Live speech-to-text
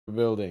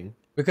building.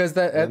 Because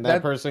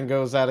that person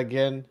goes out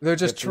again. They're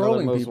just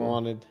trolling most people.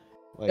 Wanted.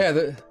 Like,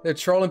 yeah, they're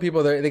trolling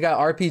people. They got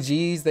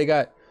RPGs. They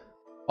got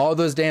all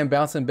those damn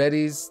bouncing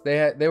betties.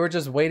 They were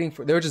just waiting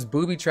for. They were just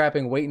booby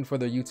trapping, waiting for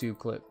their YouTube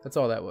clip. That's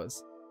all that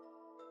was.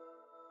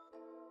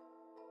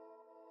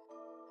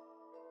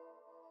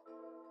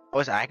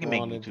 I can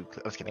make YouTube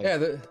clips. I was kidding.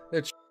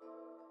 Yeah,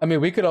 I mean,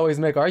 we could always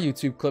make our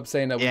YouTube clip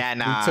saying that we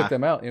took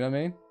them out. You know what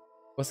I mean?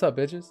 What's up,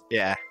 bitches?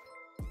 Yeah.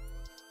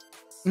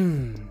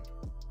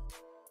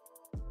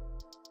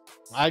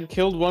 I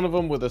killed one of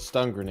them with a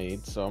stun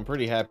grenade, so I'm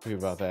pretty happy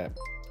about that.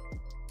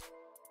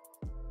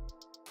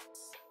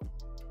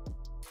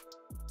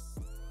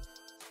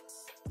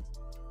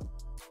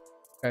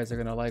 Guys are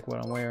gonna like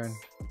what I'm wearing.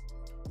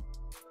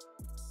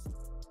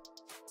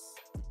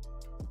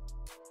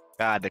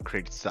 God, the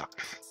Krieg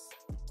sucks.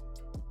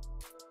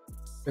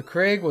 The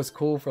Krieg was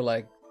cool for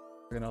like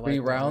 3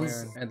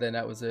 rounds, and then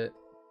that was it.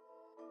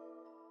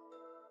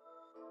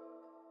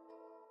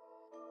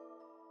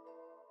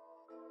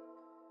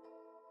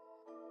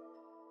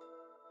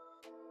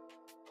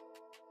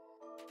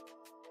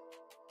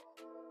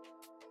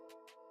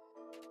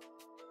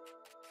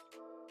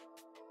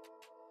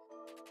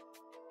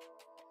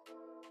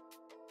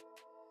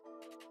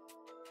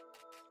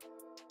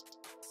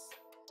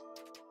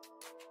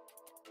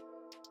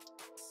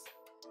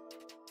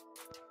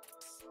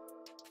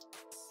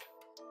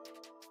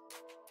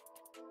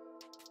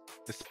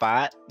 The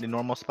spot, the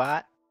normal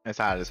spot, it's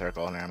out of the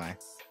circle. Never mind.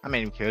 I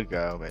mean, we could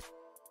go, but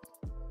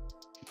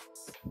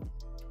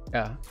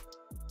yeah.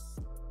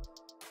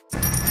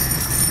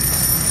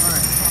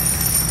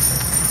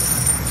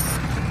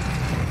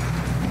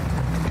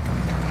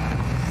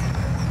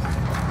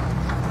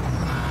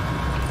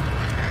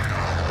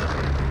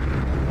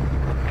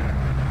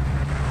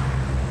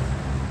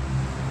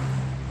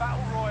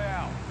 Battle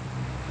Royale.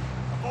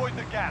 Avoid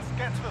the gas.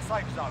 Get to the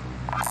safe zone.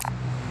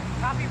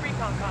 Copy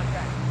recon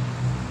contact.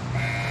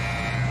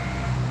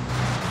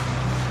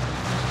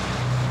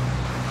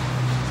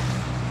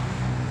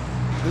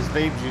 This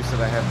vape juice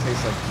that I have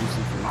tastes like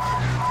juicy fruit.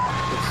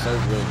 It's so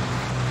good.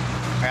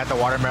 I got the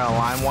watermelon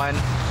lime one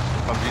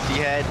from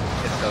Juicy Head.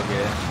 It's so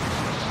good.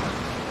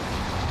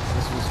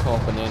 This was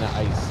called banana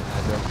ice. I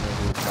don't know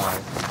who it's by.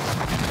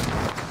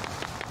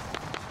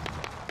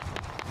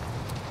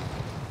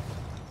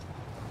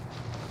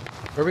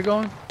 Where are we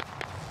going?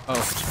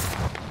 Oh.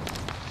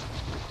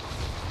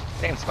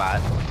 Same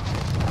spot. Move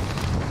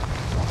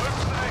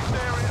to the next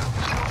area.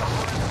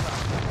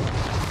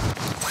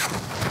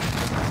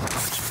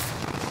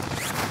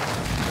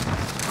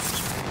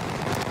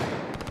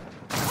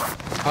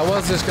 I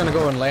was just gonna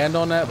go and land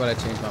on that, but I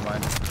changed my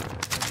mind.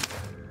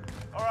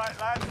 All right,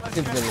 lads, let's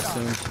Seems a get little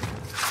started. soon.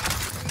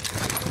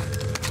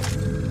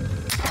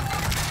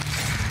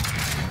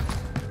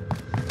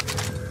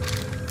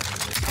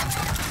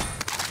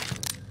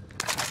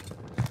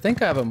 I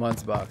think I have a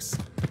month's box.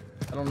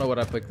 I don't know what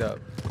I picked up.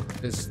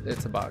 It's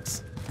a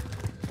box.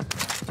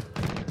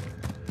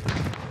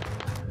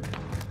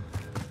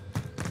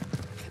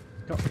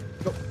 Go.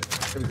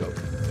 Here we go.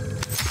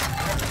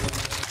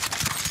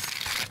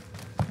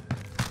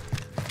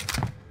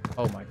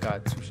 Oh my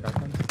god, 2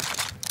 shotguns.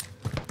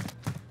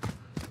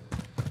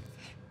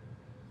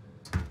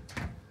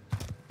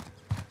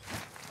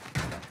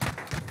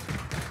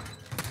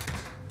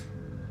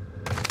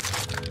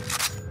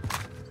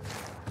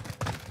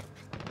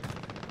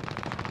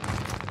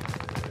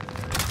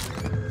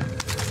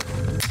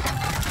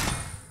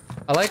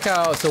 I like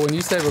how, so when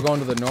you said we're going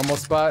to the normal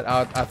spot,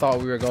 I thought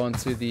we were going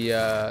to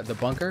the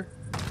bunker.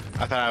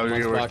 I thought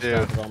we were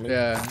too.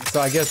 Yeah. So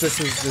I guess this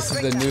is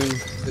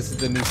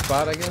the new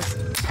spot, I guess.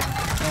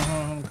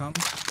 Hold on, come.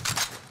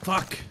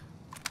 Fuck.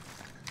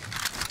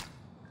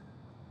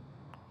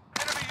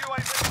 Enemy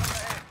UAV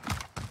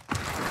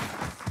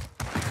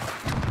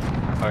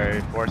ahead.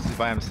 Or Forces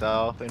by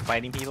himself and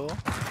fighting people.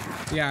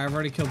 Yeah, I've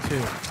already killed 2.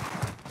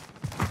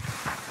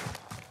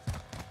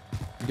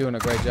 You're doing a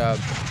great job.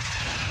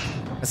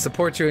 I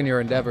support you in your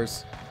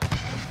endeavors.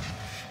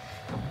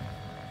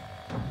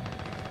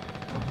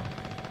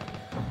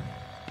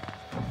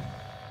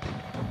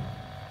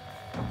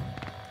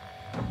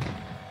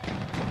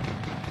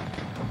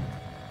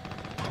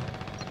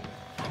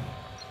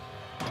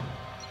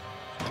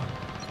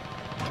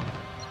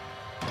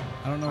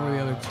 I don't know where the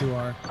other 2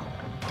 are.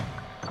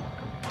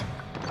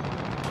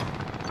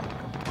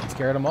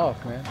 Scared them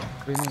off, man.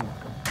 What do you mean?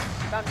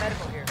 Found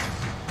medical here.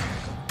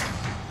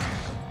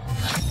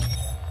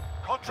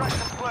 Contract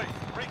complete.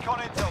 Recon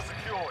intel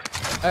secured.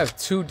 I have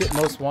 2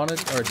 most wanted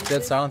or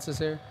dead silences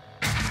here.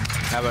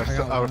 I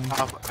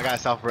got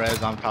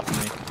self-res on top of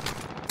me.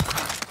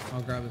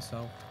 I'll grab the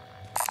self.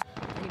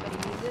 Anybody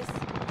need this?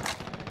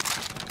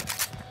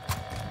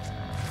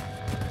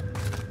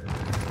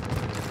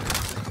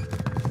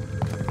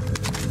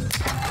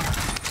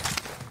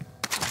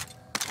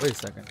 Wait a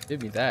second.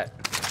 Give me that.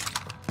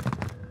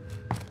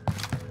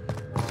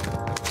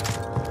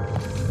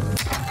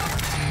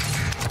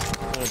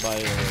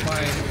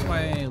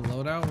 My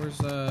loadout, where's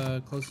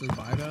closest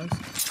buy to us?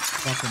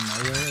 Fucking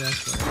nowhere.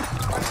 That's right.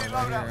 Friendly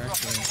Right loadout here, drop on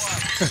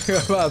actually.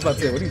 the way. I was about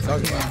to say, what are you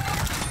talking about?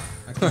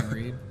 I can't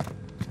read.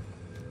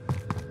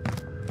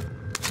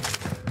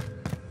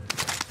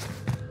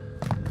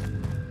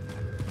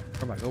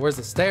 Oh my god, where's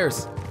the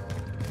stairs?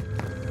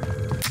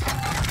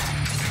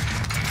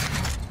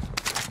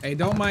 Hey,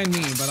 don't mind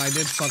me, but I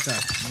did fuck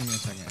up. Give me a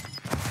second.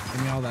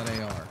 Give me all that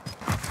AR.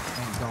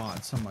 Thank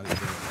God somebody did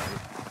it right.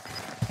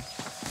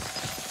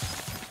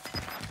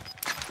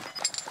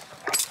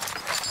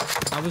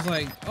 I was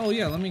like, oh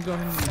yeah, let me go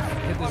ahead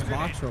and hit this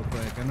box real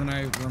quick. And then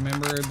I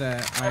remembered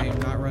that I am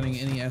not running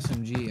any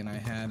SMG and I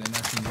had an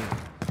SMG.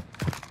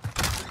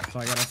 So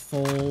I got a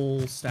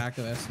full stack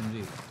of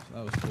SMG. So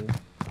that was cool.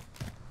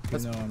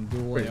 That's Even though I'm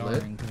dual pretty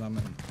lit. ARing because I'm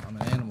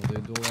an animal,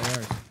 dude. Dual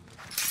ARs.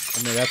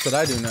 I mean, that's what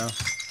I do now.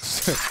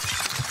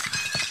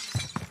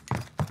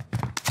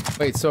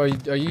 Wait, so are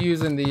you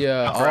using the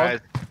Alright.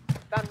 AUG?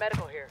 Found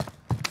medical here.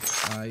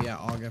 Yeah,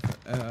 AUG,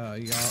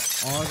 you got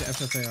AUG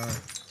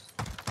FFAR.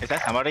 Is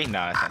that somebody?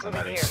 No, it's not Moving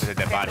somebody. here. It's a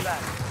dead body.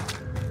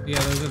 Cancel that. Yeah,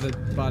 those are the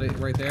body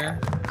right there.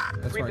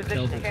 That's where I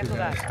killed the Reposition. two Cancel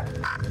guys. that.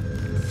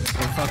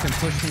 They fucking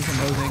pushed me from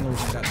those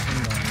angles and got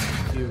pinned on me.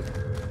 Cute.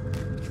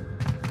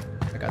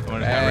 I got the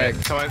Someone's got bag.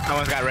 res.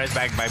 Someone's got res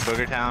back by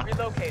Booger Town.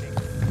 Relocating.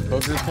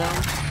 Booger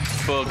Town?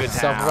 Booger Town.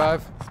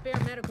 Self-revive? Spare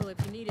medical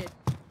if you need it.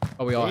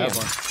 Oh, we all have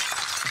Damn. one.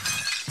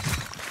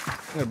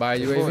 I'm gonna buy a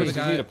Boris, UAV. did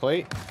you need a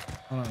plate?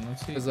 Hold on,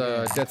 let's see. There's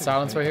Yeah, a dead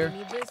silence right here.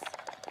 Need this?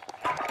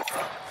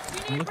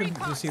 I'm looking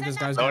to see if this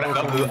guy's Load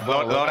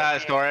got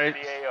out storage.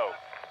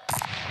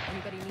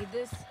 Anybody need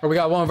this? Oh, we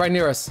got one right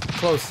near us.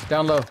 Close.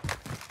 Down low.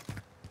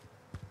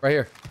 Right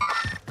here.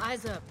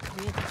 Eyes up.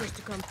 We need the push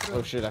to come through.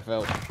 Oh shit, I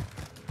fell.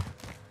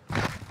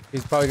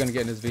 He's probably gonna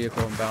get in his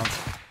vehicle and bounce.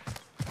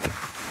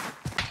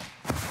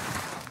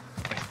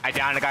 I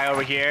downed a guy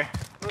over here.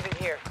 Moving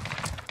here.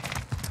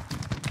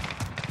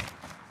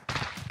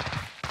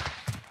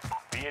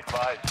 Be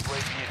advised,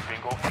 UAV is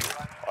bingo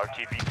fuel.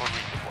 RTB for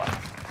resupply.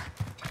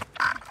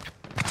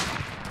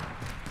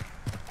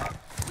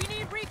 We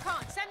need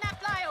recon. Send that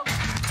flyover.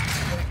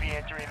 UAV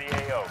entering the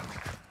AO.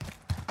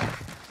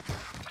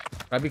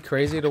 I'd be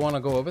crazy to want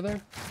to go over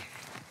there.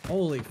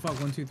 Holy fuck,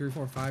 1, 2, 3,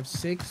 4, 5,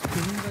 6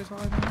 pings I saw, I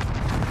think.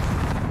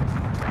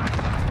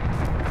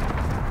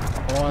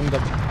 On the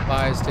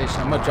buy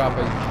station. I'm gonna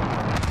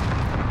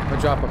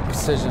drop a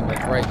precision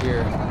like right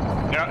here.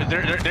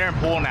 They're in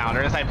pool now.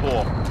 They're inside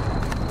pool.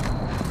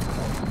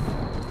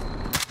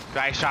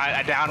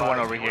 I downed one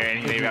over here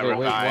and they got Wait 1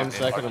 revived.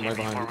 second, I'm right RTB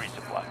behind for you.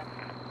 resupply.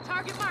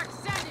 Target mark.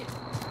 Send it.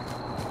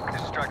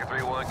 This is Striker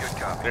 3-1,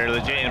 good copy. They're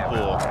legit in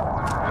pool.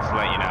 Just to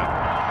let you know.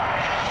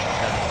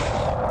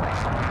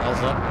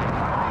 Hell's up.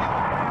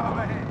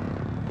 Overhead.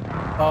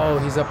 Oh,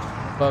 he's up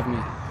above me.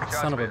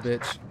 Son of a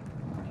bitch.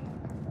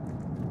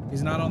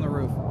 He's not on the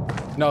roof.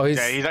 No, he's.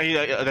 Yeah, he's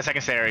the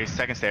second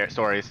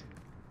stories.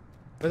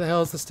 Where the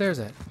hell is the stairs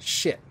at?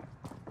 Shit.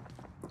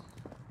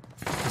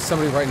 There's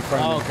somebody right in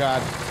front of Oh me.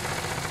 god.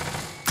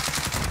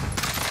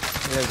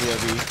 There's the OB.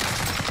 He's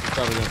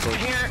probably gonna push.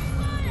 Here.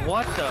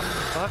 What the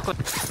fuck?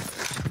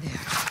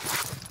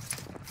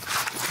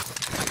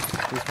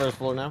 He's first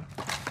floor now.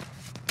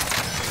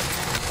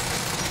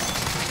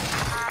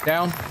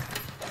 Down.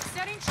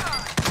 Setting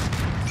charge.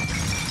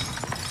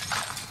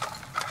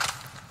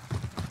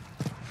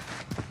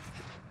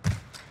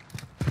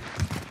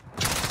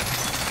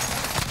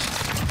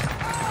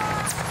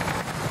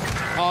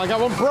 Oh, I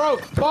got one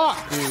broke.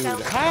 Fuck, dude.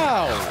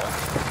 How?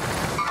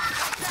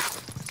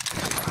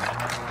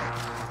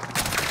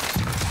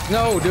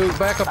 No, dude,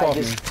 back up off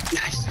me.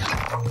 Nice.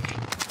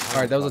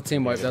 All right, that was a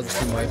team wipe. That was a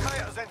team wipe.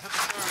 Players entered the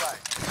gulag.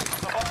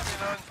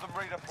 Surviving earns them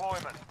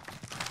redeployment.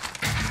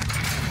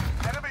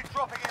 Enemy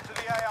dropping into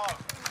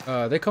the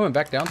AO. They coming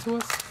back down to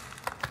us?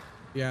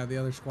 Yeah, the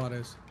other squad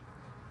is.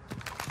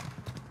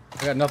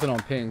 I got nothing on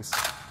pings.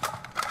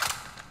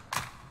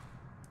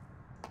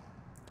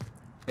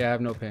 Yeah, I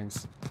have no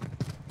pings.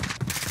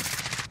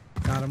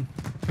 Got him.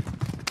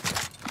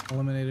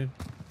 Eliminated.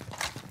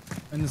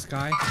 In the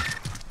sky.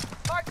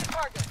 Mark the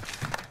target.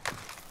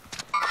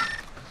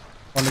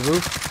 On the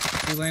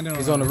roof? He landed on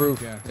He's on the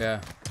roof. Yeah.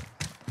 Yeah.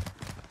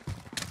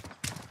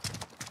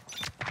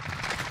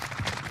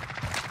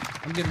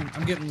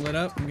 I'm getting lit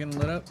up. I'm getting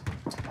lit up.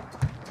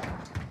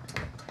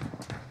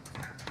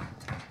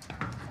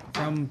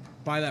 From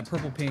by that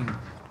purple ping.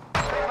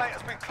 Teammate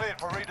has been cleared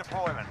for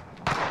redeployment.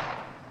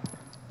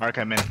 Mark,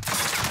 I'm in.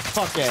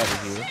 Fuck out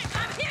of here.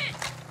 I'm hit.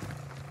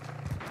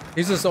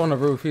 He's just on the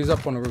roof. He's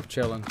up on the roof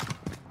chilling.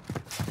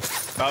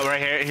 Oh,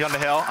 right here. He's on the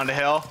hill. On the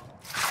hill.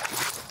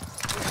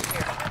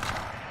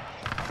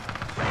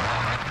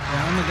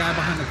 Yeah, I'm the guy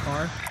behind the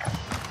car.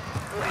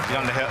 He's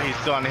on the hill. He's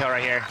still on the hill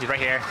right here. He's right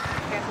here.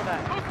 Cancel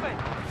that. Movement.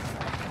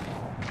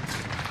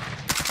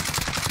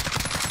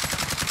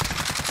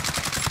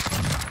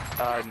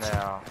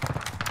 Now.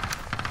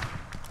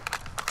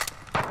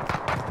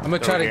 I'm gonna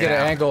try to here get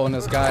now. an angle on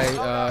this guy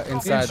Getting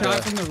inside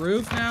shot the. from the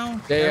roof now.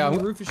 Yeah, yeah, Guy on I'm-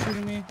 the roof is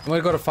shooting me. I'm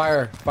gonna go to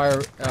fire,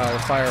 and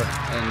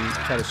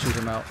try to shoot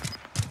him out.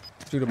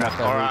 Shoot him off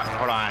that roof.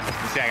 Hold on.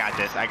 You see, I got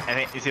this. I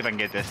think. You see if I can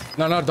get this.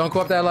 No, don't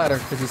go up that ladder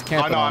because he's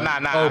camping. Oh no, on I'm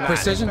it. not. Oh, I'm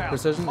precision?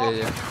 Precision?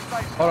 Yeah.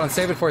 Hold on,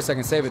 save it for a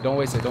second. Save it. Don't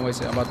waste it.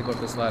 I'm about to go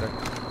up this ladder.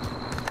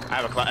 I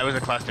have a. It was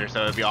a cluster,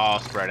 so it'd be all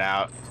spread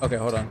out. Okay,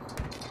 hold on.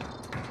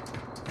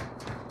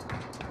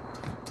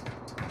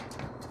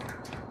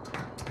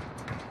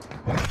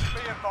 Be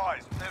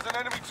advised, there's an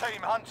enemy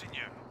team hunting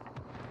you.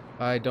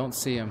 I don't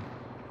see him.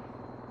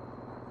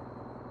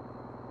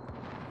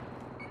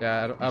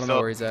 Yeah, I don't know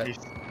where he's at.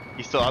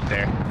 He's still up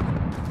there.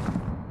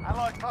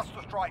 Allied cluster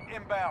strike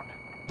inbound.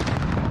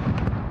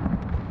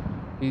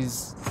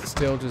 He's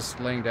still just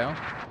laying down.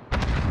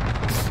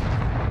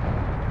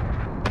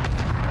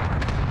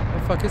 Where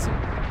the fuck is he?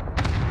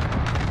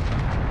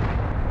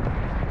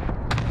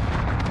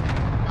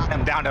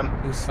 I'm downed him.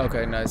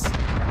 Okay, nice.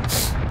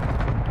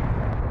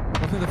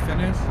 Go through the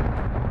finish.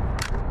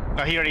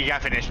 No, he already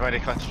got finished by the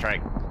cluster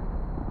strike.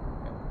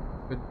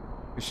 Good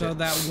So shit.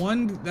 that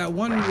one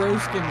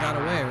Roskin got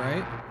away,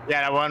 right?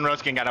 Yeah, that one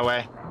Roskin got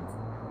away.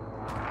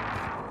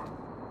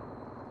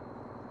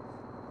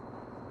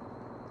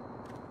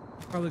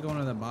 Probably going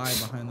to the buy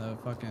behind the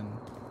fucking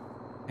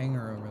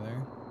hangar over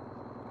there.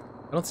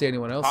 I don't see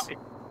anyone else. He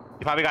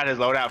probably got his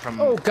loadout from.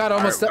 Oh god,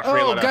 almost. our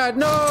free Oh loadout. god,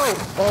 no!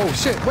 Oh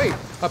shit! Wait,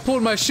 I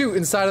pulled my chute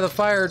inside of the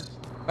fire.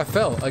 I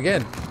fell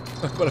again,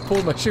 but I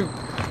pulled my chute.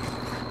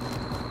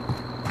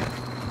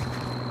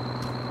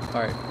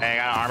 All right. Hey,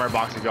 I got an armor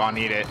box if y'all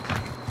need it.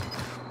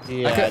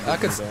 Yeah, I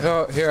could.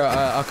 Here,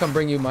 I'll come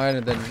bring you mine,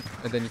 and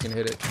then you can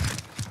hit it.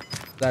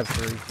 I have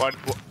 3. What?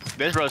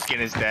 This Roskin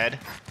is dead.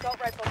 Assault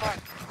rifle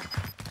marked.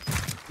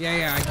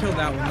 Yeah, I killed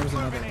that one. There was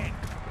another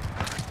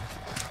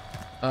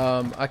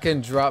one. I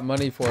can drop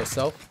money for a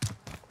self.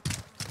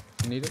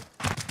 You need it?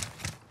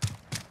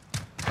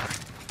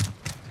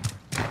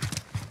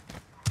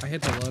 I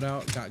hit the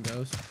loadout, got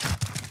ghost.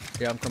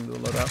 Yeah, I'm coming to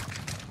the loadout.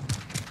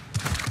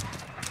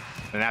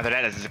 And after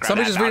that, just grab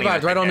Somebody that just bounty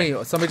revived right on there.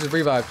 me. Somebody just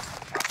revived.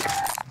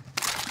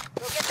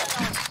 Go get that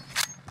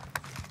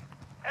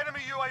arm. Enemy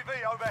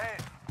UAV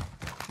overhead.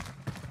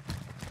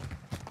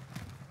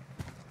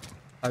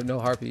 I have no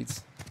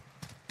heartbeats.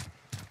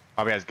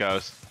 Probably has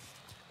ghost.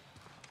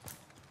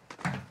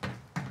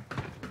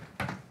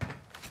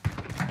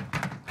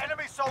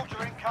 Enemy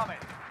soldier incoming.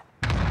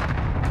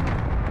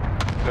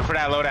 Look for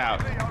that loadout.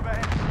 UAV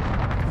overhead.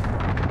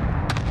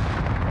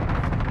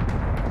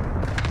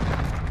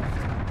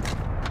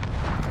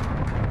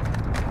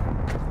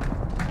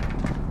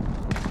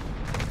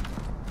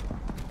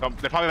 Oh,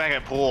 they're probably back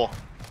at pool.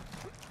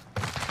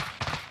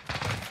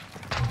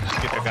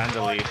 Get their guns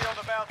to leave. UAV on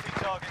the bounty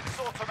target.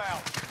 Sort them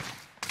out.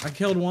 I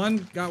killed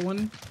one, got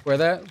one Where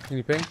that? Can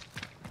you ping?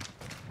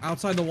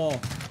 outside the wall.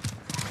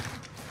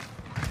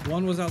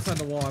 One was outside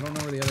the wall. I don't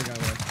know where the other guy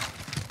was.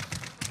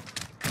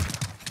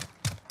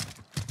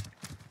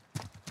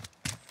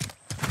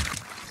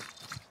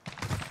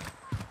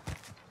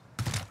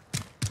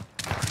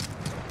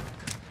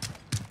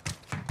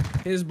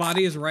 His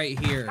body is right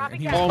here. And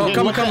he Oh, Oh,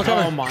 coming.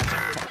 Oh my.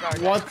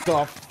 What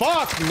the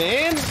fuck,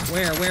 man?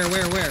 Where? I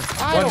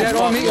One don't dead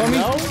on me. fucking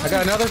know. I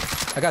got another.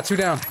 I got 2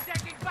 down.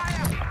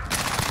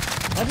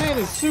 That man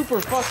is super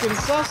fucking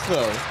sus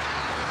though.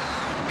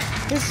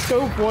 His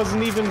scope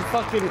wasn't even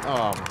fucking.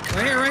 Right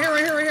here. Target right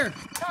here. Your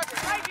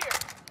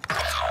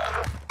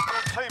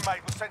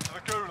teammate was sent to the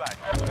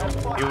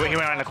gulag. He went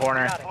around the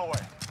corner. Deploy.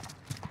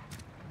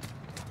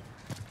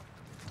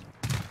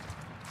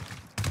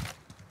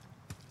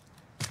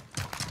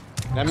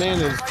 That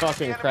man is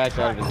fucking cracked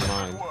out of his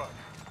mind.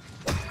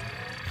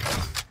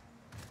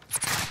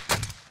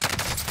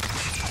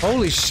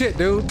 Holy shit,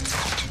 dude.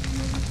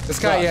 This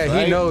guy, Sus, yeah,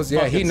 right? he knows.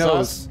 Yeah, he Fucking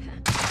knows. sus.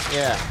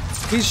 Yeah.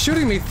 He's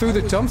shooting me through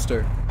the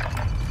dumpster.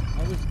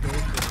 I was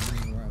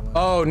ghosted where I was.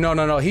 Oh,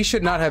 no. He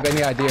should not have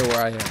any idea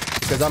where I am.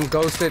 Because I'm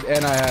ghosted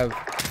and I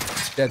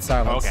have dead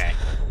silence. Okay.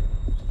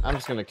 I'm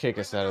just gonna kick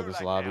us out of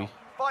this lobby.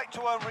 Fight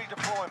to earn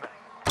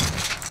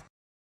redeployment.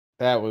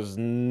 That was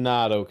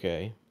not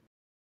okay.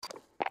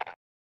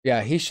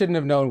 Yeah, he shouldn't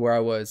have known where I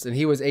was. And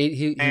he was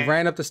he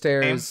ran up the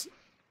stairs,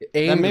 That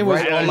aimed man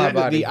was right on my aimed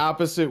body. the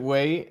opposite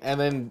way and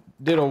then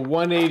did a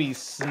 180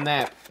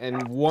 snap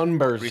and one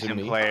burst at Recent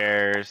me.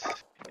 players.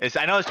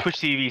 I know it's Twitch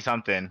TV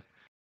something.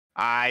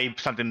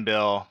 Something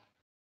Bill.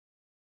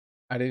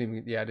 I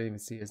didn't even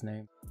see his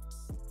name.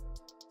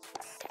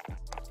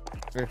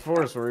 Hey,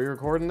 Forrest, were you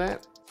recording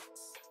that?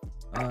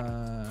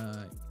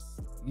 I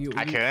You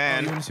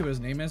can. want to see what his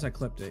name is? I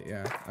clipped it.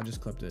 Yeah, I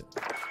just clipped it.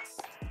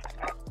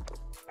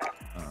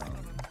 All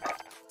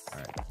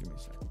right, give me a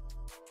second.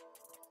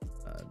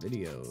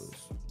 Videos.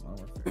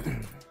 Modern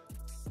Warfare.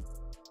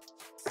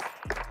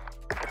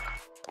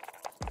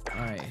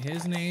 All right,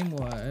 his name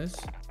was.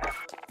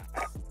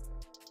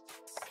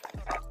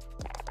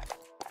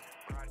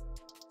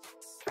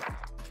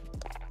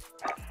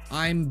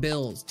 I'm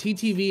Bills.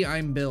 TTV.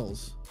 I'm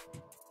Bills.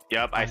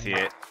 Yep, I see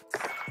it.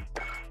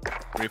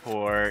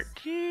 Report.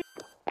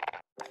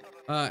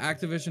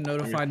 Activision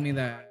notified me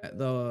that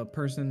the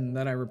person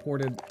that I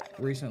reported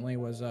recently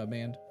was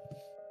banned.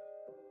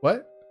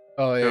 What?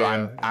 Oh, yeah. Who,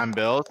 yeah. I'm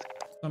Bills.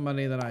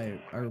 Somebody that I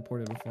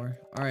reported before.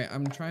 All right,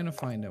 I'm trying to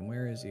find him.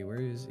 Where is he? Where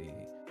is he?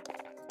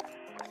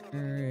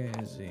 Where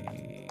is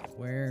he?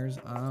 Where's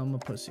I'm a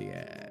pussy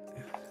at?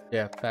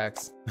 Yeah,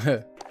 facts.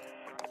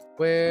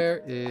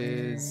 Where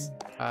is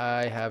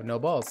I have no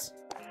balls?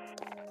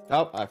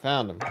 Oh, I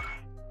found him.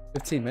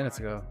 15 minutes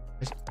ago.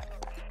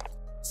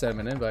 Sent him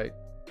an invite.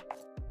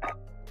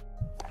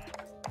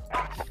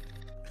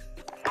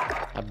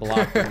 I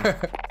blocked him.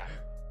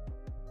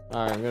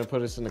 All right, I'm gonna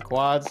put us in the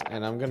quads,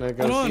 and I'm gonna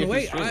go. Hold see on, if he's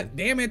wait! streaming.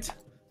 Damn it!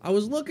 I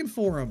was looking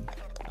for him.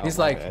 Oh, He's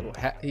my like,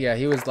 bad. yeah,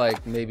 he was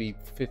like maybe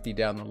 50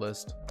 down the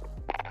list.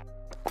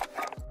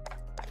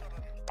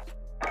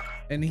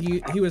 And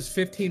he was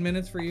 15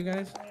 minutes for you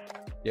guys.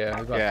 Yeah,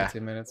 about Yeah.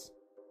 15 minutes.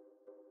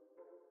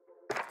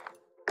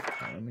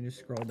 Let me just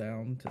scroll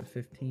down to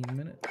 15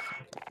 minutes.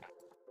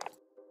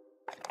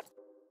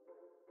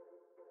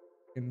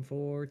 Looking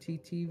for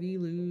TTV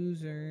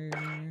loser.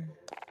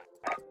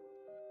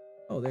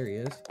 Oh, there he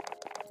is.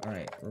 All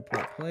right,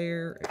 report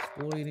player,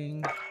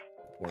 exploiting,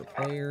 report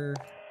player,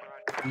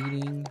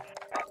 cheating,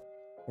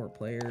 report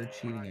player,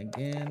 cheating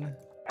again,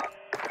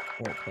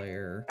 report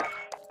player,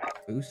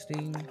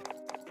 boosting,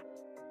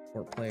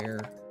 report player,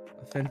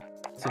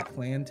 offensive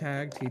clan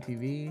tag,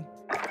 TTV,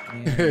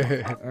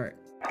 and, all right.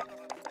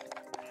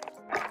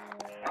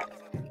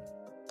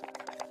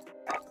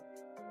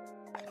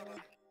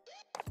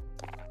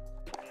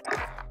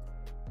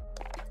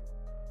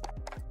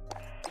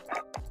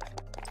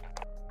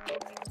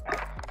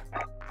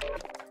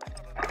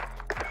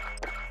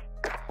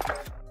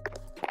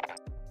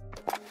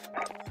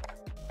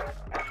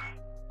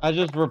 I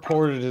just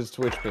reported his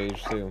Twitch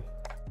page too.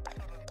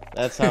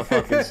 That's how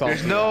fucking salty.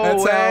 There's no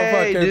That's how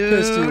way, fucking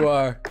pissed dude. you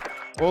are.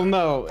 Well,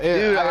 no,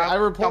 Dude, I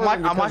reported him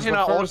I'm because watching an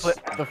old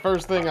the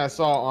first thing I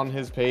saw on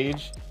his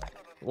page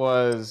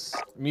was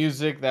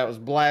music that was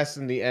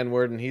blasting the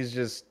N-word, and he's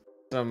just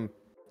some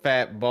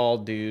fat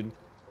bald dude.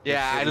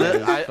 Yeah, Just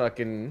sitting at his I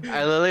fucking.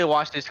 literally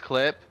watched this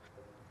clip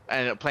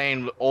and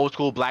playing old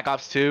school Black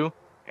Ops 2,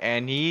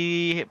 and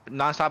he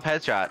non-stop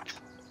headshots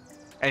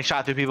and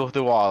shot through people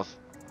through walls.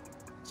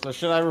 So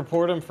should I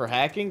report him for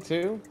hacking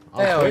too?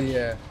 On Hell Twitch?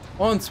 yeah.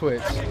 On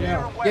Twitch.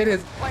 Yeah. Get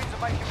his.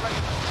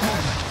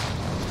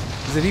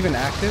 Is it even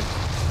active?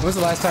 When was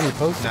the last time you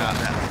posted? No, it?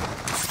 no.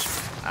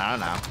 I don't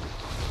know.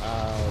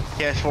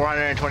 He has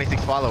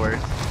 426 followers.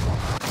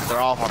 They're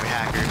all probably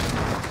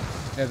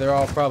hackers. Yeah, they're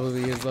all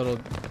probably his little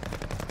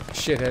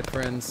shithead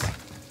friends.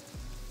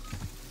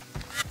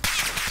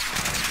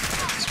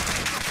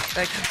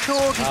 Like, cool.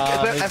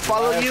 I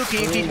follow you.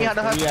 Can you teach me how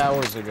to 3 hunt?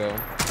 hours ago.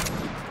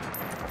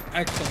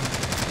 Excellent.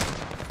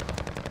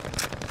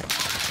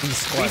 We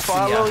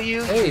follow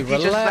you. Hey, Can you teach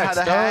us relax,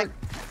 how to hack? dog.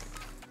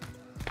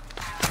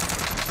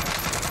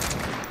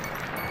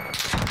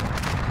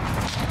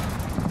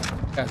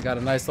 Guy's got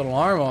a nice little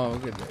arm on.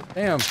 Look at that.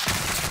 Damn.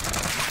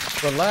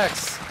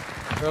 Relax.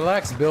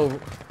 Relax, Bill. I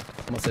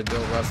almost said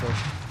Bill Russell.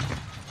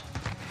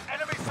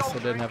 Russell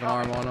didn't have an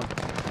arm on him.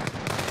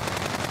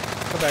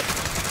 Come back.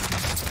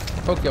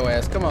 Poke your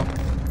ass. Come on.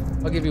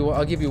 I'll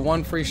give you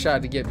one free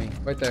shot to get me.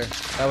 Right there.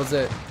 That was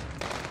it.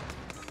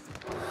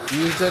 You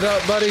used it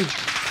up, buddy.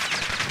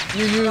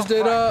 You used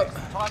it up.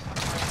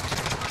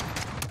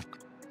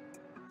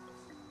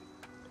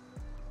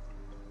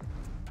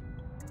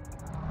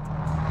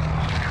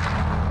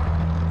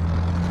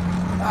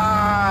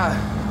 Ah.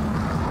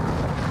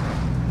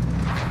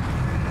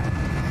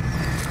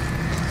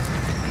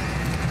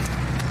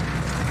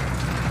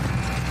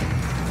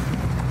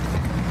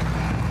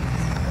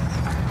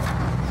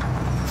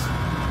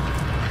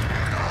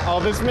 Oh,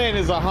 this man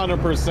is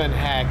 100%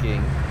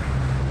 hacking.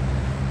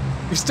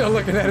 You still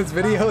looking at his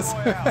videos?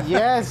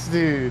 Yes,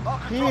 dude.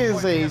 He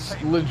is a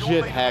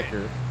legit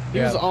hacker. He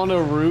was Yeah. on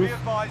a roof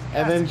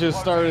and then just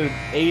started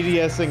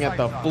ADSing at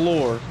the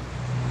floor.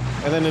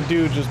 And then a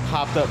dude just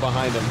popped up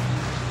behind him.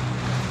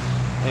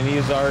 And he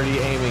was already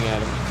aiming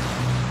at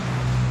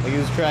him. Like he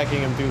was tracking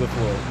him through the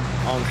floor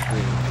on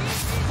screen.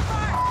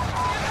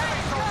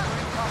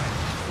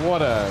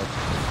 What a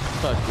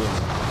fucking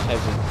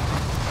peasant.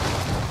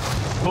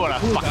 What a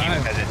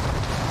fucking peasant.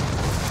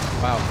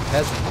 Wow,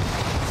 peasant.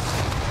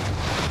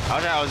 I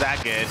wish I was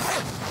that good.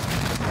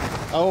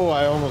 Oh,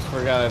 I almost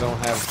forgot I don't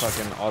have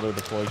fucking auto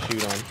deploy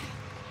shoot on.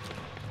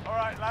 All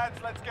right, lads,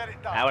 let's get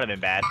it done. That would have been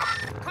bad.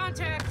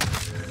 Contact.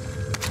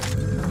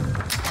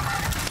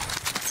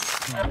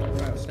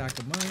 Got a stack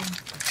of money.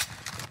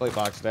 Plate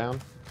box down.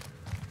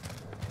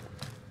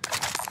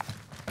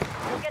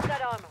 Go get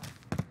that armor.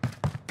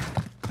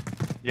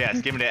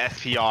 Yes, give me the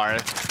SPR.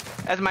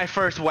 That's my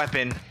first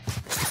weapon.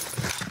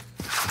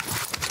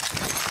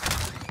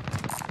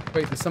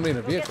 Wait, there's somebody in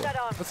a Go get vehicle. that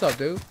armor. What's up,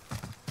 dude?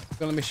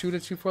 Gonna let me shoot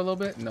at you for a little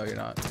bit? No, you're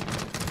not.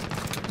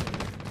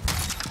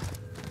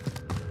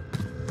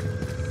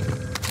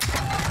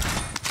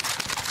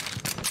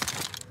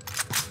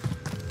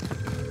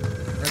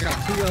 I got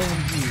 2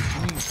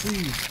 LMGs.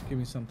 Please give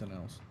me something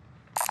else.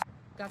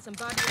 Got some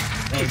body.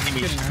 Oh, just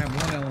kidding. I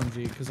have 1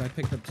 LMG because I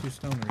picked up 2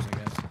 stoners, I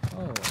guess.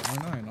 Oh,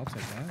 R9. I'll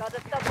take that. Got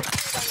the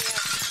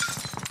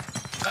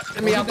stuff on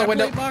Let me out the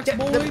window. Box,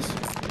 boys.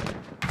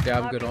 Yeah,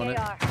 I'm good on it.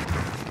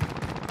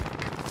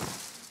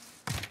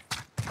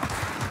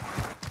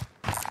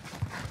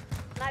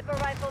 Sniper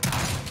rifle.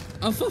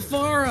 A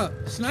Fafara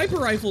sniper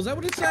rifle. Is that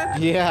what it said?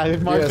 Yeah,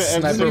 it marked the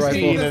sniper M16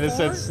 rifle. and it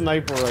said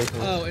sniper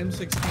rifle. Oh,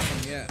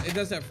 M16. Yeah, it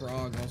does that for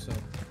AUG also.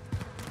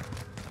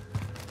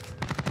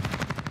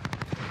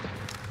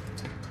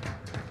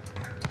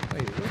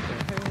 Wait, what the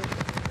hell?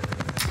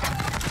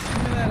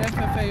 Give me that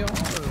FFAR,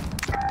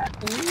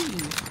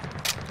 please.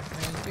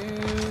 Thank you.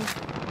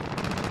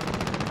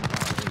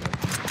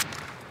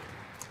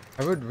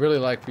 I would really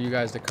like for you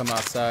guys to come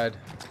outside.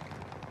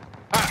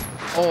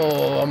 Ah!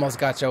 Oh, almost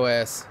got your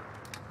ass.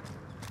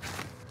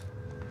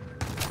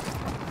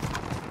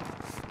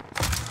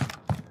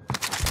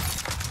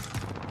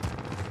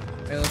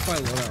 Hey, let's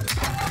find loadout.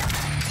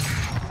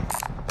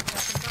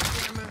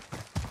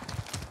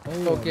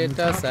 Go get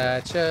the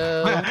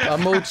satchel. A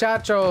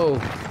muchacho.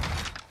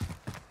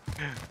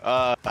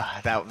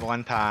 That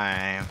one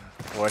time,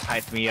 Forrest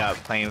hyped me up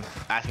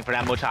asking for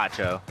that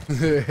muchacho.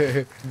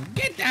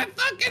 Get that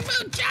fucking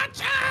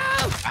muchacho!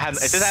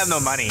 It doesn't have no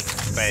money,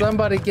 but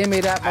Somebody give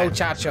me that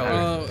muchacho.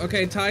 Oh,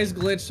 okay, Ty's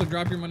glitched, so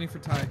drop your money for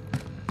Ty.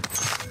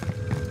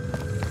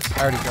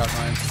 I already dropped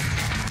mine.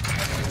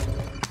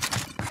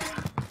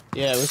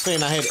 Yeah, it was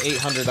saying I had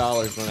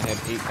 $800 when I had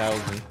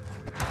 8,000.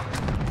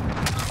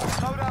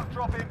 Loadout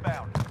drop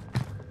inbound.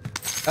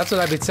 That's what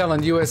I be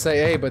telling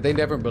USAA, but they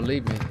never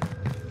believe me.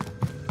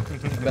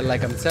 But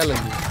like I'm telling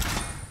you,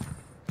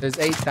 there's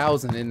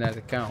 8,000 in that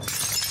account.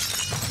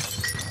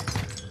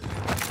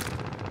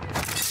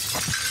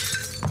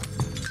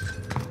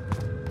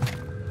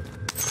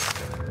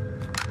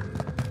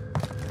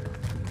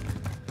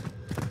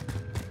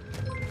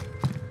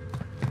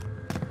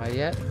 Where am I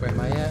at? Where am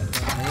I at?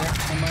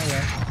 Where am I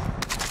at?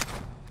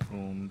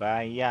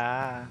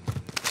 Kumbaya.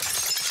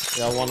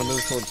 Y'all want to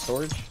move towards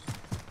storage?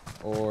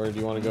 Or do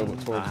you want to go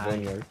towards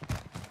boneyard?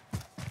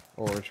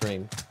 Or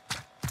train?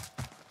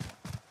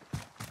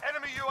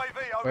 Enemy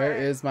UAV over Where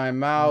is my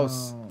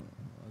mouse? Oh,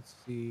 let's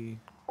see.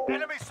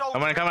 Enemy soldier.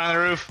 I'm gonna come on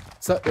the roof.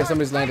 So, yeah,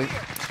 somebody's landing.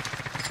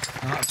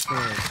 Not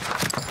storage.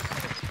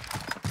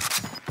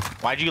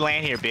 Why'd you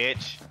land here,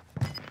 bitch?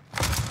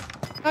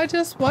 I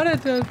just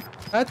wanted to.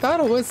 I thought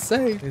it was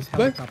safe. There's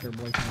But, helicopter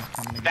boyfriends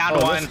coming in. Found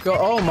oh, one. let's go.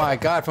 Oh my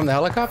god, from the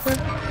helicopter?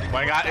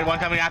 One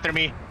coming after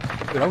me.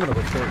 Dude, I'm gonna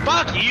go short.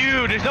 Fuck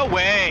you! There's no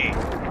way.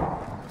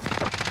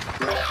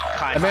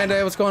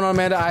 Amanda, what's going on,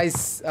 Amanda?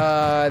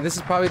 This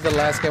is probably the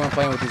last game I'm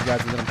playing with these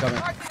guys, and then I'm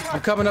coming. I'm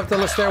coming up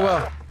the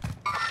stairwell.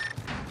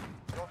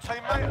 Your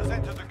teammate has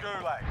entered the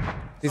gulag.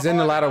 He's in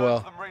the ladder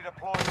Survive well.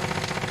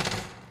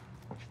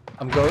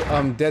 and redeploy.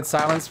 I'm dead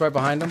silence right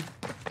behind him.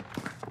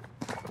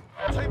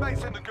 Your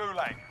teammate's in the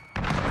gulag.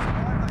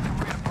 Survive and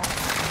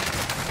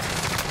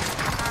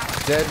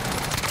redeploy. Dead.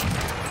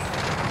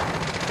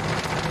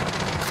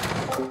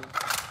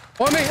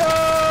 On me!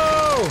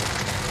 Oh!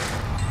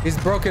 He's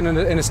broken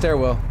in a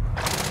stairwell.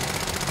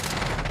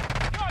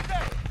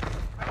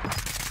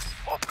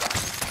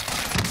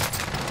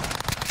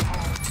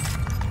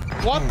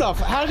 What the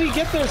how did he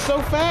get there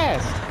so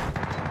fast? This is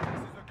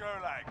the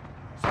gulag.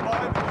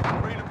 Survive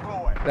and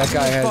redeploy. That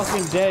guy has.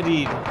 Fucking dead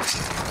eat.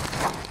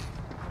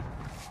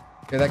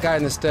 Yeah, that guy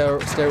in the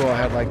stairwell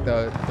had like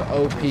the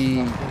OP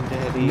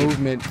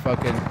movement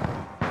fucking.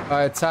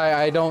 Alright,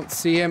 Ty, I don't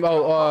see him.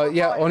 Oh,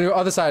 yeah, on your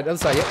other side, yep.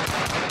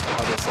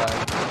 Other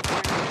side.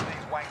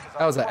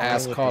 That was an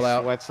ass call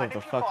out. Sweats of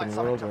the fucking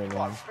world right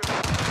now.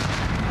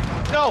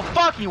 No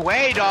fucking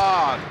way,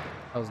 dog.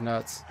 That was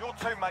nuts. Your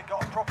teammate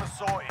got a proper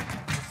sorting.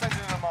 We're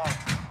sending them on.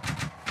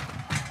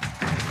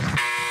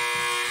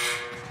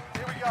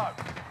 Here we go.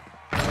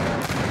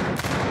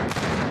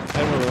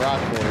 Head with a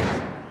rock boy.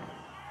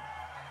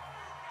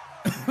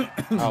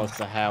 Oh, it's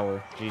the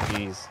Howard.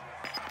 GG's.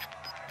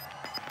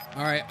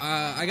 Alright,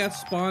 I got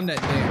spawned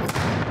at dam.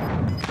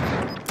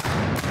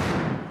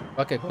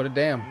 Okay, go to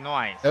damn.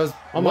 Nice. That was.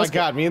 Oh my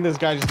god, me and this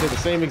guy just did the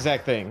same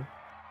exact thing.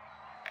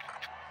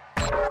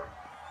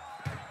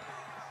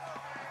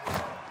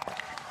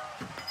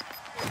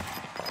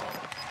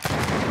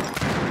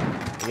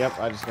 Yep,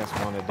 I just got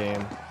spawned at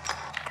damn. You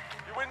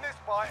win this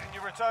fight and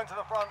you return to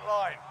the front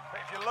line.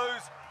 But if you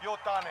lose, you're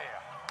done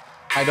here.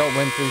 I don't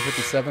win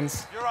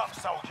 357s. You're up,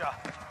 soldier.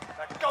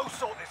 Now go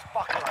sort this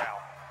fucker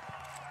out.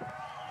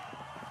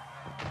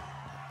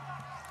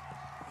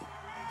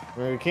 I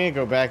mean, we can't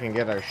go back and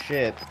get our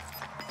shit.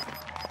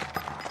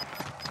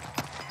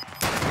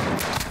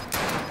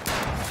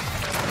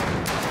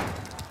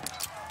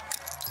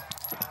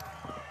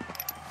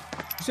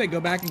 You say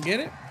go back and get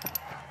it?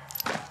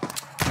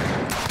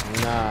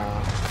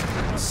 Nah.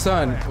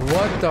 Son,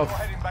 what the We're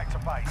heading back to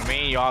base. I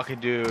mean, y'all could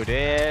do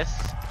this.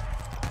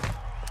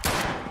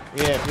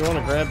 Yeah, if you want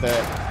to grab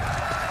that.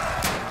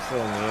 I'm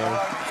still in the air.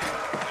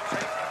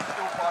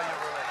 Still by your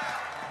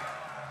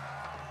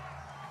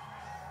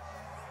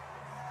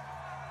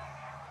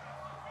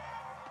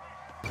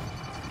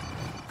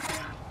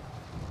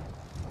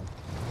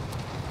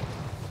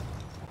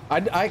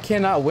release. I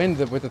cannot win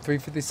with the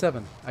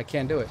 357. I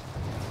can't do it.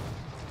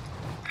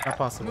 Not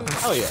possible.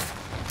 Oh yeah.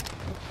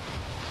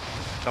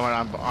 Someone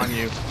on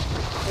you.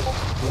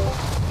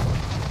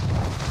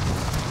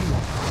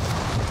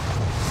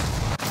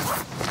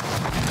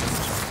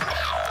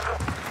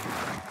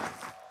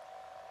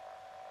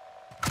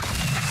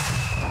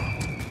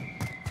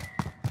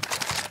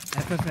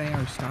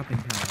 FFA or stopping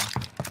power.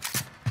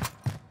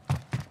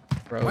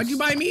 Gross. Why'd you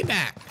buy me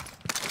back?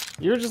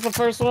 You're just the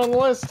first one on the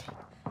list.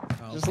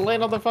 Oh. Just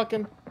land on the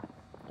fucking.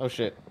 Oh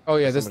shit. Oh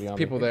yeah, there's Somebody on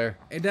people me. there.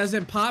 It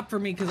doesn't pop for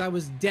me because I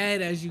was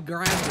dead as you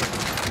grabbed it.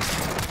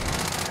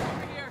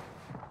 Over here.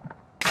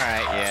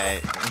 Alright, yeah.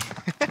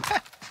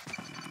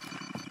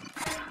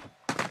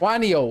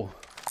 Juanio. I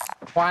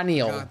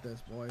Juanio. got this,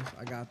 boys.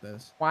 I got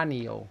this.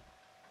 Juanio.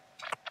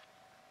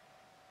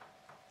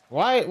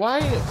 Why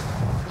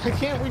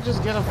can't we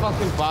just get a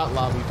fucking bot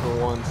lobby for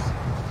once?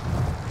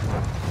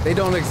 They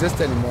don't exist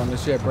anymore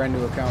unless you have brand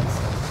new accounts.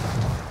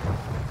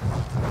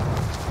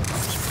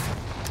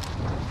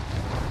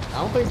 I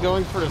don't think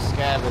going for a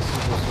scav as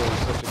Superstore is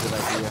such a good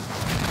idea.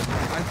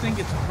 I think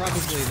it's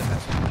probably the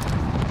best one.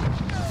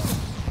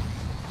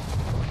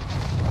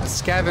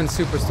 Scav and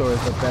Superstore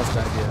is the best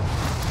idea.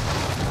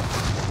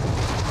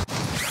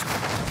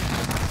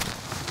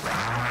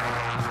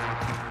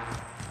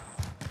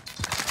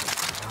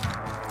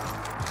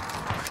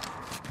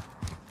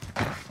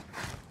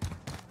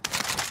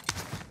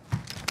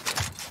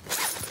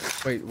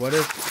 Wait, what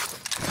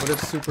if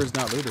Super's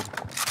not looted?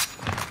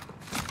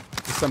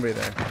 There's somebody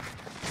there.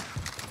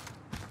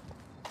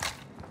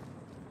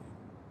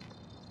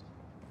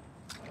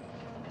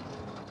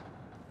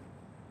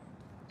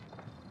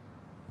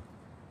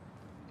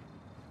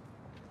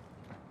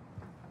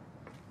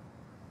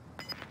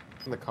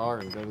 In the car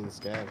and go to the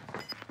scav.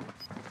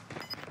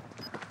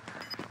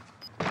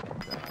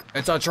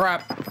 It's a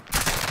trap.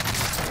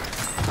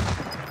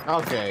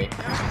 Okay.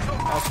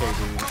 Okay,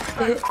 dude.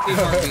 He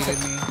heartbeated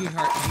me. He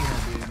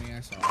heartbeated me. I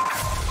saw it.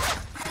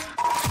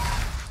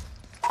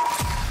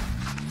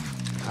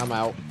 I'm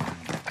out.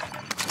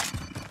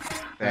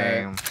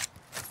 Damn.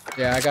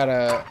 Yeah, I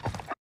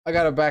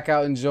gotta back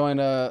out and join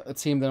a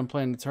team that I'm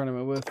playing the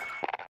tournament with.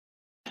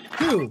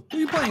 Who are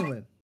you playing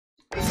with?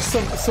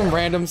 Some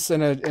randoms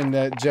in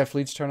the Jeff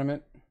Leach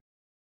tournament.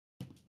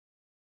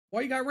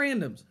 Why you got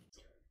randoms?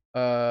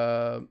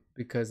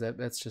 Because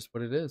that's just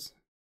what it is.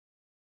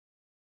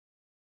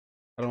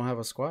 I don't have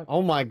a squad.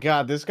 Oh my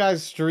god, this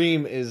guy's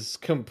stream is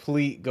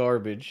complete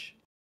garbage.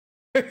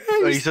 Are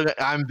you still?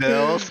 I'm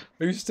Bills.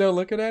 Are you still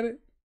looking at it?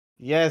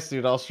 Yes,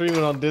 dude, I'll stream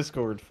it on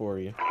Discord for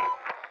you.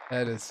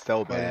 That is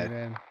So funny, bad.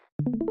 man.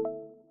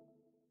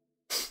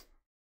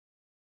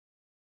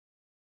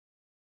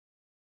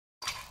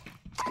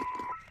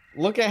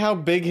 Look at how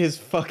big his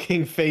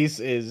fucking face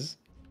is.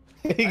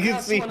 You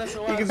can see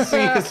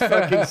his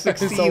fucking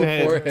 16 His whole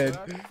head. forehead.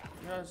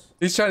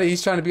 He's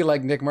trying to be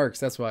like Nick Merckx.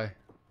 That's why.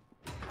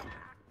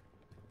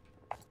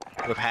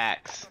 With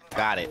hacks.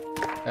 Got it.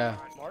 Yeah.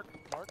 Mark.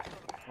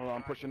 Hold on,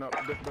 I'm pushing up.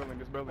 This building.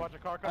 Watch a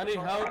car I need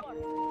help.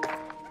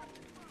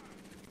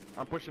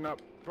 I'm pushing up.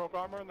 Broke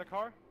armor in the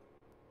car.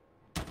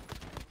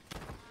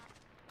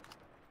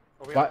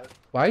 Why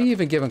are you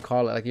even giving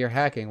call out? Like you're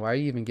hacking. Why are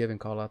you even giving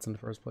call outs in the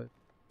first place?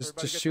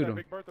 Just shoot him.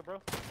 Big Bertha,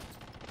 bro.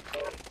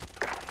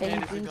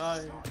 And it's a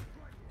guy.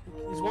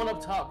 He's one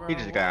up top, bro. He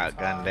just got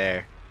gunned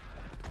there.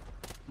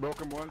 Broke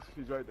him once.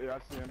 He's right there. I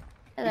see him.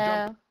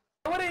 Hello.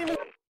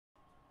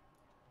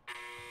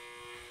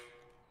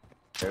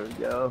 There we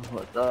go.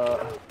 What's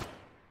up?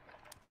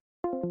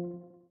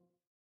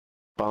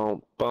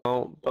 Boom,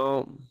 boom,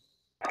 boom.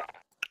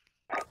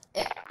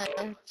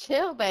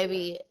 Chill,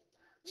 baby.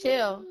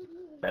 Chill.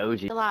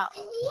 Boji. Chill out.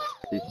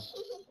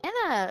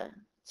 Anna,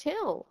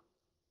 chill.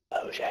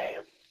 Boji.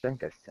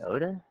 Drink a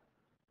soda?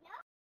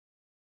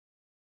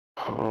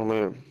 Oh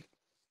man.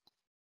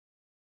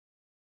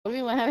 What do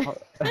you mean, what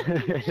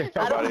happened?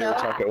 I don't know.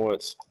 Talk at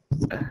once.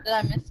 Did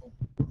I miss it?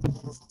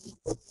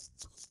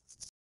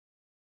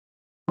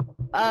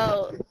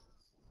 Oh.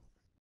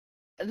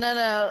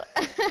 No.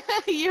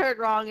 You heard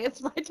wrong.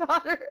 It's my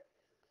daughter.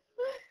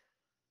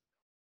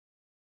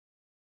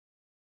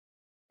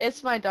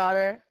 It's my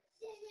daughter.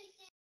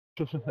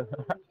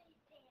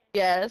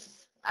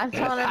 Yes. I'm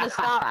telling her to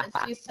stop and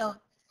she's telling.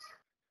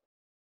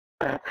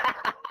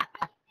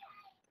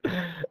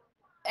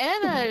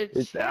 Anna,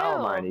 It's chill.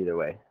 all mine either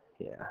way.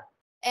 Yeah.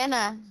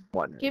 Anna,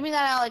 One. give me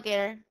that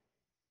alligator.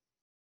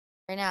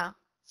 Right now.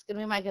 It's gonna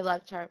be my good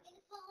luck charm.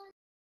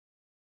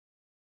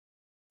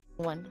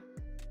 One.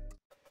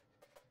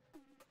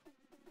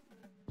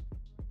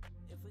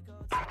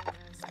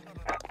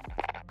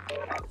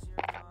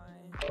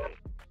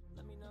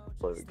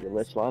 Your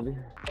list lobby?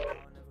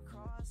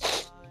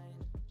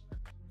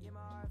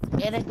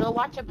 Anna, go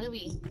watch a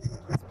movie.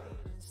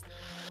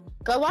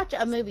 Go watch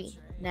a movie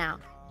now.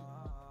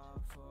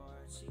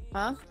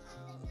 Huh?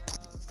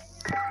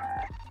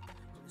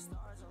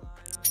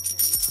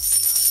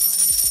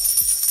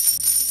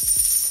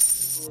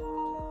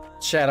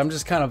 Chad, I'm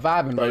just kind of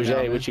vibing right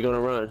now. What you gonna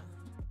run?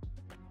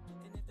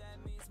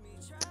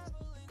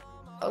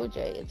 OJ,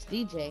 it's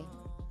DJ.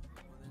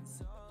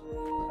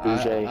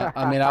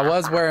 I mean, I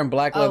was wearing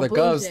black leather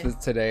gloves bougie.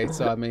 today,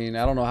 so I mean,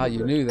 I don't know how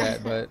you knew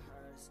that, but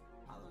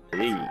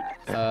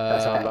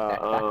That's all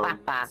about,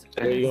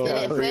 you gonna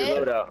run for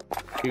your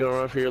loadout. You gonna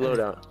run for your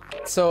loadout.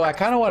 so I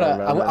kind of want to.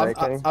 Remember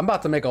that I'm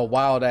about to make a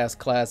wild ass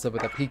class up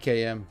with a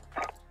PKM.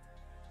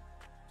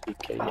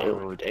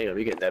 Oh damn,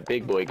 you getting that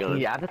big boy gun.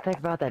 Yeah, I have to think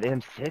about that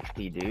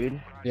M60, dude.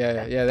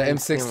 Yeah, the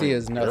M60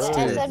 is nuts The too.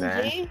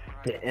 SMG?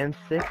 The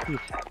M60 is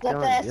the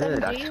feeling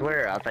good. I SMG?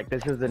 swear, I was like,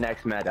 this is the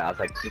next meta. I was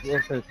like, the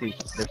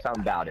M60, there's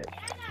something about it.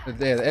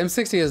 Yeah, the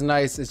M60 is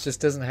nice. It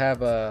just doesn't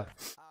have a.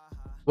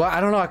 Well,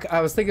 I don't know. I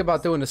was thinking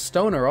about doing a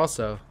stoner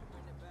also.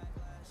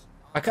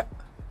 I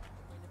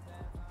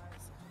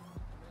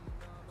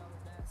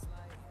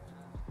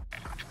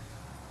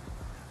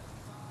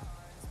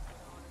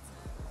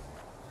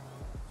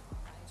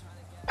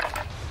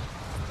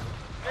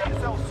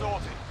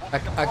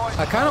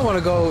kind of want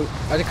to go.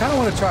 I kind of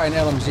want to try an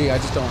LMG. I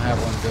just don't have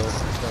one built.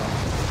 So.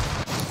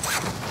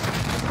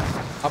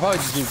 I'll probably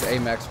just use the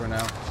AMAX for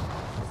now.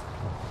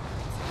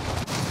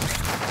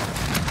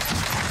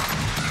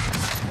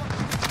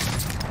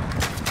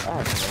 I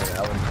haven't had an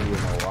LMG in a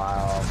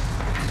while.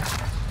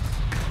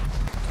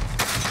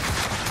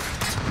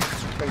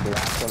 I think the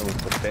last one was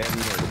the Ben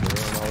or the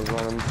Bruin I was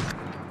running.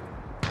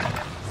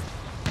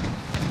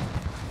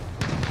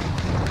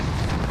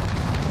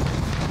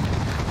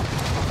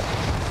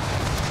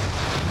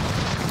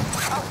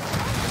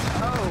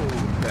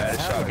 Bad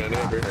shotgun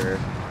over.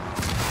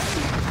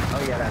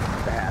 Oh yeah,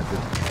 that's bad.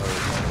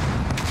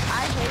 I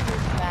hate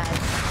this bag.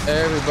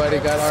 Everybody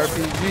got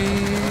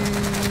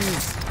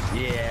RPGs.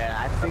 Yeah, I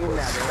seen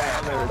that.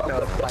 So,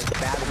 like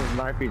Babs and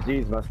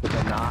RPGs must have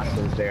been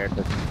options there.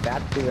 But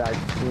that's who I've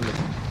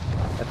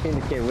seen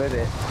the kid with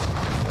it.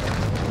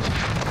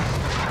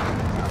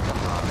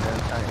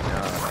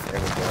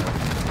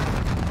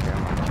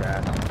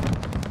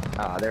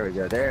 There we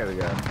go. There we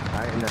go.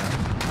 I know.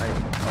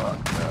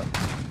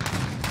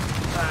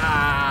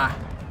 Ah.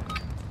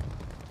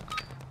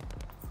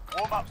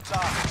 Warm up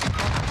start.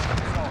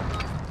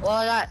 Well,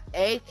 I got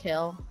a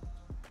kill.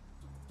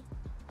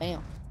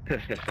 Damn.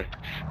 That's fine.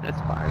 That's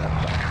fine.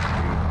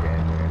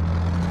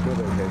 Good.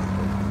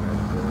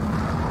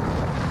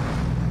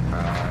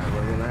 Alright,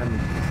 we're gonna end.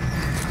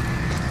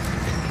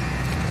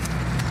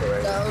 The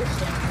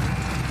ocean.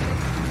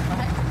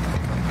 What?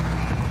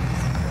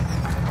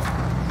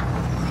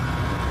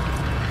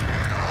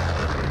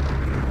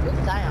 Who's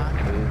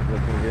Zion?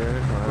 Looking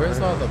good. Where's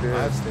all the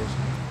live station?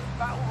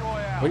 Battle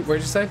Royale.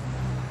 Where'd you say?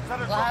 Set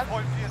a Lab? drop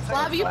point for your team.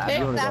 Lab, you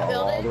picked that All the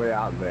building? way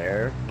out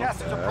there.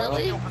 Gas is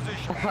approaching your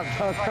position.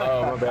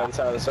 Oh, my bad. It's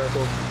out of the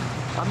circle.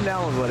 I'm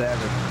down with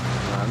whatever.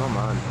 I don't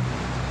mind.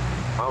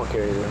 I don't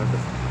care either.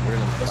 We're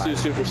gonna Let's do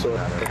Superstore.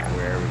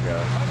 Where we go.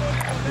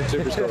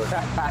 Superstore.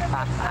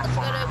 Let's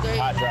go to green.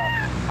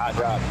 Hot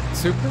drop.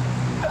 Super?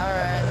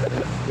 Alright.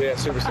 Yeah,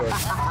 Superstore.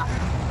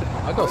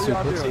 I'll go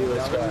super. Let's see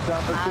what's got.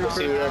 Let's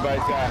see what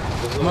everybody's got.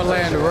 I'm gonna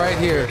land right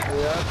here,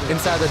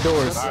 inside the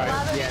doors.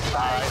 Alright. Yes,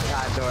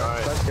 side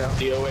door. Let's go.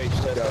 DOH,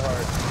 that's the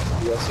heart.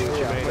 Let's see what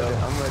you made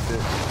of. I'm with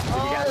it. You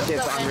got the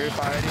kids on roof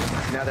already?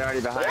 Now they're already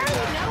We behind already us.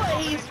 know what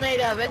he's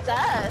made of. It's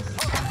us.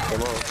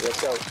 Come on,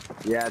 let's go.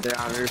 Yeah, they're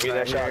on roof. Get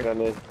that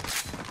shotgun in.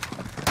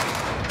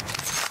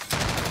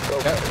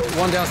 Yeah,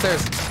 one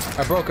downstairs.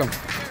 I broke him.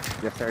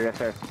 Yes, sir. Yes,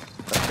 sir.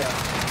 Let's go.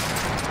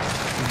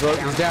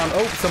 He's down.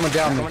 Oh, someone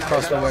downed me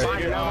across the way.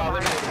 Fucking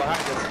attacking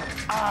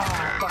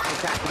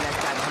that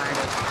guy behind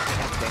us.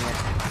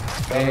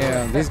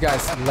 Damn, these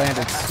guys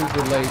landed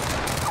super late.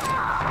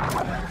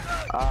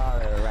 Oh,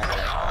 they're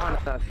right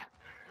there.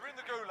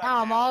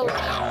 Now I'm all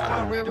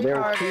really There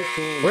were hard. two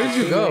teams. Where did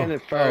you We go?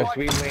 landed first.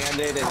 We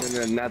landed, and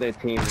then another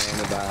team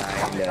landed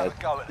behind us.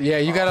 Yeah,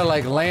 you gotta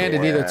like land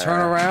and either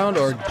turn around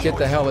or get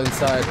the hell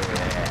inside.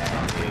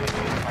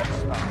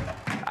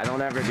 I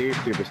don't ever do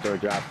Superstore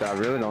drops, so I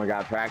really don't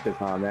got practice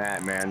on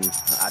that, man.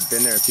 I've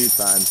been there a few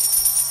times.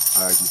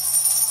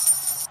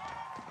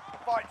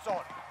 Fight's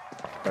on.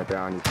 Right there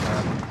on your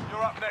side.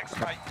 You're up next,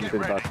 mate. Get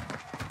Keep it ready.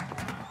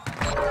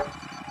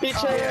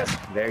 Yeah,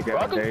 there you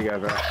go, there you go,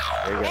 bro.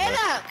 There you go,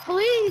 Anna,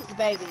 please,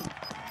 baby.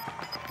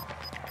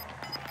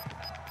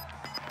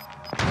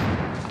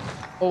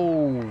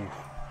 Oh. You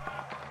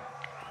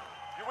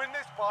win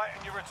this fight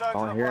and you return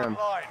I'll to the hear front him.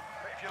 line.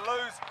 But if you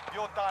lose,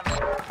 you're done.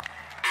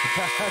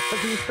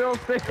 He's still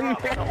sitting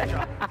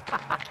there.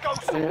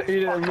 He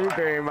didn't move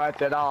very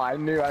much at all. I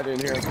knew I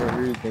didn't hear him for a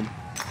reason.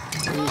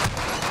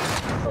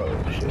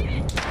 Oh,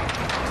 shit.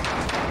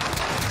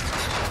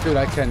 Dude,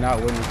 I cannot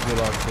win with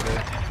Vlog today.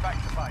 Back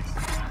to base.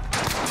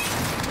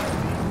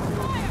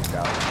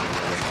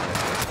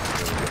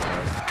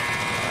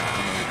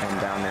 Come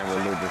down there,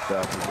 we'll move this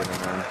up and get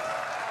him in.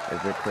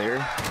 Is it clear?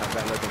 How's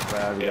that looking,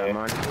 Flav? You got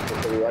money?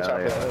 Watch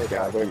out for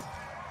that.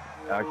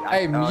 Yeah,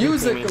 Hey,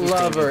 music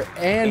lover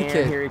and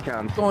kid. Here he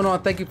comes. What's going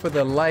on? Thank you for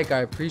the like. I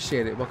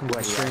appreciate it. Welcome to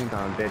the stream.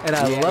 And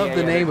I Yeah, love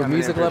the name of coming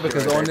music in for lover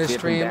because sure. on They're this dipping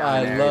stream down I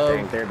and love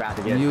everything. They're about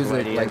to get music.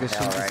 sweaty Like as this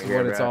hell is right what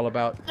here, it's bro. all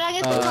about. If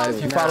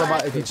you Nah, follow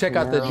if you check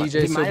out the no.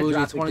 DJ He might Sobuji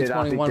drop the kid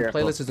off, 2021 be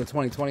careful. playlist, there's a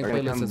 2020 They're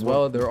gonna playlist come as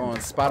well. They're on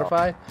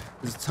Spotify.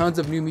 There's tons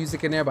of new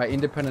music in there by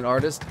independent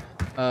artists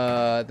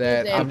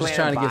that I'm just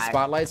trying to give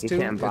spotlights to.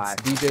 It's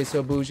DJ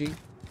Sobuji.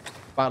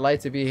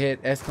 Spotlights, if you hit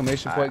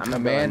exclamation point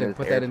command and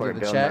put that into the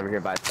chat,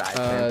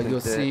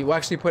 you'll see, well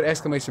actually put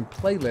exclamation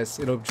playlist,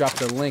 it'll drop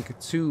the link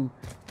to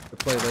the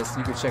playlist.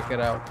 You can check it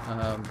out.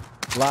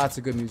 Lots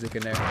of good music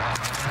in there.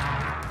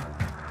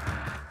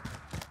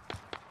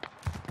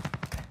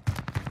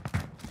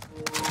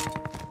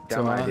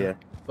 Dumb idea.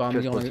 So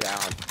I'm the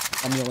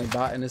only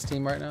bot in this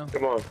team right now.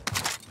 Come on. You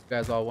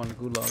guys all won the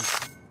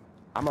gulags.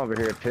 I'm over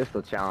here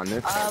pistol challenging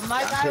this.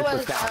 My guy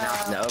was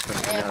out in the open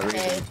for no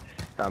reason.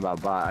 Talking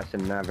about bot, I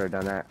should never have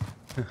done that.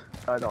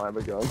 I don't have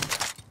a gun.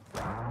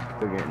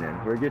 We're getting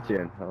in. We'll get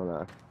you in. Hold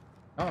on.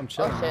 Oh, I'm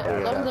chilling. Oh shit,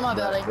 someone's in my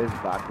building. This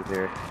box is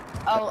here.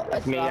 Oh,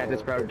 That's me. I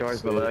just broke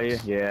doors below you.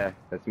 Yeah,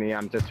 that's me.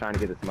 I'm just trying to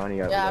get this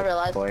money up. Yeah, I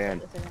realized. Boy,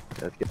 in.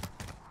 Let's get.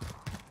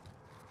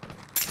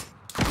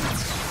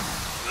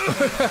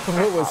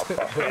 What was it?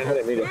 I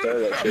didn't mean to throw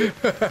that shit.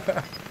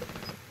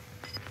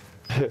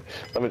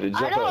 I'm gonna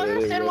jump I don't out there.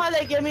 understand why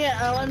they give me an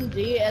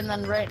LMG and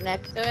then right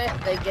next to it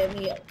they give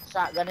me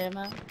shotgun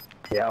ammo.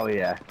 Yeah, oh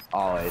yeah,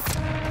 always.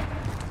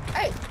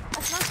 Hey,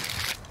 that's not.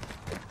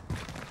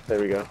 There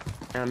we go.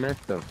 I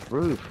missed the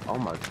roof. Oh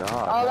my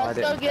god. Oh, let's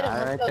go get him.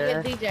 Let's go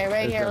get DJ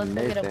right here. Let's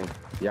go get him.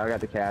 Y'all got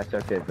the cash.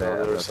 Okay,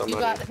 there was You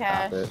got the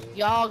cash.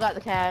 Y'all got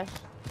the cash.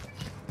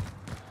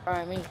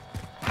 Alright, me.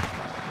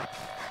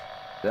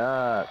 What's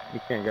up? You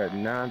can't go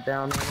down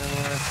there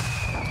anymore.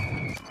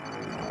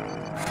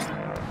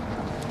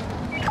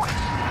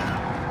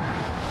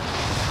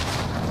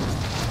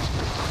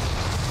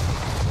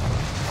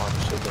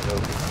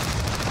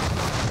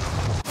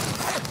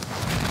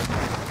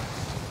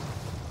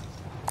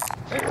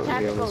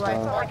 Tactical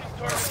rifle.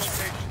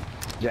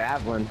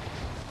 Javelin.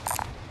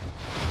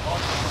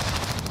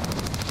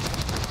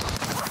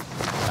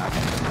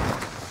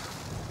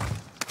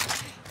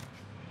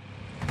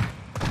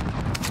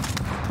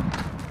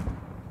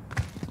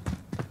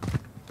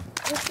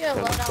 Let's get a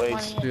loadout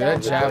money. Dude,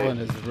 that javelin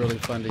is really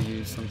fun to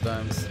use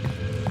sometimes.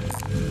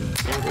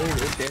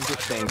 It's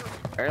interesting.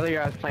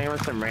 Earlier I was playing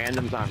with some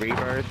randoms on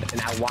Rebirth,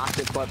 and I watched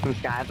it flood from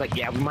sky. I was like,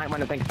 yeah, we might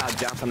want to think about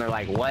jumping. They're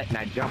like, what? And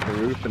I jumped the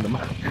roof and the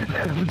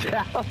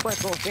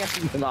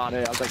javelin on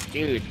it. I was like,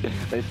 dude,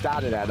 they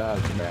shot it at us,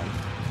 man.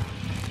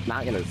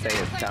 Not gonna say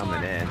it's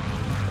coming in.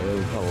 It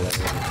was hilarious.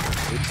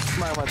 You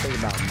might want to think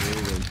about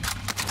moving.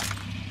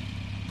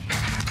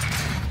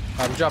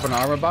 I'm dropping an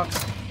armor box.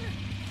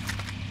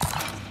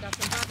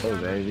 Oh,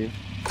 baby.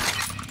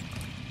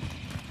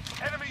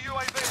 Enemy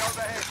UAV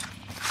overhead.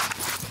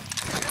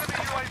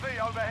 Enemy UAV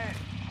overhead.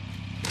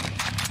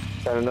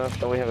 Is that enough?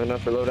 Don't we have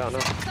enough for loadout now?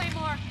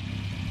 Claymore.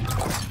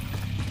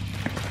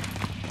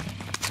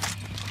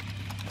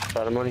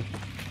 Got the money?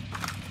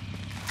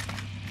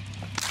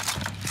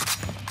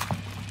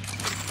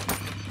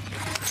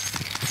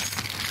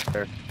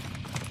 Sure.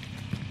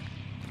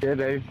 Yeah,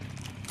 babe.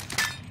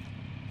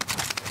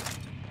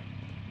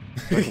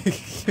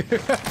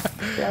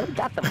 Yeah, we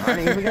got the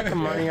money. We got the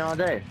money all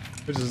day.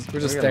 We're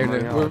just staying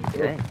there. We're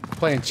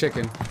playing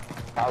chicken.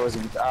 I was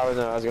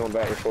going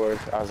back and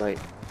forth. I was like,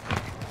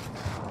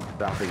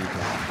 Drop it, you can.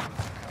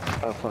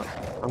 oh fuck,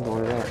 I'm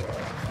going to that.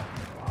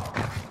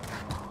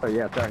 Oh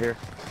yeah, it's right here.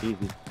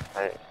 Easy.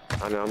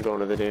 I know, I'm going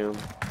to the damn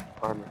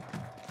armor.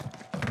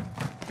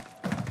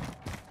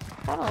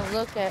 I don't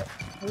look at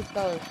who's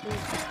going to shoot.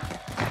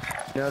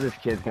 You know this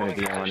kid's gonna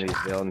be on one of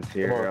these buildings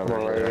here. Come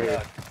on, right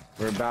here.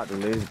 We're about to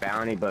lose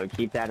bounty, but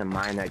keep that in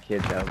mind. That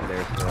kid's over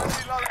there still.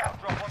 Loadout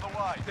drop on the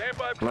way. Stand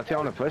by. Unless you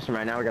want to push him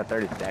right now, we got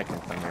 30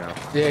 seconds somehow.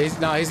 Yeah,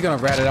 he's gonna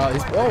rat it out.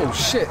 Oh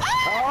shit!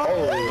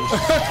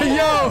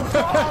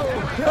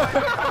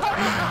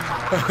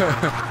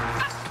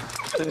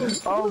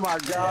 Oh my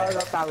god, I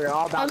thought we were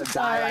all about to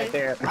die right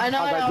there. I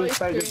know, I I was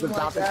like, this thing is always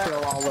about scream to like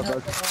kill all of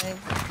us.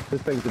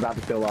 This thing's about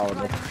to kill all of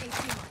us.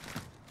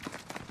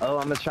 Oh,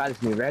 I'm gonna try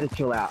this new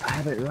reticle out. I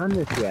haven't run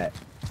this yet.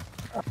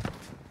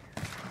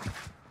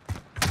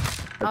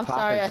 I'm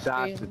sorry, I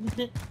shots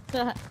screamed.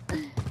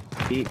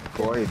 deep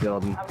quarry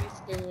building. I'll be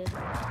scared.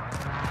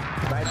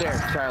 Right there,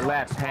 to our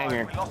left,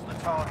 hanger. We lost the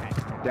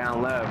target.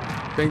 Down low.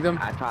 Ping them.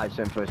 I probably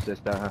shouldn't push this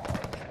though, huh?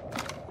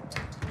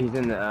 He's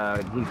in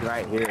the, he's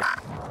right here.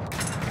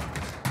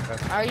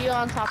 Are you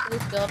on top of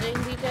this building,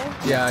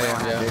 DJ? Yeah, I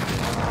am. Yeah.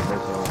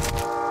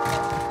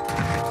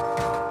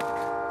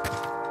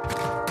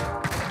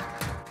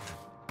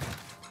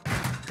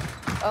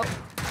 Oh.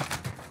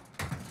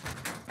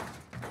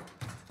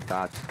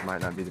 Dots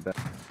might not be the best.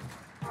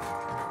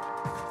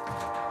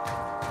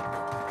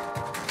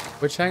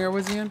 Which hangar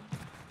was he in?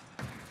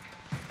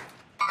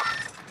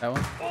 That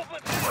one?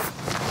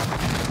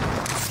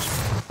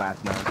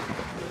 Last night.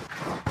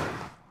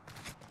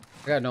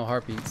 I got no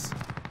heartbeats.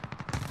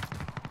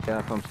 Yeah,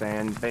 that's what I'm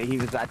saying. But he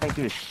was, I think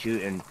he was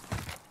shooting.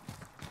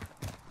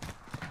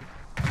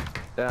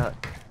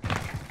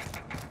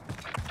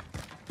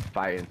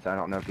 Fighting, so I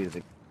don't know if he's a...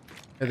 Yeah,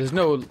 there's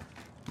no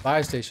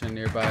buy station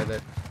nearby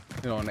that,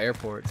 you know, an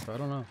airport, so I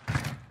don't know.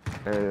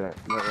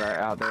 Right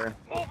out there.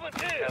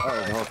 Movement here.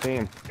 Oh, the whole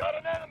team. Got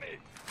an enemy.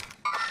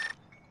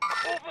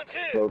 Movement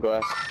here. Low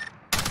glass.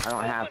 I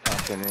don't have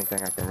fucking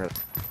anything I can really...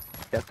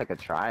 Guess I could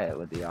try it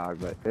with the AUG,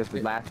 but this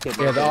is last kid.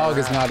 Yeah, the AUG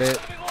is not it.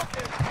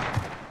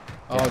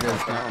 AUG is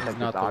Yeah,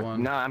 not the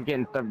one. No, I'm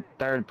getting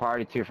third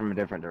party too from a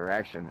different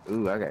direction.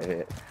 Ooh, I got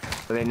hit.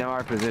 So they know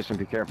our position.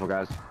 Be careful,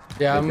 guys.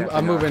 Yeah, They I'm know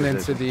our moving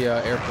into position. the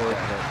airport.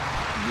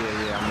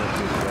 Yeah, I'm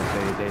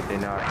moving to they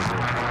know our position.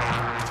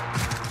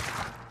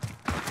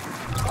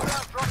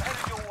 Loadout drop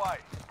headed your way.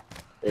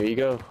 There you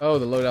go. Oh,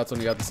 the loadout's on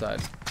the other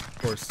side. Of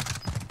course.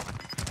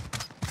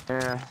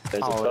 Yeah.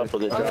 There's a couple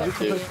that You dropped can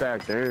too. push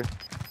back, dude.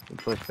 You can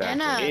push back.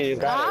 Anna, Yeah, you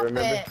got it, stop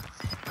remember? it.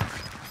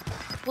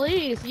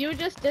 Please, you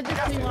just did this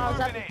to me while I was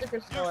at the liquor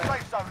store. New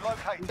safe zone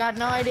located. Got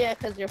no idea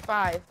because you're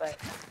 5, but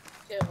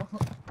still.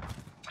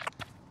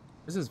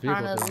 This is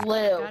Trying vehicle. to Thing.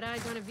 live. Got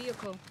eyes on a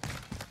vehicle.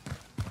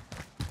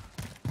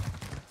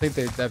 I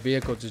think that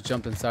vehicle just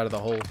jumped inside of the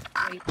hole.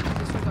 Wait,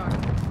 disregard.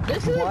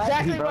 This is What?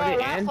 exactly You where our voted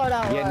last in?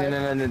 loadout was.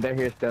 Yeah, no, they're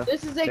here still.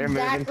 This is They're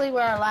moving. exactly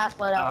where our last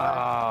loadout was.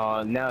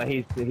 Oh no,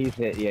 he's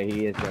hit. Yeah,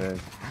 he is gonna.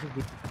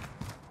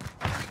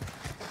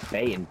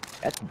 Baiting.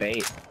 That's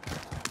bait.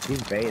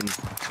 He's baiting.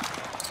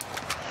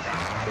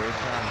 There's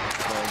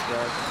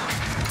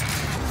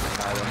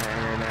by the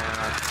hanger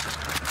now.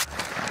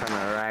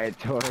 Coming right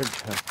towards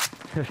us.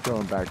 Just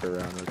going back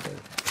around. Okay.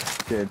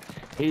 Good.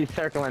 He's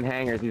circling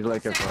hangers. He's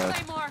looking for us.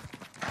 Claymore.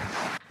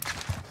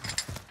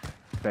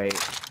 Bait.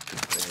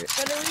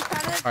 But are we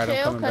kind of Alright, I'm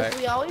chill? coming Because back.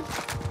 we always...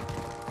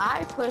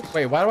 I push...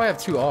 Wait, why do I have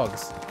 2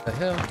 AUGs? The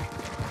hell?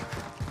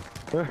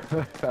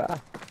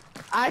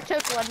 I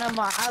took one of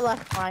mine. I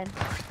left mine.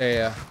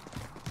 Yeah.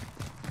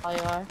 Oh,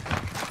 you are?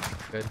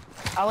 Good.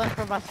 I went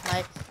for my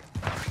snipes.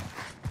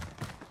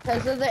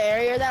 Because of the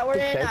area that we're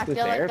in, I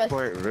feel like it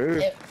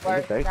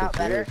works out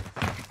better.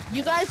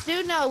 You guys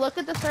do know, look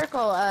at the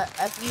circle.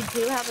 If you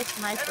do have a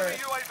sniper, Enemy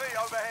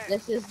UAV overhead.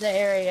 this is the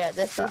area.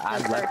 This is I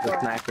the left the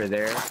circle. sniper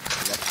there. I left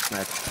the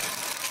sniper.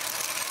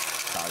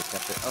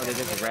 Oh, they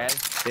just res?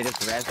 They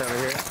just res over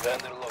here?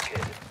 Vendor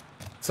located.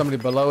 Somebody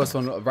below us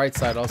on the right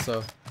side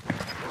also.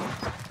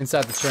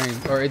 Inside the train,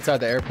 or inside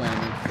the airplane.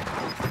 I mean.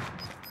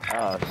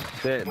 Oh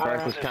shit,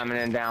 Burke was coming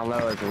in down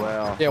low as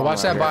well. Yeah,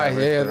 watch that buy. God,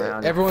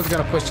 Yeah, everyone's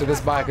gonna push to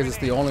this buy because it's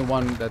the only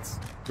one that's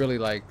really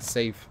like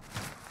safe.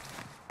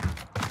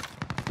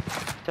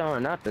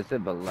 Showing up, is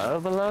it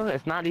below?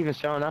 It's not even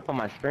showing up on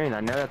my screen. I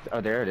know that's,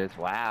 oh there it is.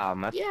 Wow.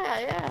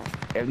 Yeah.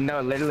 No,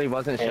 it literally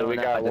wasn't Hey, showing we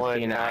up. got I just one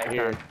seen it out icon.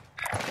 here.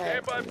 Okay.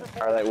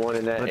 Or like one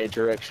in that But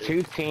direction.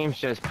 2 teams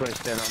just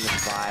pushed in on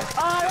this buy.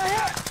 Oh,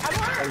 I'm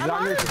hurt. He's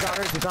on roof, he's on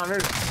roof, he's on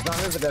roof, he's on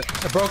roof with us.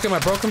 I broke him.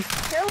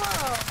 Kill him.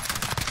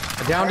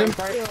 I downed him.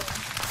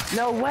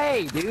 No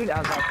way, dude. I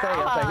was about to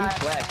say, he's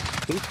flesh.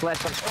 He's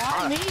flesh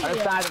on the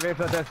other side of the roof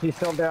with us. He's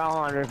still there all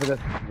on roof with us.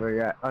 Where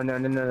you at? Oh, no,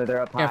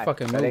 they're up high. Can't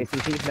fucking move. No, he's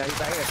right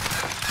here.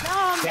 No,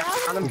 I'm Yeah,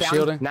 down. I'm down.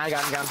 shielding. Now I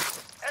got him.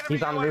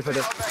 He's on the roof with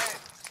us.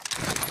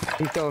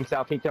 He killed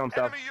himself. Enemy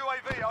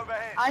UAV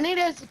overhead. I need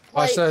his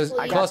Watch plate, those.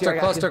 please.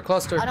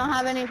 Cluster. I don't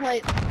have any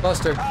plates.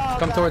 Cluster. Oh,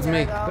 Come God, towards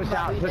there me. I go.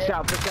 Push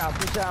out.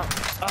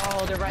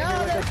 Oh, they're right No, here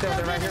with us still. they're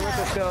They're right here with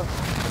us still.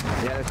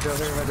 Yeah, they're still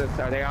here with us.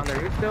 Are they on the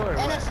roof still or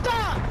And what?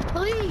 stop,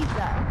 please.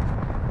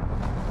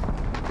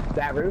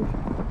 That roof?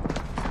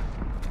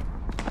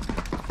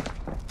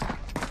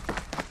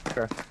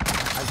 Sure.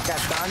 I just got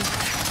stunned.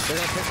 They're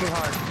gonna push me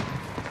hard.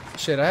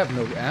 Shit, I have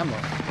no ammo.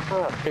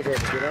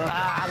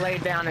 I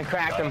laid down and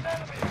cracked him.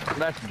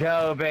 Let's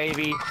go,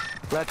 baby.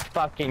 Let's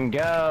fucking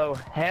go.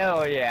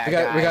 Hell yeah,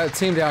 We got a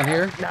team down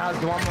here. No,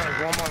 there's one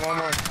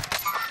more.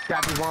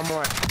 Scrappy, one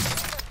more.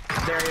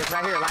 There he is,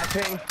 right here, last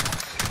ping.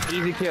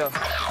 Easy kill.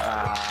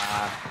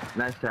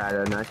 Nice try,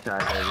 though. Nice try,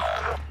 baby.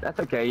 That's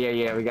okay.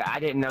 Yeah. I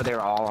didn't know they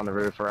were all on the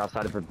roof, or else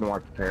I'd have been more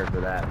prepared for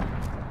that.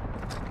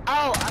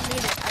 Oh, I mean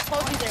it. I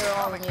told you they were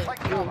all in you.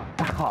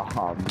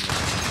 Oh, man.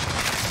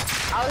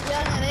 I was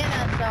yelling at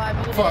Anna, so I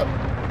muted. Fuck.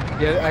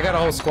 Yeah, I got a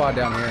whole squad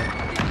down here.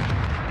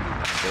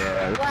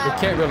 Yeah. Wow.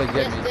 They can't really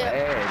get me.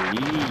 Eddie,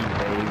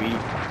 baby.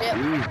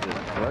 Jesus,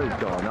 what is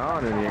going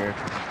on in here?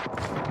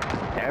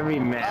 Every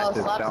match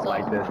has felt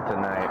like this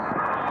tonight.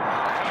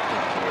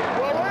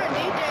 Well, we're in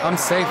DJ.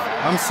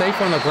 I'm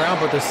safe on the ground,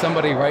 but there's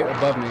somebody right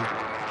above me.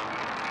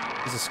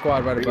 There's a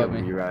squad right above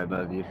me. You're right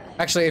above you.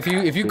 Actually, if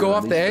you go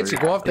off the edge,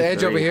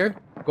 over here.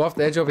 Go off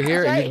the edge over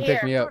here, and you can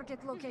pick me up.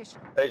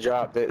 They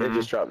dropped it. They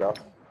just dropped off.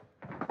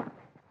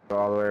 Go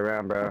all the way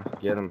around, bro.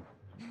 Get him.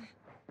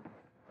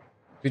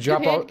 You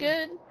drop out.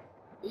 Good.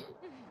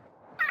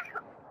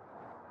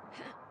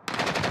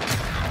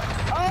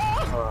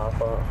 Oh,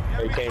 fuck.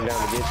 They came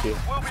down to get you.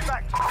 We'll be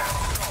back to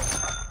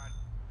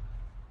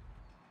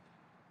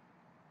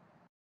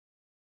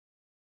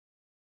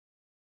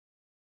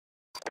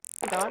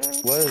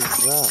What is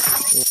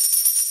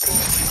that?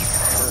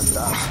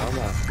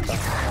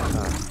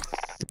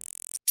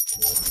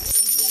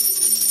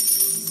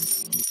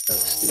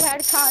 You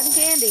had cotton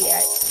candy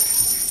yet?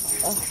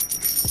 Oh.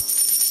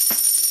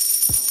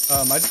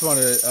 I just want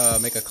to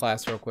make a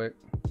class real quick.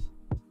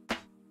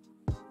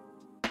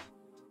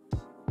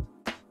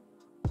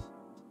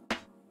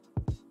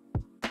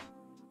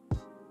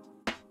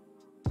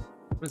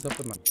 What is up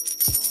with my...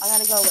 I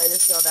gotta go lay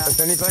this girl down. Has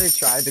anybody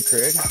tried the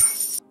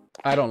Krig?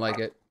 I don't like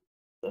it.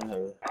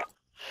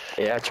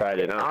 Yeah, I tried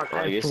it.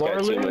 It's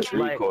got too much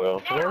recoil.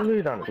 Floor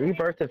loot on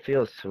Rebirth, it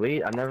feels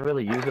sweet. I never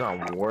really used it on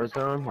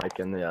Warzone, like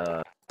in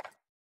the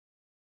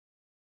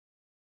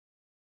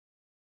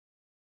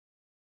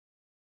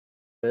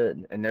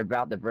good. And they're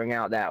about to bring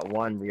out that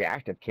one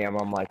reactive cam.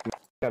 I'm like, there's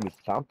gotta be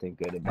something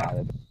good about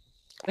it.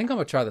 I think I'm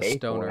gonna try the Pay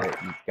stoner. for it.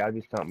 It's gotta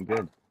be something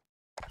good.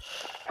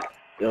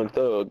 Young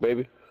Thug,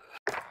 baby.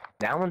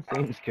 That one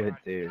seems good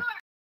too.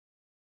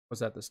 Was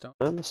that the stoner?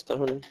 I'm a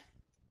stoner.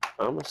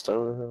 I'm a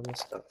stoner. I'm a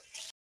stoner.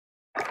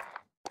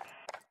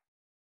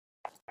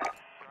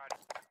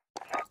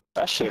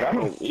 That shit, I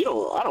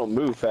don't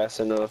move fast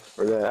enough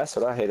for that. That's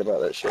what I hate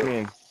about that shit. I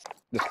mean,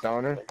 the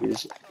stoner?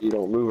 You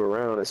don't move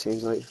around, it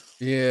seems like.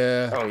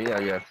 Yeah. Oh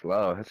yeah,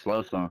 slow. It's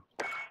slow song.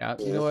 Yeah,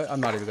 you know what?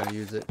 I'm not even gonna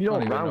use it. You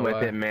don't even run know with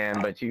why. it,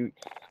 man, but you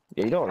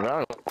don't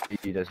run.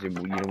 You just you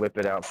whip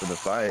it out for the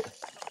fight.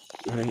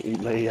 You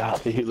lay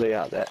out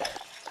that.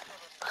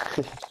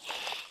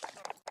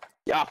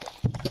 Yeah.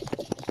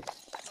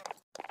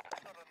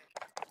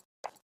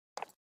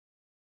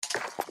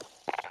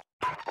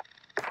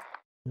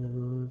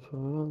 For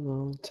a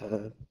long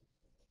time.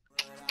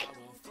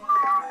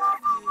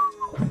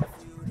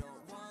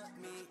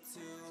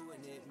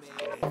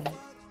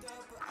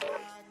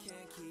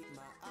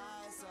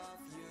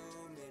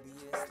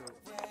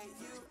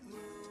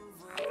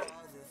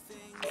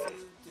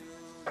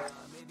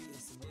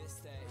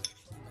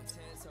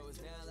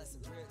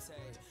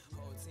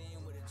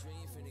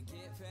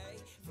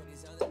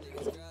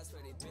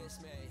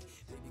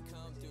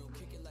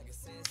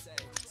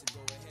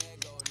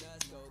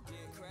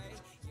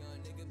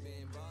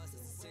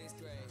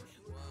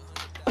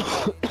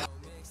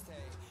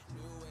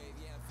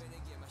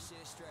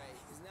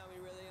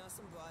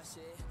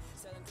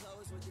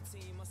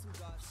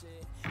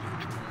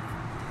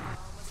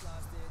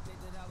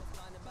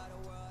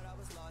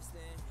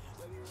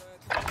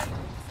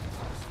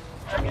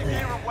 Check your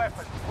gear and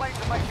weapons. Planes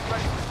are making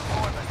ready for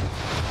deployment.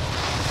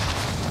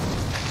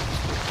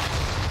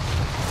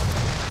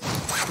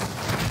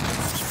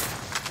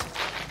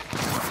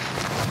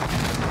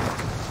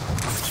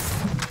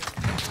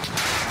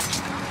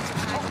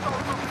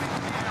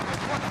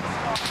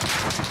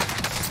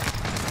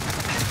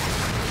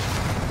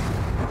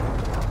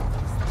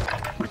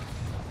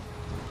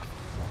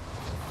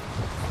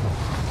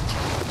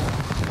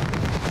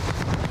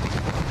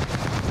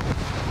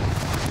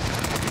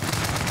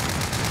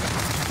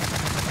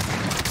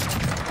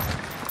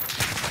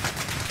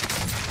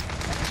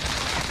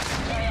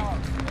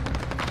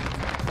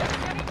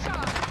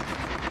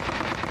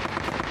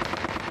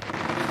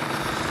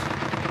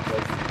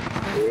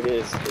 There it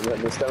is. They're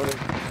letting us down.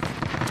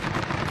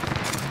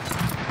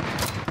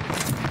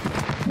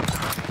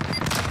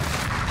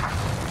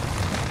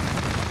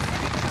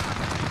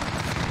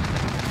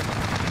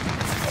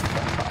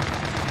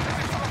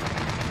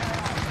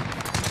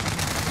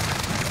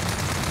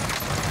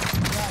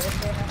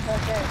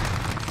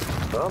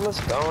 I'm a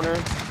stoner.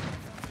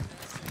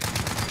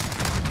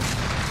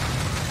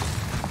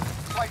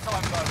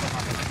 Playtime's over.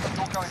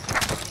 You're going to...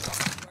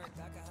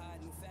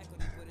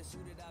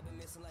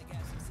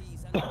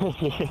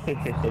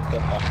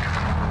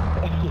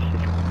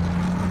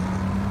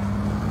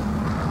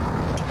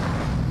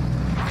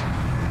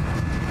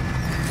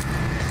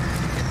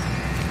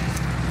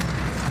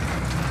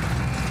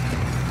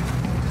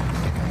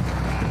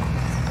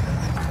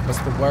 What's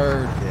the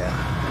word? Yeah.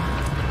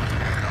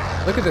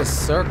 Look at this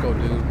circle,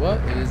 dude. What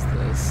is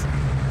this?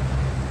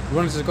 You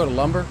want to just go to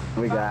lumber?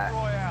 We got.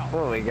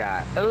 What we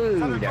got?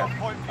 Ooh, no.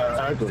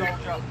 Ugly.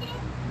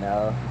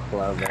 No,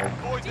 clover.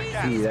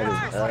 See, that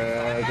is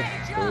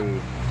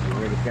ugly.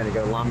 We're just gonna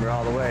go lumber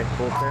all the way,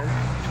 full turn.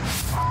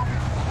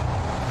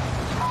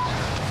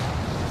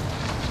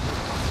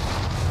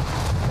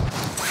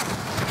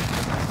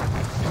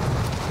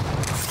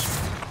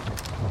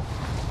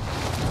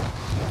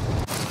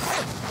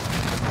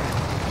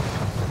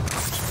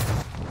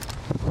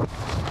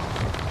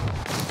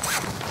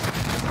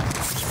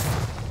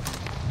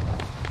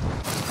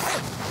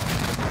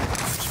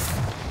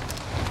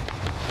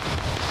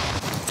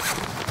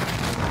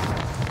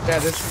 Yeah,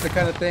 this is the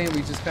kind of thing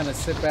we just kind of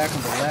sit back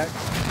and relax.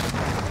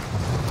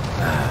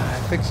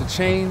 Fix your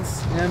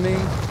chains, you know what I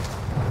mean?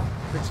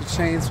 Fix your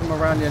chains from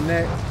around your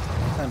neck.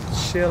 Time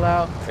to chill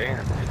out. Damn,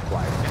 it's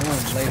like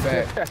lay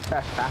back.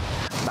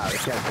 About to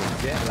catch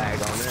some jet lag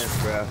on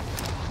this, bro.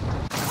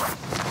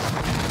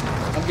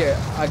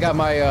 I got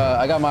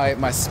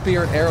my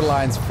Spirit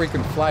Airlines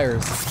freaking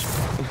flyers.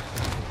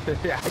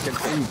 Yeah, I can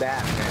see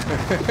that, man.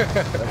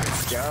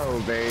 Let's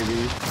go,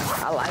 baby.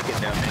 I like it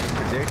though,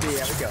 man. Predicting,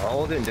 yeah, we can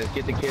hold it and just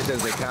get the kids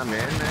as they come in,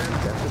 man.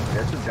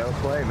 That's a dope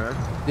play, man.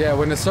 Yeah,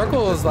 when the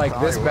circle is like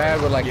this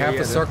bad, with like half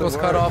the circle's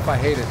cut off, I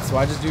hate it. So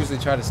I just usually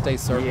try to stay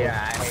circle.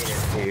 Yeah, I hate it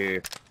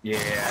too.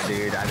 Yeah,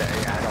 dude. I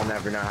don't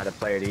ever know how to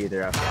play it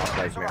either. I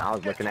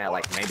was looking at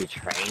like maybe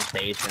train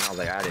station. I was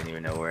like, I didn't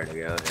even know where to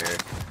go there.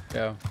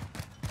 Yeah.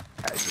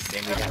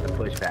 Then we got to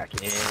push back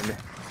in.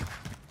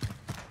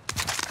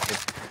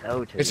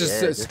 It's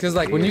just because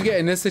like when you get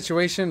in this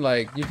situation,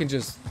 like you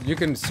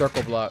can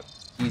circle block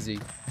easy.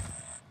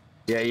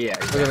 Yeah.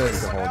 Look at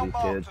this. Hold these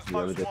kids.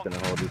 Yeah, we're just gonna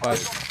hold these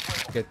kids.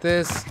 Get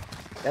this.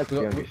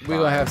 We're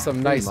gonna have some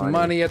nice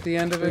money at the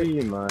end of it.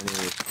 Free money.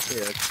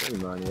 Yeah, it's free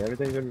money.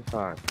 Everything's gonna be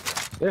fine.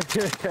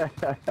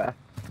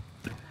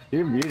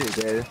 You're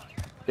muted,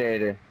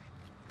 Data.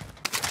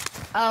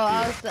 Oh,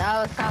 I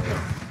was talking,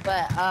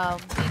 but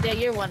DJ,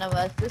 you're one of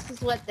us. This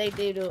is what they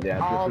do to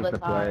all the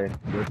time.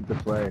 This is the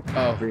play.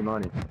 Oh, free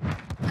money.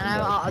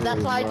 And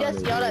that's why I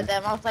just yelled at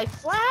them. I was like,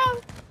 "Slam,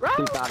 bro!"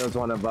 He thought it was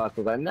one of us.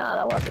 I was like, "No,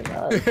 that wasn't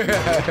us."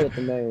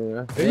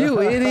 You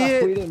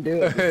idiot! We didn't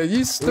do it.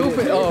 You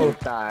stupid!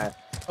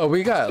 Oh,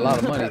 we got a lot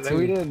of money too.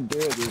 We didn't do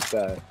it this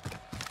time.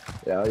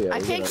 Yeah. I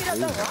can't get up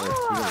the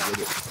wall.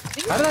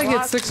 How did I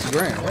get $6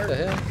 grand? What the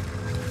hell?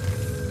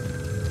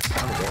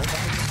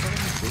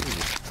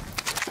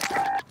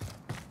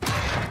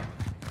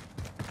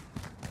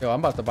 Yo, I'm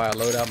about to buy a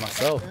loadout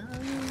myself.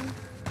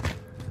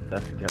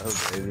 Let's go,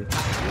 baby. Do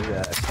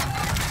that.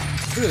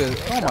 Look at this.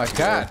 Oh my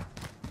god.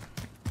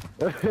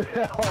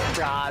 Oh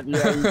god,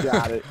 yeah, you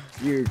got it.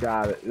 You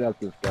got it. That's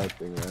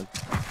disgusting, man.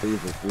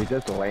 Jesus, we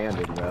just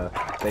landed,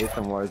 Save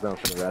some war zone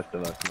for the rest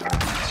of us, man.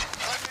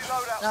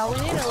 No, we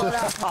need to load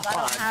out because I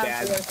don't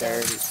have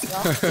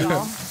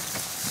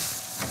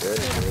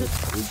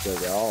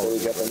We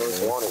got the most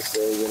wanted, so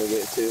we're gonna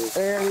get two.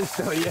 And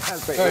so yeah.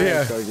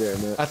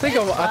 I think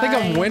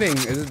I'm winning.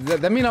 Does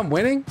that mean I'm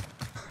winning?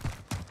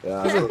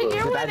 Yeah. You're Did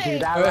winning. I do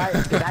that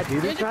right? Did I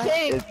do this You're the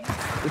right? king.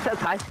 It says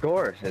high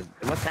scores.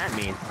 What's that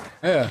mean?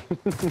 Yeah.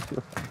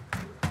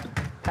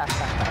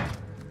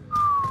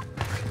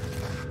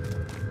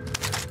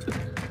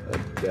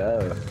 Let's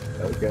go.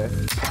 Okay.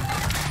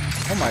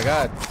 Oh my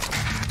god.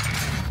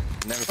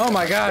 Oh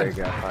my god.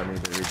 I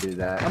need to redo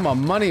that. I'm a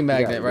money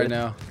magnet right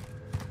now.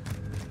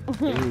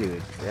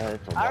 Dude, yeah,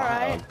 it's a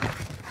Alright.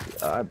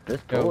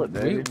 Just pull it,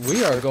 baby.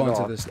 We are going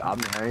to this. I'm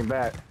hanging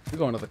back. We're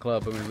going to the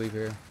club when we leave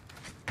here.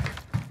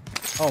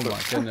 Oh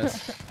my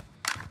goodness.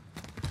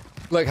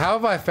 Look, how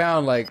have I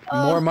found like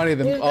more money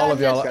than all of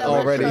y'all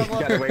already? You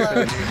gotta wait for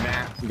the new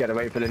map. You gotta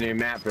wait for the new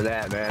map for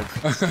that, man.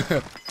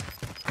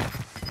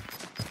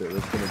 So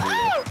it's gonna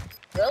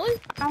be Really?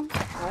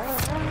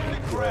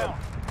 round.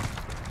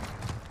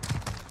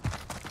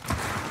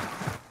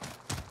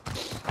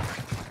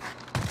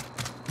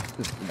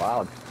 This is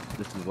wild.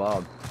 This is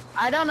wild.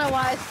 I don't know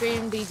why I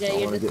screamed,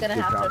 DJ. You're just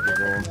gonna have to just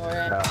ignore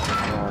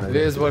it. It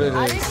is what it is.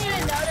 I didn't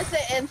even notice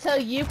it until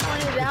you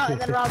pointed it out, and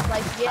then I was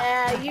like,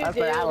 "Yeah, you do."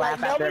 Like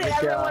nobody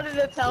ever wanted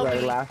to tell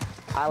me.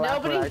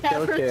 Nobody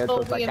ever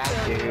told me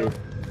until you.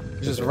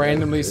 Just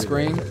randomly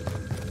scream.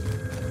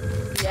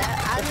 Yeah,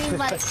 I mean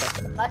like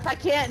I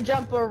can't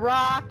jump a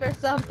rock or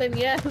something.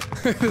 Yeah.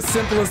 The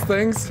simplest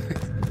things.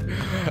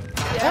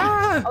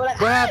 Yeah. What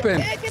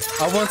happened?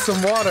 I want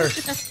some water.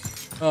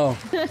 Oh.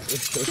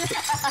 Mr.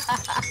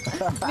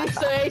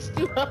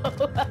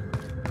 H2O.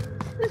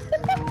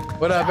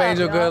 What up,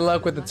 Angel? Good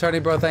luck with the tourney,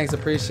 bro. Thanks,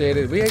 appreciate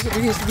it. We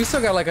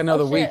still got like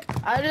another week.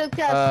 I just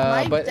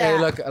got but hey,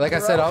 look, like I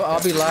said,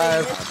 I'll be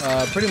live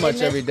pretty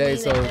much every day.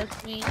 So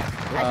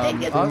I'll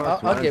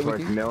get with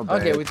you. I'll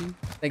get with you.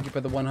 Thank you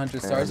for the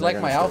 100 stars. Like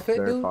my outfit,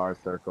 dude?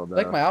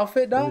 Like my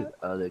outfit, dog?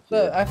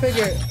 Look, I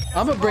figured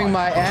I'm gonna bring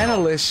my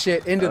analyst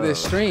shit into this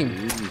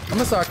stream. I'm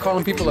gonna start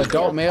calling people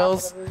adult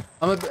males.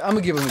 I'm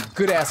gonna give them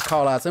good ass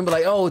call outs. I'm gonna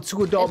be like, oh,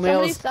 2 adult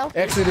males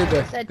exited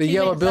the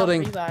yellow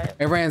building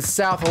and ran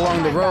south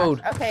along the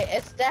road. Okay,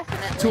 it's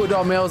definitely 2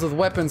 adult males with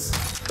weapons.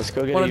 Let's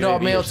go get 1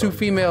 adult male, 2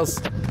 females.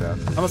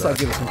 I'm gonna start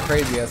giving some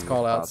crazy ass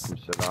call outs. Some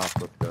shit off.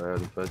 Let's go ahead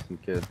and push some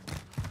kids.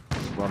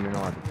 Let me know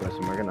how to push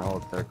them. We're gonna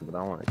hold circle, but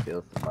I want to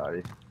kill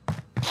somebody.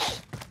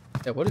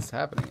 Yeah, what is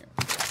happening here?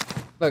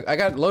 Look, I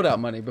got loadout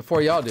money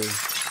before y'all do.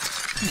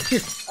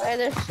 Why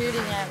they're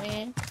shooting at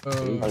me?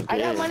 I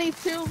got money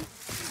too.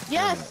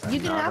 Yes, you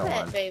can have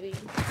it, baby.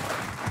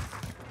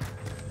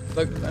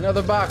 Look,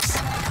 another box.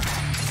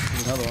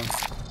 Another one.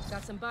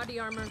 Got some body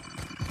armor.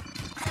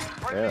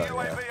 Yeah.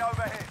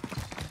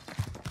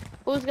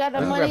 Who's got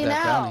the money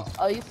now?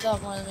 Oh, you still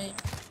have money.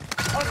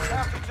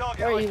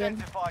 Or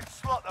even.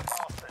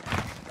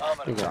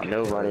 We got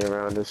nobody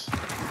around us.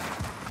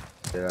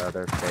 Yeah,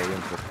 they're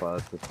begging for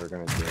Floss if we're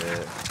gonna do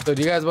it. So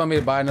do you guys want me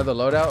to buy another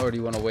loadout, or do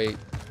you want to wait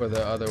for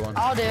the other one?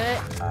 I'll do it.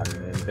 I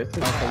mean, this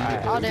is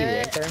I'll do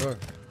it. Sure.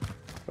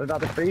 What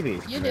about the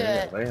freebie? You do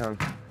it.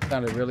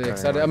 Sounded really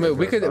excited. I mean,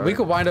 we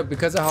could wind up,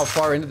 because of how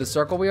far into the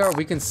circle we are,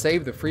 we can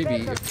save the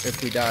freebie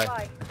if we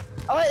die.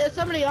 Oh wait, there's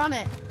somebody on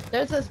it.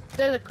 There's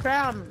a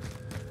crown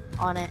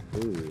on it.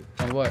 Ooh.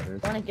 On what?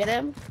 Wanna get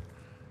him?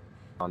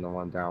 On the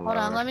one down Hold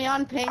on, let me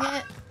unping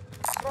it.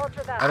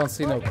 I don't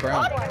see no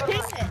crown.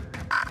 Unping it.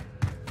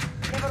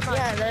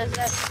 Yeah, there is.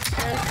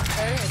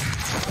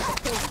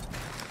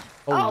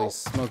 Holy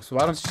smokes!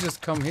 Why don't you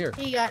just come here?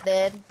 He got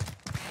dead.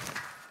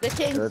 The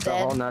king's There's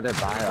dead. a whole nother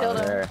bio over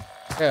there.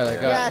 Yeah,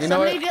 like, Yeah, you know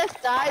somebody what?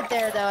 just died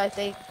there though, I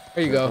think.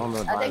 There you go.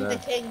 I think the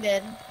king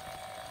did.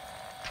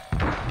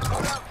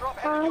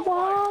 I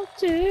want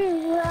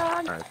to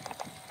run. Alright.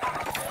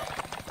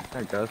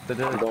 I ghosted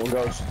it. I'm going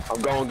ghost.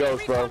 I'm going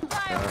ghost, bro.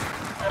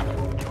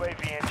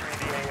 UAV entering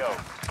the AO.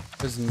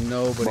 There's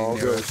nobody Small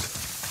near ghost.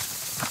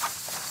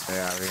 us.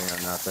 Yeah, we ain't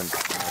got nothing.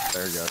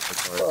 There goes the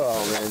course.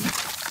 Oh man.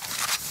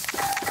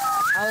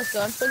 I was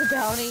going for the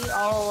bounty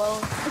all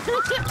alone.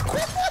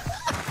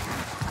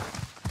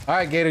 All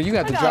right, Gator, you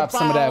got to I got drop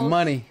some of that balls.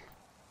 money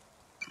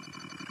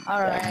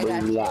Alright, I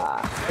got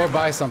you. or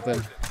buy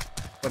something.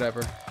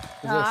 Whatever.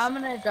 No, I'm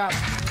gonna drop.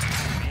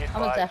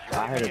 I'm a death I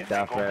drop. had a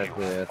death right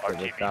here, so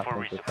the stuff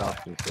was just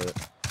off and shit.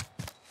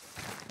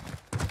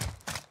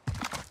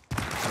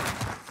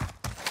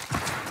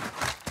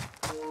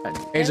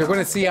 Angel, we're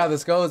gonna see how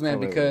this goes, man,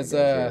 because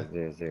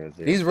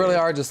these really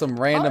are just some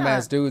random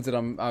ass dudes that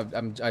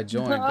I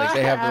joined. Like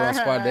they have their own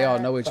squad, they all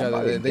know each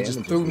other. They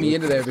just threw me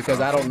into there because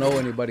I don't know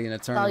anybody in a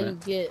That's all you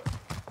tournament. get.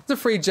 It's a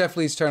free Jeff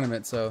Lee's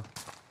tournament, so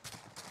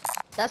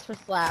That's for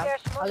slab.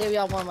 I'll give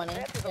y'all more money.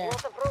 Here.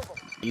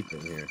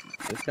 Ethan here.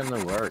 It's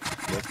gonna work.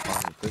 This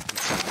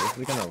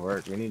is gonna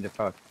work. We need to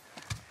fuck.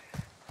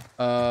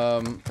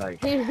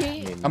 Like,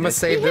 I'm gonna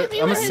save it. I'm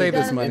gonna save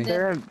this money.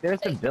 There's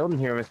a building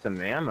here with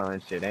some ammo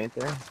and shit, ain't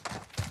there?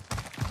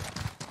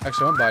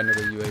 Actually, I'm buying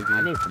another I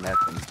UAV. need some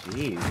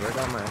SMGs. Where's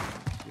all my?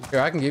 Here,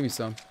 I can give you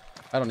some.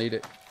 I don't need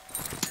it.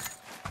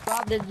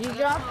 Rob, did you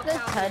drop the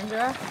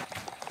Tundra?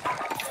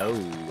 Oh,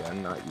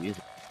 I'm not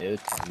using it.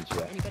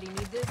 Anybody need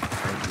this?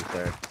 Thank you,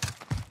 sir.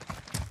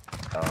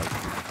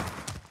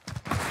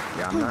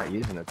 Yeah, I'm not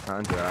using a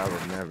Tundra. I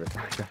would never.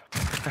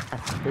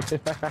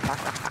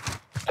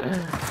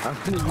 I'm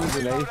gonna use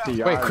an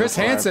ACR. Wait, Chris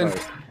Hansen.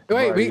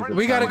 Wait,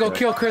 we gotta go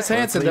kill Chris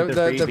Hansen, the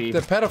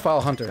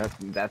pedophile hunter.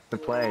 That's the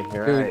play.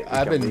 You're Dude, right.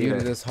 I've been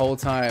muted this whole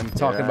time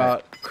talking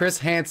about Chris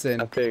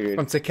Hansen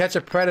from To Catch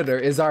a Predator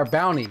is our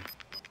bounty.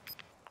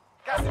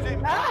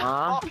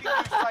 Oh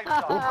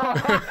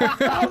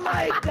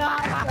my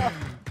god!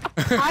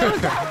 I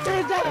was after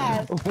his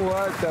ass.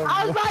 What the?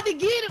 I was about to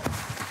get him.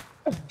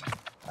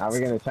 Are we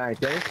gonna try and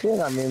kill this shit?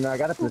 I mean, I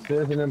got a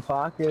precision in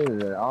pocket.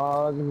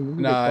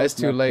 Nah, it's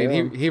too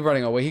late. He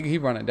running away. He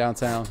running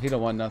downtown. He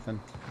don't want nothing.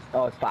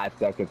 Oh, it's 5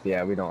 seconds.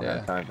 Yeah, we don't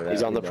have time for that.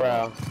 He's on the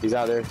prowl. He's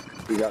out there.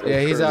 Yeah,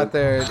 he's out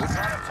there.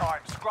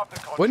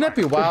 Wouldn't that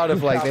be wild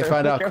if like they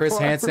found out Chris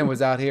Hansen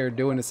was out here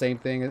doing the same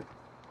thing?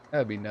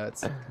 That'd be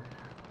nuts.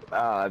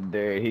 Oh,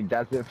 dude, he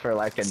does it for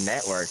like a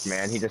network,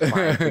 man. He just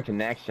finds the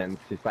connections.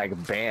 He's like,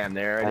 bam,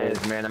 there it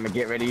is, man. I'm gonna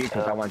get rid of you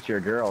because I want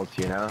your girls,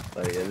 you know?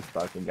 Like, this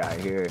fucking guy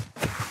here.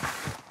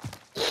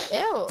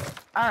 Ew.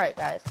 Alright,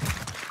 guys.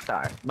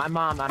 Sorry. My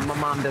mom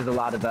does a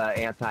lot of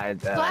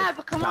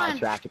child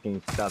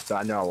trafficking stuff, so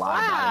I know a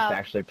lot about it. It's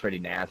actually pretty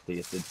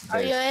nasty.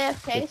 Are you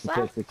AFK, The Slap?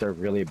 statistics are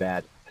really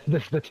bad. The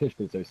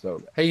statistics are so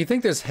bad. Hey, you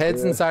think there's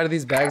heads inside of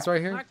these bags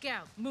right here? Mark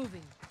out.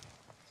 Moving.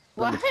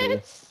 What?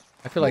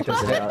 I feel like there's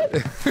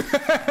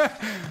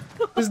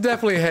there's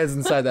definitely heads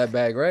inside that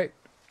bag, right?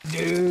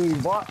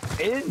 Dude, what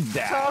is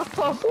that?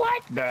 What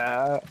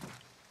the?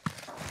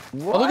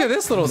 Oh, look at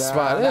this little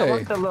spot. That Hey.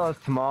 one's a little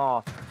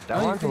small.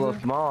 That one's a little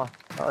small.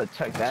 Oh,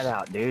 check that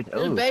out, dude.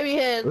 There's Ooh. baby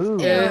heads. Ooh,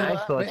 Yeah.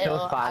 nice little chill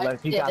spot.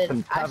 Look, you got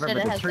some cover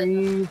with the had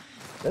trees.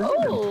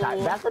 Ooh.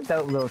 That's a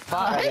dope little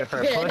spot right there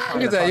for a push.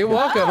 Look at that. You're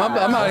welcome.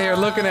 I'm out here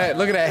looking at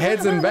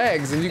heads and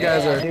bags, and you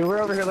guys are Dude,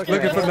 we're over here looking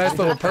for nice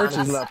little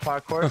perches. Little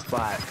parkour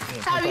spot.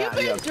 Have you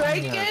been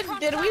drinking?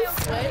 Did we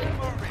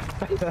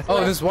switch? Oh,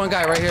 there's one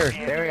guy right here.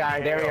 There we are.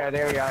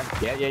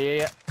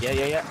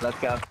 Yeah. Let's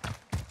go.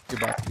 You're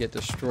about to get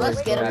destroyed.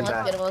 Let's get him,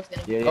 bro. let's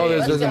get him. Oh,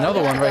 there's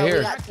another one right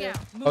here. got two.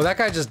 Oh, that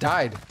guy just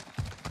died.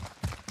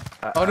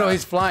 Oh no,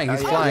 he's flying.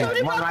 He's flying.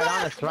 One right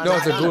on us. No,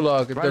 it's a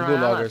gulag. They're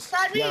gulaggers.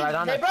 Side me. Yeah, right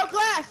on They it. broke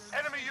glass.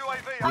 Enemy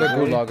UAV. They're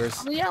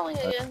gulaggers. I'm yelling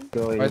at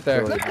you. Right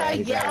there. Look, I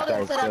yelled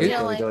and said I'm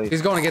yelling.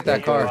 He's going to get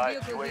that car.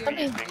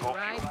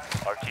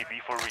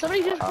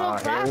 Somebody just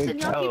broke glass Here we and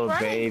y'all go, keep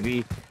running.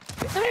 baby.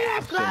 Somebody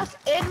broke glass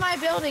in my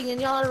building and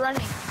y'all are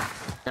running.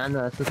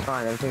 No, this is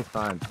fine. Everything's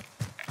fine.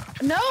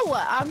 No,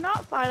 I'm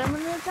not fine. I'm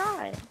gonna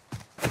die.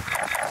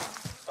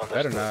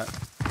 Better not.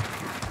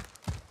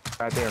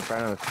 Right there in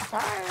front of us.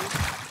 Sorry.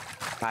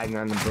 Hiding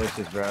on the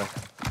bushes, bro.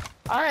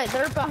 Alright,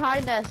 they're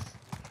behind us.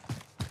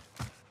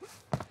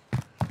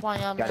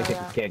 Gotta get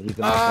this kid. He's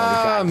emotional.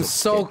 I'm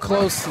so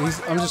close.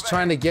 I'm just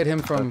trying to get him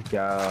from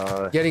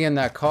getting in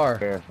that car.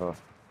 Careful.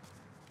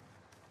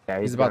 Yeah,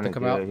 He's about to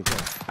come out.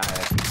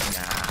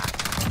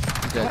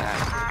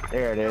 Nah.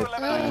 There it is.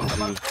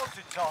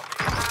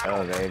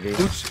 Oh, baby.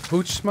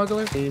 Hooch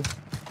smuggler? He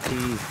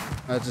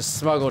I just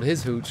smuggled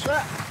his hooch.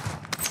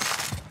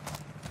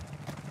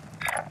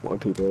 More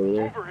people over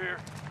there. Over here.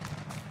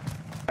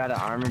 got an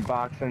armor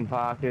box in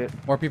pocket.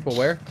 More people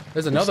where?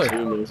 There's another.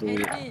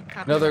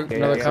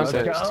 Another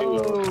concept.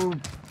 Go.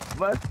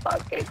 Let's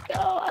fucking go.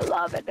 I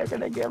love it. They're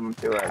gonna give them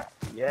to us.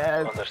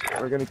 Yes.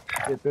 We're gonna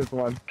get this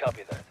one.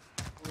 Copy that.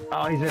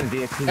 Oh, he's in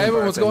the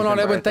Edwin, what's going on,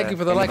 Edwin? Thank you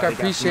for the like. I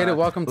appreciate it.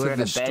 Welcome to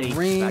the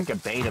stream. I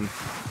could bait him.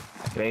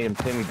 Bait him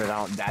to me, but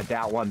I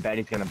doubt one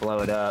Betty's gonna blow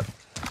it up.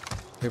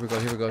 Here we go.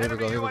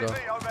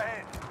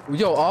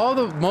 Yo, all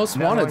the most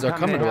wanteds are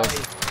coming to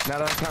us.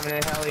 Another one coming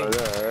in heli. No,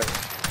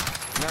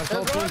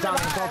 whole team's on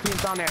there. Whole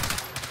team's on there.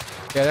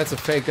 Yeah, that's a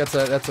fake. That's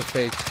a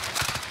fake.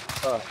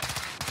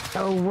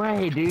 No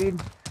way,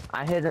 dude.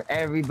 I hit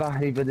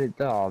everybody, but it,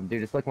 dude,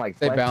 it's looking like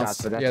they flesh bounce.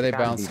 shots, but that's Yeah, they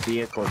gotta bounce. be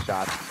vehicle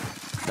shots.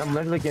 I'm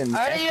literally getting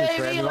X's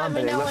for everyone,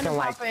 but it looking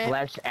like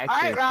flesh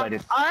X's, but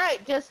it's...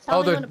 Alright, just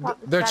tell me when to pop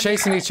the they're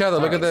chasing each other.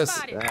 Look at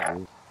this. Yeah.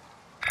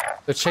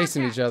 They're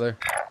chasing each other.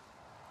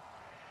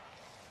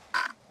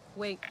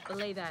 Wait,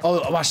 belay that.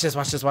 Oh, watch this.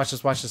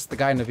 The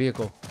guy in the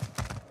vehicle.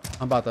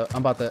 I'm about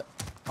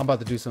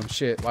to do some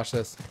shit. Watch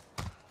this.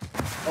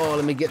 Oh,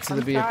 let me get to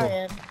the vehicle.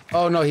 Trying.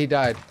 Oh no, he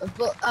died.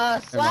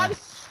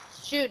 Slab's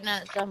shooting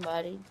at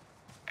somebody.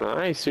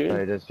 Nice, dude.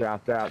 They just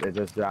dropped out.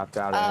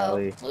 Of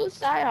heli. Who's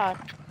Scion?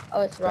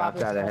 Oh, it's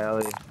Dropped Robinson. out of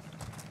heli.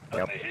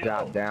 Yep,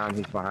 dropped down.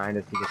 He's behind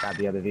us. He just got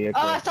the other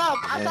vehicle. Oh, I saw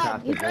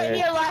him. He's right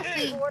here last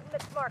scene.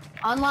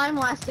 Online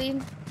last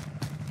scene.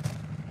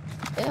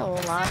 Ew,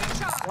 lying.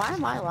 Why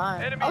am I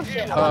lying? Oh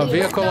shit.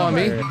 Vehicle on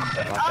me. Watch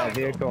that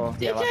vehicle.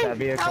 Yeah, watch that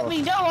vehicle. Help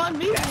me, no, on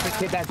me. That's the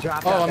kid that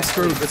dropped Oh, out. I'm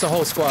screwed. It's a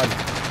whole squad.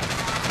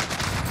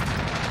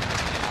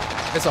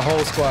 It's a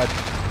whole squad.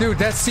 Dude,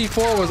 that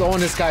C4 was on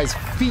this guy's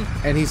feet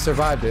and he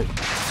survived it. Come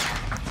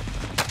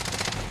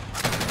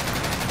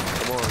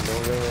on,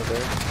 don't go right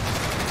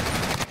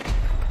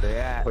there.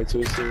 Yeah. Wait till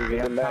we see we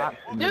get back.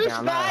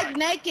 Douchebag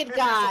naked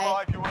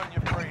guy.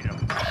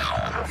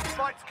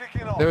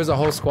 There was a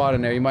whole squad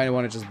in there. You might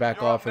want to just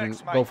back off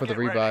and go for the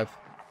revive.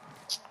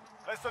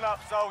 Listen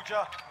up,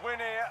 soldier. Win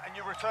here and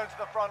you return to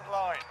the front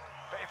line.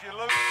 But if you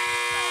lose,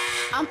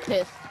 I'm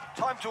pissed.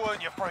 time to earn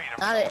your freedom.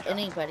 Not at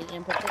anybody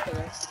in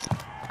particular.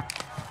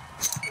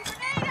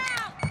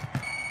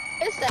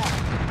 It's that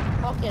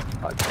fucking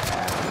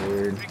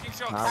Dude.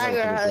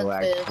 Tiger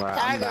husband.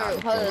 Tiger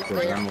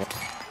husband.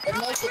 The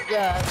naked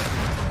guy.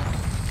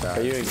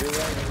 Are you agree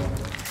right?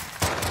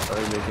 Or are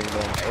you making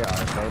them? They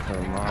are both of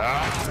them.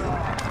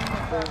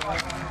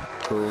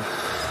 Cool.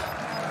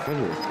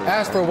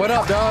 Asper, what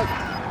up, dog?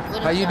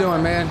 How you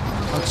doing, man?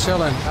 I'm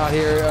chilling out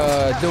here,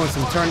 doing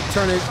some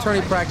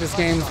tourney practice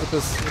games with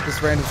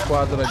this random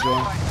squad that I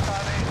joined.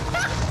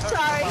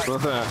 Sorry.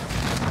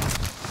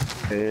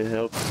 It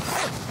helps.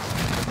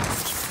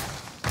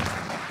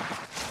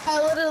 I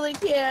literally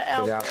can't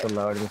help Get out it. the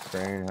loading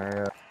screen.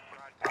 Hurry up.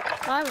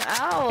 I'm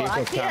out.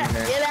 I can't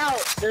get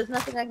out. There's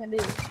nothing I can do.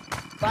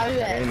 Why are you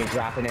at? Enemy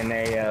dropping in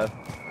there, yo.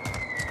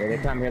 Here they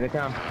come. You ready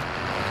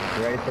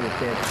for the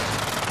kids?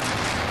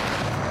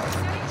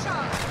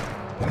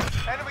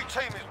 Enemy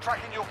team is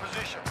tracking your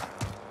position.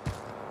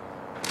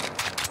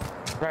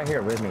 Right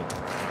here with me.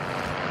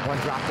 One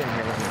dropped in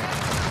here with me.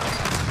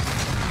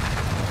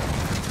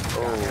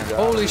 Oh, God.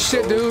 Holy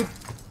shit, dude.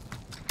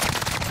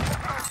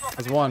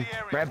 There's one.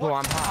 Red Bull,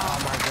 I'm hot. Oh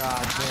my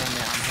god, damn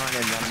it. I'm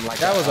hunting them like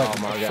That was like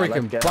oh my a God,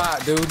 freaking let's go.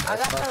 bot, dude. I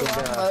got the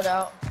wrong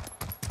loadout.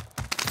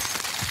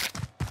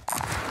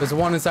 There's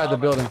one inside the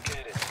building.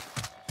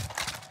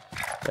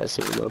 I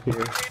see him up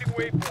here.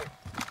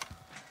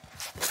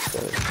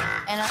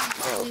 And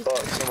Oh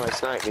fuck, somebody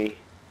sniped me.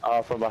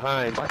 From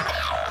behind.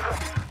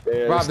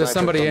 Yeah, Rob, there's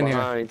somebody in here.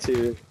 behind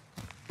too.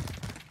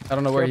 I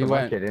don't know where he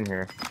went. Kid in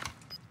here.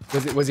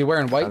 Was he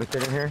wearing white? Other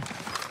kid in here?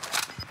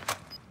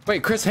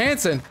 Wait, Chris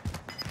Hansen.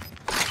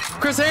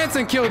 Chris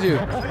Hansen killed you.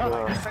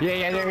 Yeah,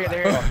 they're here.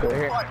 They're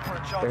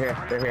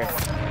here.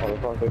 Oh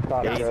fuck, they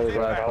popped each other's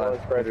left. I was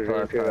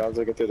predator too. I was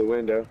looking through the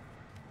window.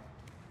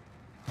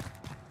 Do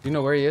you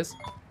know where he is?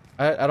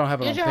 I don't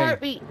have it on Use your ping.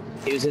 heartbeat.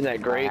 He was in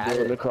that gray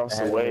building across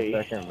the way,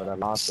 Second, but I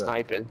lost it.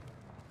 sniping.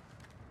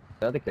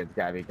 The other kid's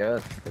gotta be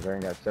good, because they're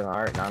got 7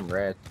 heart and I'm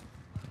red.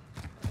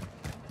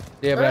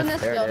 Yeah, We're in but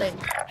this There it building. is. In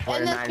this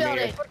 49 building.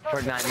 meters.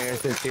 49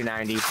 meters to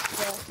 290.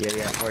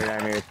 Yeah,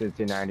 49 meters to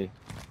 290.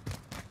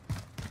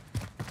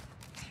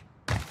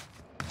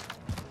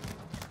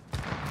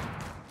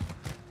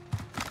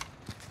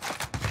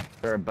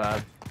 They're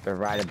above. They're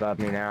right above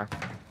me now.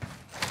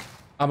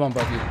 I'm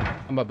above you.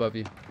 I'm above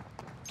you.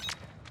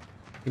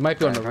 He might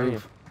be on the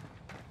roof.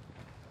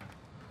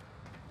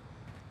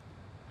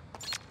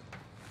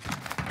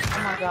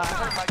 Oh my god. I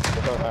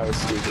thought I was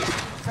stupid.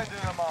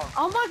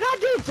 Oh my god,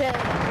 dude.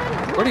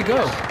 Where'd he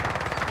go?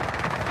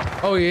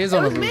 Oh, he is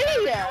on the It was roof.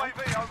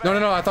 me.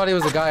 No. I thought he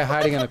was a guy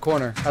hiding in a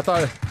corner. I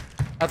thought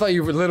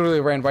you literally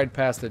ran right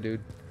past it,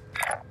 dude.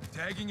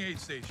 Tagging aid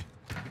station.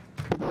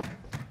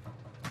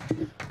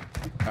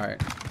 All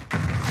right.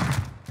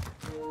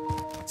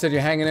 Said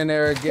you're hanging in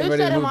there, getting Who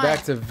ready to said move am back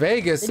I? to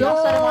Vegas. Did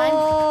y'all set a mine?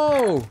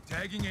 Oh!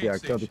 Tagging aid Yeah, I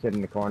killed the station. kid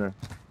in the corner.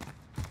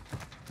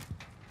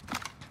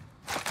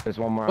 There's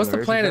one more What's on the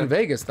roof, plan you in said?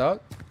 Vegas, dog?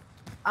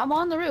 I'm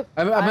on the roof.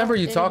 I remember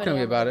you see talking to me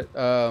anybody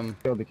about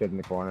it. Killed the kid in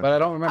the corner. But I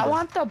don't remember. I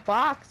want the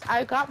box.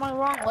 I got my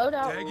wrong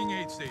loadout. Tagging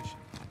aid station.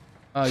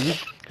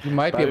 You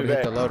might be able to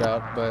hit the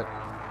loadout, but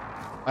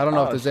I don't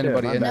know if there's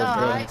anybody in those No,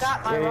 I buildings.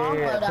 got my wrong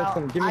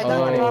loadout. Give me I some got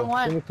money. the wrong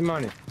one. Give me some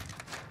money.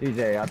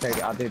 DJ,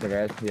 I'll take the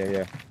rest. Yeah.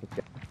 Let's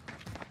go.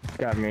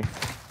 Got me.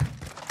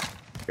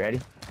 Ready?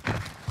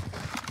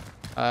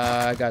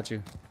 I got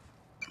you.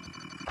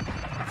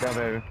 Go,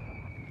 baby.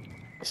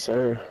 Yes,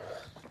 sir.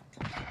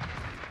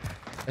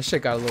 That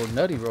shit got a little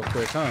nutty real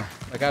quick, huh?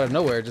 Like out of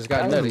nowhere, it just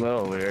got That nutty. was a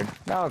little weird.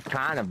 That was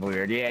kind of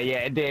weird. Yeah,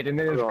 it did. And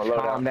then it was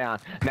calm down.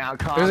 Now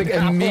calm It was like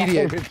down.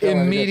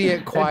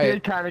 immediate quiet. It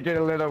did kind of get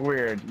a little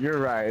weird. You're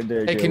right. It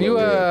did Hey, get can a you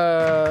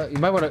little weird. you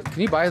might want to?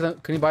 Can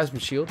you buy some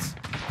shields?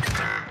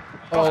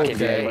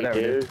 Okay.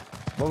 Whatever, dude.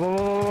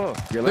 Whoa.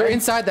 They're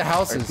inside the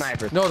houses.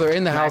 No, they're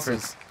in the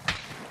houses.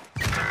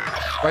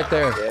 Right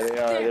there. Yeah, they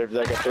are. There's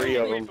like 3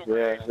 of them.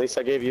 Yeah, at least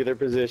I gave you their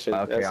position.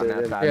 Okay, That's on it.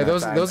 that side, Yeah, on that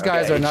side. those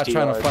guys Okay, are not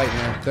trying to HDRs. fight,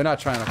 man. They're not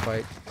trying to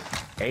fight.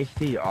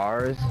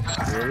 HDRs?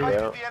 Really?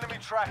 Yeah. The enemy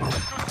tracker.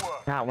 Good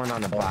work. Got one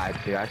on the buy,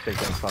 too. I should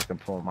go fucking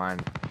pull mine.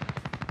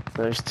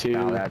 There's 2.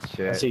 Oh, that I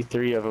shit. see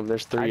 3 of them.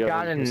 There's 3 I of them.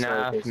 got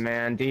enough, It's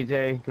man.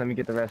 DJ, let me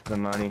get the rest of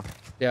the money.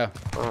 Yeah.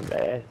 not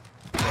bad.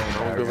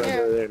 I don't go back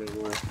over there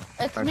anymore.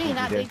 It's Or me,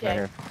 not DJ, right DJ.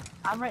 here.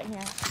 I'm right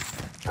here.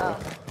 Oh.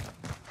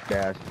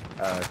 Dash.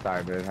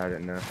 Sorry, dude. I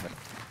didn't know.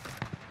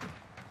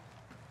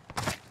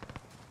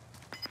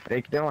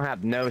 They don't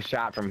have no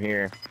shot from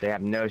here. They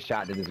have no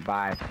shot to just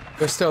buy.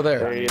 They're still there.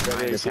 There you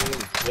see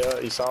him? Yeah,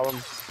 you saw them?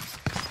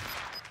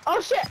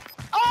 Oh shit!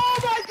 Oh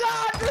my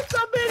god! There's so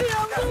many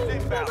Gas of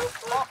them! inbound.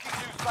 Marking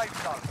new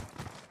safe zone.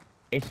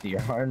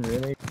 HDR,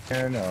 really?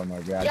 Oh my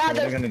god. Yeah, So what are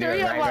there's they gonna do,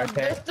 3 of right, them. rotate?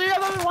 There's 3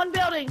 of them in one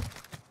building.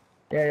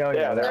 Yeah, Yeah,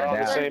 they're they're all the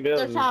down. same They're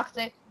building.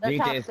 toxic. They're DJ's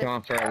toxic.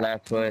 going for a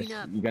left push.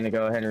 You're gonna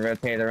go ahead and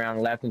rotate around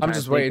left and I'm try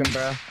just to sneak waiting. them,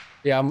 bro?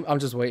 Yeah, I'm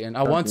just waiting.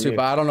 I want to, you.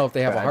 but I don't know if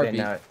they have a Bro, I didn't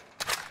heartbeat. know it.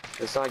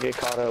 Let's not get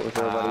caught up with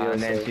everybody else.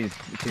 And then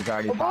she's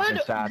already popping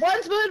shots.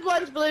 One's blued,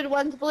 one's blued,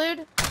 one's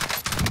blued.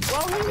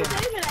 Well, he was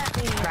aiming at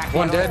me.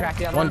 One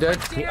dead. One dead.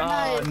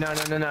 Oh, no.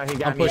 He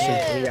got I'm me pushing.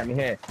 hit. He got me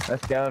hit.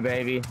 Let's go,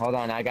 baby. Hold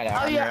on, I got it.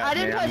 Oh yeah, I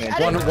didn't push. I didn't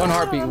One push.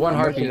 heartbeat. One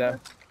heartbeat. though.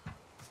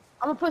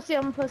 I'm a pussy.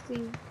 I'm a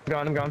pussy.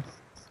 I'm going.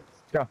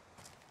 Go.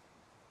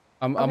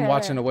 I'm Okay.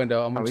 watching the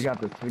window. Oh, we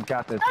got this. No, There's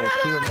no,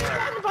 2 no, of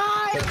them. on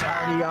by. It's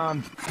already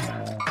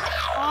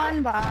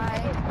On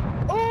by.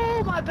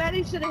 Oh, my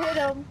Betty should have hit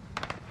him.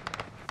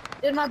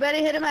 Did my Betty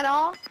hit him at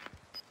all?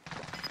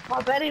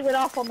 My Betty went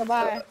off on the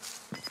buy.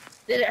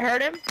 Did it hurt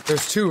him?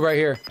 There's 2 right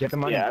here. Get the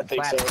money. Yeah, I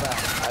think so.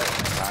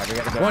 Alright, we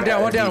gotta go. One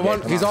down. One down. DJ,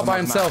 One. come He's on, all by come on.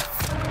 himself.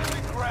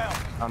 Ground.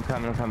 I'm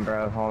coming,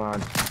 bro. Hold on.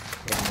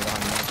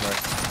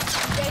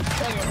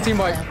 Team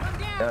white.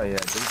 Hell yeah,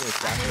 DJ's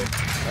got this.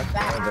 Let's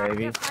go,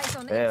 baby.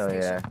 Hell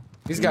yeah.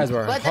 These guys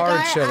were But the hard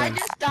guy, I chilling.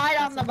 just died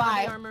on the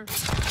buy.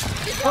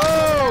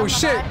 Oh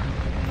shit!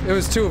 It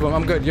was 2 of them.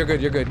 I'm good. You're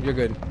good. You're good. You're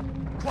good.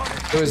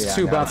 It was Yeah,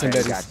 2 no, bouncing I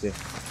betties. got you.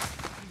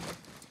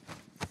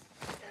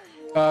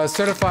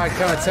 Certified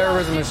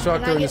counterterrorism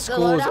instructor in the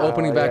school is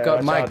opening back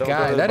up. My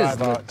God, that is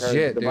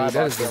legit, dude. That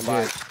is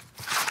legit.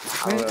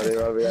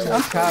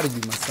 I'm proud of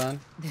you, my son.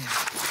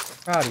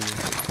 Proud of you.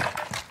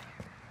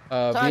 I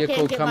can't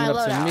Vehicle get coming my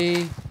up to loadout.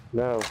 me.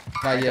 No.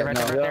 Not yet, Right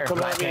no. there. Come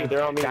at me.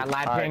 They're on me. Got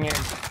live All ping right.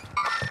 in.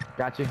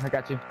 Got you. I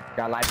got you.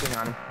 Got live ping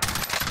on him.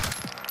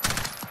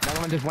 Another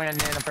one just went in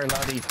for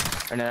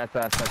loadies. Or no,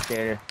 that's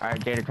Gator. All right,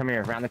 Gator, come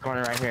here. Around the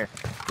corner right here.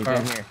 He's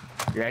in here.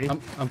 You ready?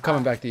 I'm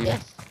coming back to you.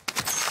 Yes.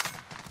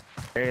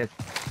 There he is.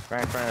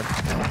 Right in front of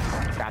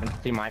us. Got him.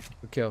 See Mike.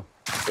 Good kill.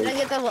 Can I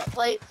get the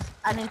plates?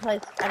 I need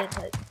plates. I need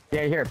plates.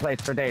 Yeah, here.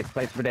 Plates for days.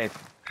 Plates for days.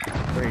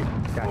 3.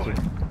 Got you.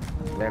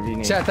 Whatever you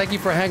need. Chat, thank you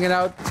for hanging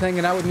out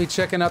with me,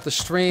 checking out the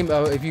stream.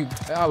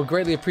 I would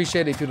greatly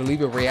appreciate it if you'd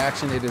leave a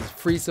reaction. It is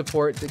free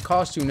support. It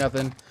costs you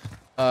nothing.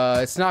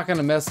 It's not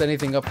gonna mess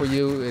anything up for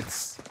you.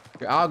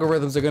 Your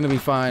algorithms are gonna be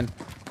fine.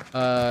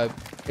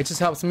 It just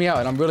helps me out,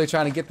 and I'm really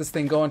trying to get this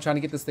thing going, trying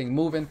to get this thing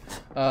moving.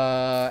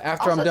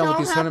 After I'm Also, done with tell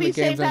these them tournament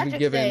happy games, I'm gonna be St.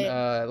 giving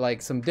Patrick's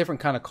like some different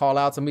kind of call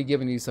outs. I'm gonna be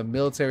giving you some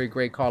military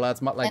grade call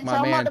outs, like And my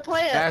tell 'em man about the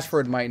plans.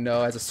 Ashford might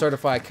know as a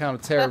certified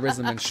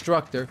counterterrorism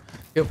instructor.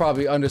 He'll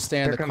probably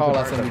understand Here the comes call the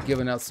outs I'm gonna marker. be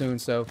giving out soon.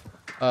 So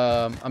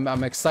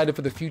I'm excited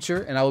for the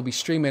future, and I will be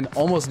streaming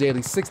almost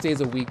daily, 6 days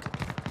a week,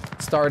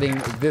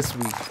 starting this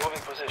week.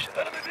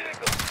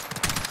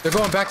 They're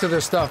going back to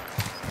their stuff.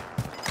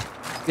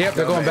 Yep,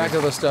 they're going back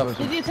to their stuff.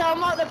 Did you tell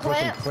them about the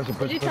plant?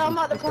 Did you tell them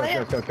about the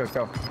plant? Go. Gas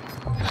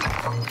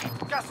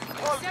is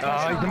closing.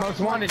 Oh, he's the most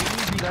wanted.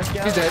 Easy. Let's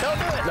go. He's dead.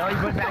 No, he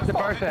put back to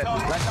Bertha.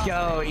 Let's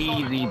go.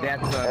 Easy.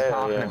 That's what I'm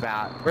talking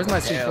about. Where's my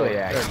Hell C4?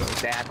 yeah. There it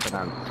goes. That's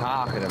what I'm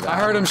talking about. I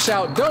heard him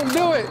shout, "Don't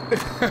do it!"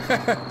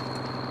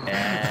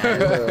 Yeah,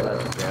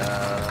 let's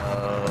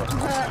go.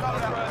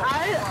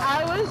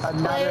 I was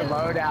Another playing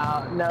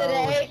loadout. No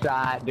today,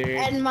 shot, dude.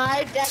 and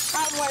my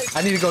Dexcom was.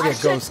 I need to go get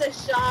Ghost. I shot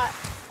the shot.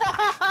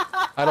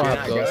 I don't You're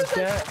have not Ghost.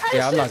 yet?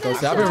 Yeah, I'm not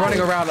ghosted. I've been running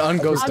around I'm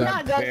unghosted.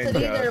 not ghosted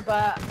either,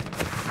 but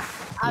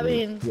I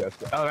mean.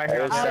 Oh, right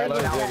here. I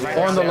already got Right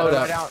On the here.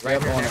 loadout. Right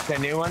Yep, here. on That's the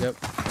new one. Yep.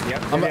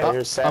 Yep. I'm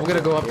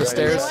gonna go up the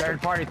stairs.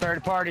 Third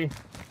party.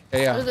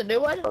 Yeah. There's a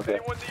new one? Okay.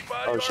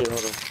 Oh shit,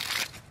 hold on.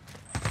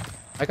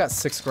 I got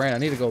 $6 grand. I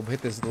need to go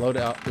hit this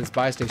loadout, this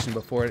buy station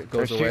before it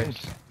goes away. Shooting.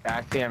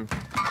 I see him.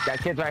 Got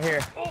kids right here.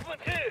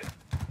 Movement here.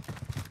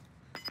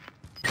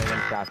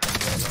 Behind.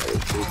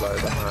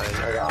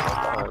 I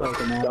got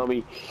him.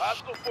 Dummy.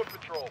 Hostile foot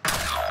patrol.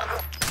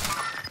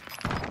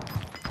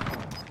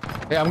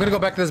 Hey, I'm gonna go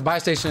back to this buy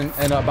station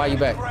and buy you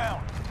back.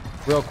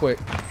 Real quick.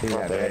 I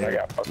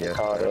got fucking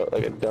caught up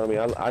like a dummy.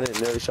 I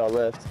didn't notice y'all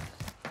left.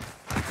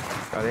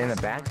 Are they in the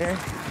back there?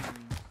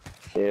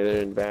 Yeah,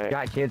 they're in the back.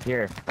 Got kids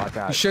here. Watch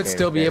out. You should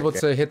still be able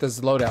to hit this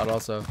loadout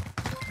also.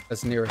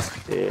 That's nearest.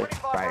 Yeah.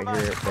 Right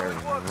here. They're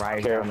right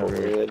here on the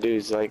Careful, roof. that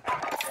dude's like,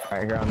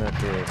 Right here on the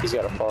roof. he's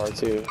got a far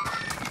too.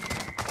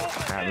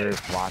 That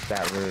roof. Watch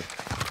that roof.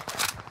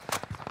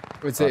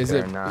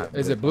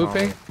 Is it blue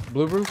pink?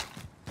 Blue roof?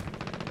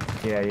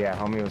 Yeah.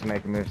 Homie was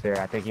making moves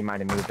there. I think he might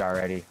have moved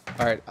already.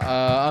 All right.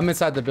 I'm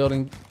inside the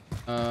building.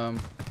 No,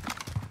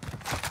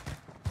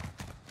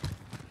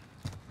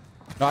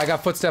 I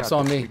got footsteps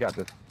on me. You got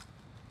this.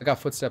 I got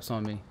footsteps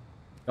on me.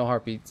 No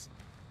heartbeats.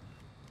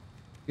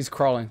 He's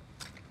crawling.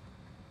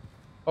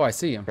 Oh, I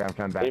see him. Okay, I'm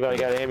coming back. Anybody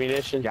got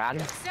ammunition? Got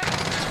him?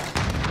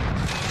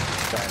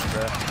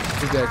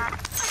 He's dead.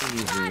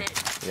 Easy.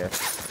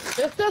 Yes.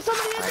 There's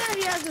somebody in there.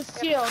 He has a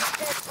shield.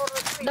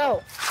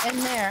 No, in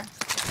there.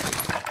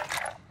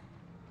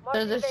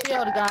 There's a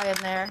shield guy in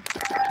there.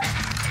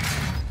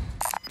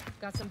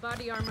 Got some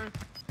body armor.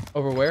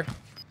 Over where?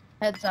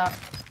 Heads up.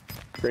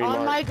 Green On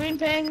mark. my green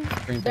ping,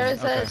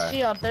 there's a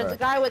shield. There's a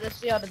guy with a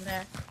shield in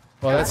there.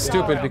 Well, that's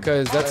stupid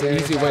because that's an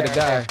easy way to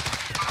die.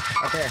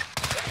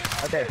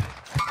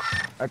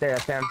 Right there,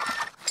 that's him.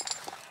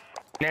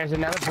 There's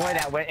another boy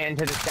that went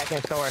into the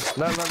second store.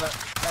 Look.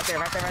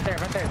 Right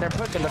there. They're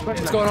pushing.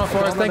 What's going on,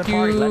 Forrest? Thank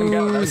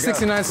you.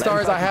 69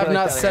 stars. I have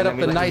not set up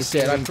the nice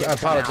yet. I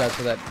apologize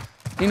for that.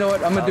 You know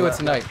what? I'm gonna do it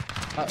tonight.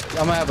 I'm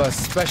gonna have a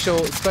special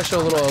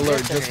little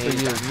alert just for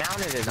you.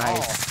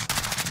 Nice.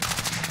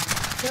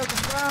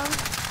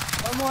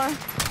 One more.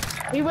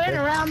 He went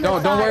around.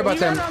 Don't worry about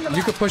them.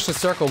 You can push the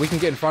circle. We can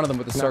get in front of them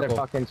with the circle.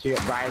 Another fucking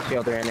riot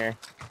shielder in there.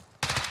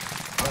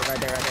 Oh, right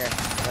there.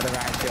 Another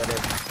riot shielder.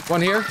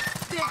 One here.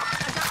 I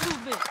got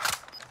movement.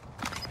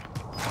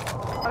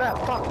 I got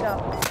fucked up.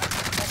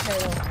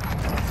 Okay.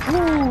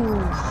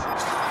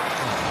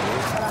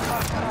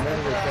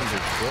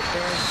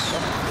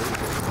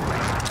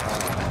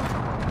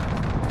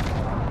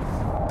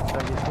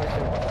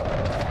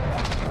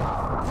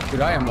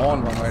 Dude, I am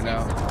on one right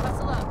now.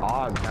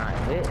 Og's not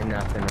hitting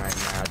nothing right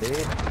now,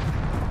 dude.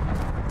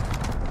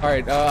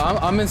 Alright,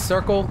 I'm in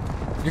circle.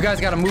 You guys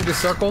gotta move the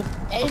circle.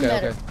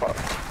 Okay.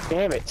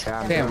 Damn it.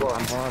 Damn.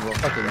 I'm horrible.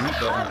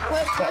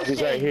 Fucking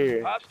He's right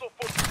here.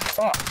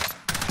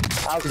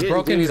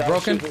 He's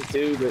broken.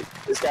 Too, but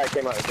this guy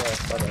came out of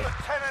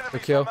the The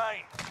kill.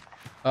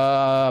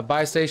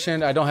 Buy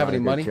station. I don't have any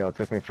money. It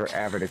took me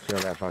forever to kill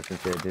that fucking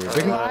kid, dude.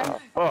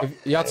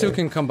 Y'all two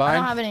can combine. I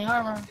don't have any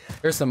armor.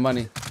 Here's some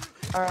money.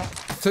 Alright.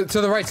 To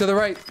the right.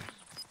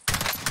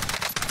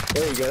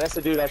 There you go. That's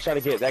the dude I was trying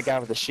to get. That guy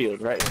with the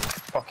shield, right?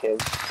 Fuck him.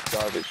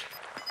 Garbage.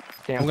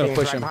 I'm gonna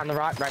push him. Right behind the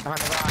rock.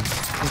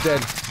 He's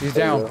dead. He's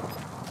down.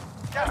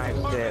 Nice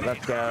shit.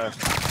 Let's go.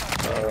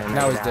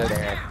 Now he's dead.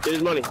 Get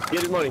his money.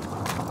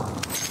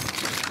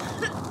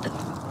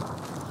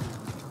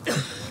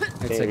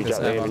 Let's Hey, take we this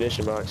dropped the ammo.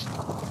 ammunition box.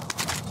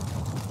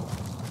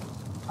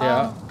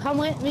 Yeah. Come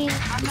with me.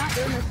 I'm not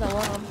doing this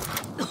alone.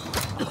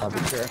 I'll be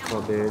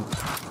careful, dude.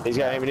 He's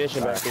got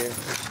ammunition back here.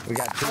 We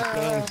got two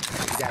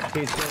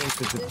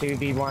teams. It's a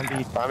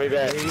 2v1v. Find me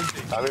back.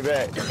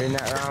 Isn't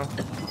that wrong?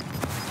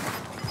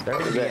 They're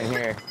gonna be in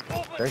here.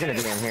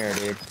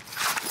 Dude.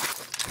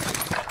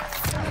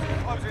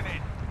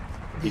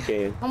 You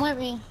can. Come with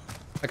me.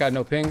 I got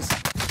no pings.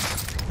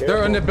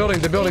 They're in the building.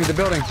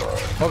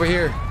 Over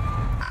here.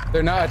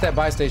 They're not at that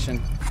buy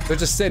station. They're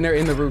just sitting there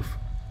in the roof.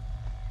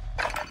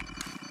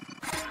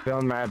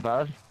 Feeling right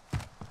above.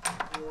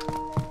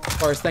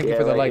 Forrest, thank you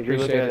for the like. If you're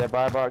looking Appreciate at it. that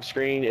buy box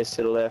screen, it's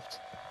to the left.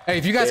 Hey,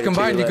 if you guys Yeah,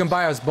 combine, to you the can left.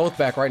 buy us both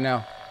back right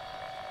now.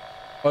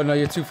 Oh no,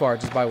 you're too far.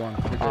 Just buy one.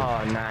 You're good.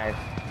 Oh, nice.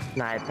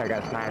 Snipes. I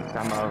got snipes.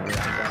 I'm over. I'm done.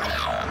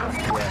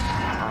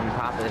 Yeah. On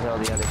top of the hill,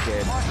 the other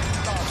kid.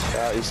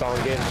 You saw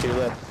him getting to your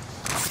left.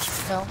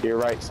 No. To your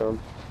right, son.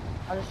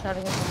 I'll just try to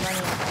get some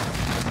money.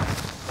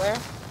 Where?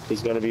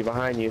 He's gonna be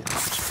behind you.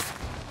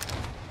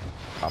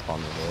 Up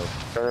on the hill.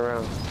 Turn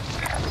around.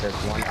 There's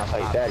one up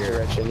Like top that here.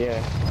 direction,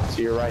 yeah.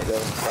 To your right,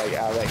 though. Like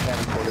out of that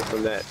cabin corner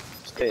from that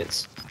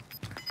fence.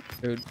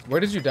 Dude, where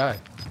did you die?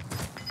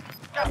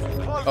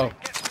 Oh.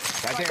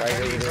 Right there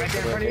in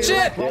front of you.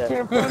 Shit! Right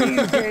there in front of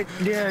you, kid.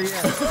 Yeah.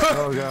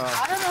 Oh, God.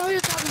 I don't know who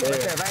you're talking about.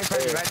 Right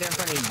there, right in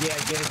front of you. Yeah,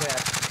 get his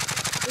ass.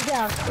 Get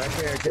down. Right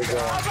there, good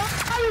job.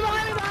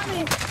 Behind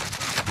me.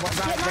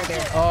 Right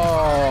there.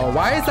 Oh,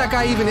 why is that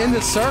guy even in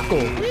the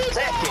circle?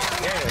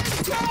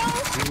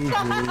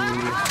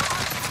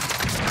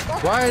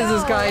 Why is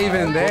this guy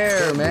even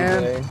there,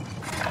 man?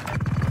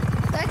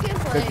 Second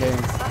place. Good games.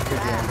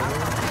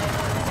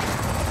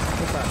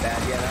 It's not bad,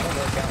 yeah, that'll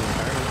work out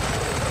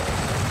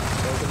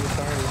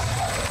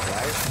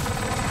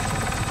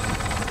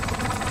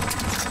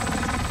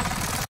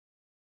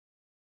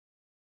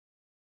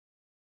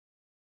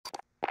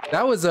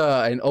That was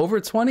an over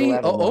 20.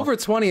 Over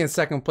 20 in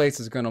second place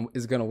is gonna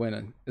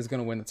win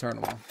the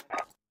tournament.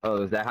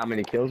 Oh, is that how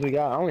many kills we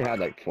got? I only had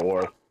like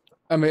 4.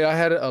 I mean, I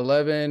had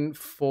 11,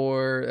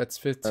 4. That's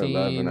 15,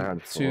 11, I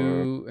had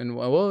 2, and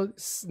well,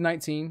 it's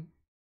 19,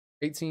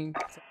 18,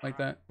 something like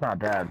that. Not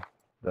bad.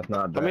 That's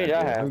not bad. I mean,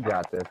 I have. Who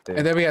got this thing?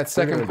 And then we had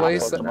second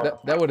place.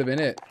 That would have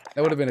been it.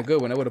 That would have been a good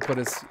one. That would have put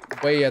us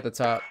way at the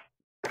top.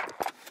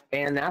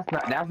 And that's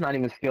not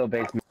even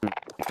skill-based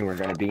we're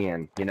gonna be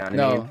in. You know what I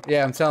mean? No,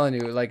 yeah, I'm telling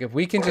you. Like if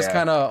we can just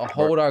kind of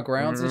hold our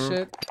grounds and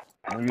shit.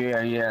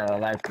 Yeah. I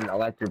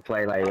like your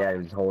play. Like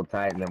just hold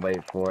tight and then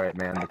wait for it,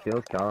 man. The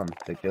kills come.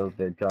 The kills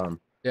did come.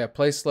 Yeah,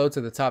 play slow to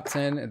the top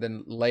 10 and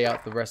then lay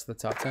out the rest of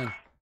the top 10.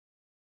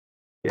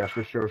 Yeah,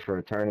 for sure. For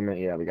a tournament,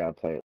 yeah, we gotta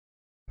play it.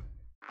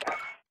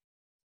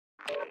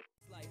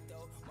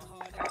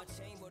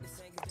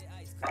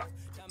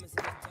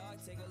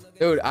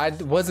 Dude, I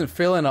wasn't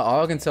feeling an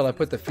AUG until I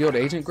put the field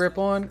agent grip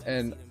on,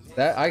 and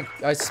that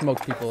I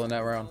smoked people in that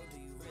round.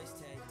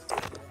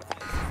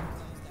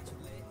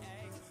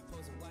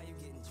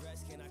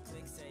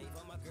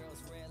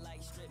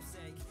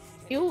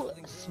 You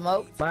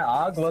smoked. My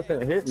AUG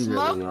wasn't hitting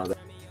really well.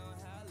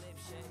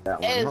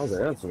 That one. Okay,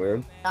 that's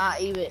weird.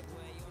 Not even.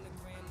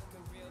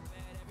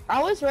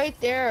 I was right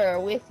there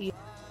with you.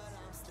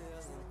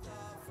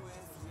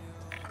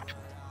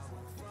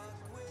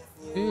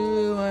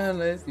 You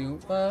unless you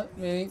want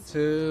me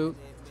to.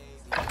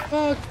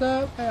 Fucked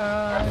up my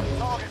eyes.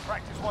 Target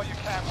practice while you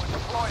can. We're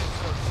deploying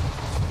soon.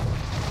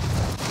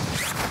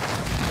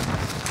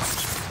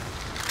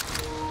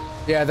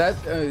 Yeah, that.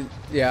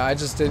 Yeah, I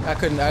just didn't. I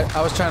couldn't.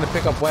 I was trying to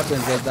pick up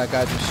weapons as that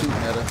guy was shooting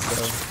at us.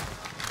 So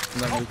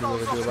nothing we can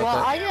really do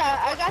about that.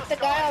 I got the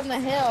guy on the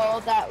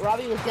hill that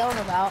Robbie was yelling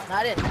about, and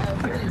I didn't know.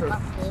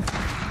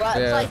 But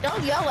it's like,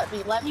 don't yell at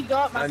me. Let me go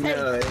up my face. I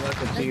know, it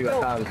wasn't you. I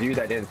thought it was you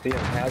that didn't see him.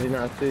 How did you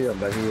not see him?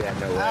 But he had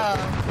no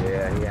weapon.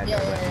 Yeah, he had no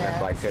weapon. That's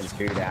why I couldn't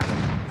shoot at him.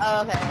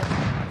 Oh, okay.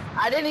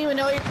 I didn't even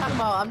know what you're talking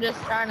about. I'm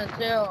just trying to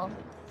chill.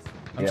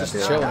 I'm just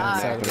chilling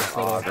inside of the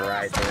tower.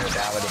 Right there.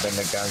 That would have been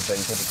the guns that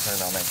you could have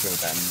turned on that kill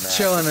that.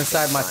 Chilling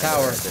inside my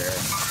tower.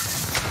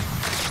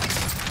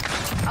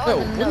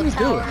 Yo, what are you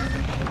doing?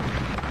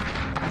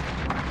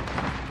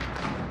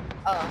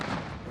 Oh.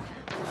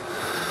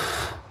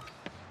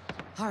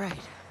 All right.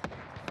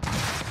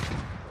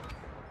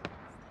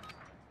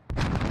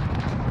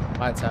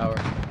 My tower.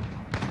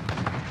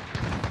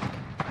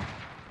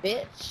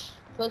 Bitch.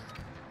 What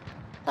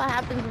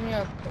happens when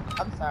you're...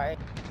 I'm sorry.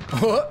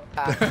 What?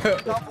 I'm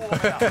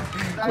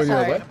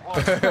sorry.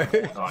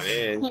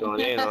 Going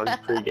in on the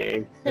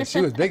pregame. Yeah,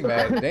 she was big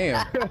mad.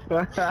 Damn.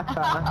 Damn,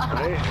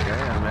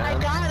 man. I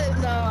got him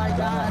though. I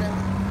got him.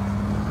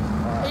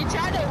 He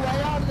tried to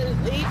lay on the...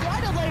 He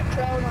tried to lay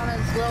prone on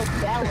his little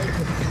belly.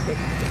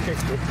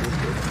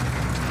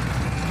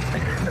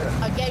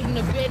 I gave him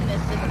the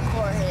business in the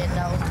forehead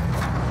though.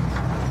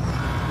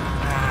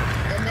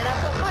 And then I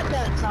put my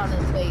nuts on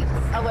his face.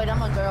 Oh wait,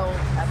 I'm a girl.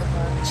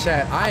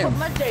 Chat, I am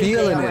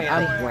feeling it.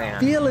 I'm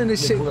feeling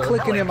this shit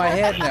clicking in my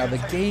head now.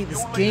 This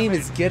game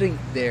is getting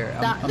there.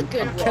 I'm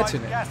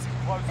catching it.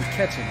 I'm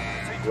catching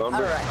it.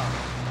 Alright.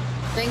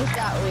 Things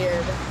got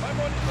weird.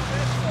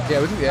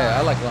 Yeah,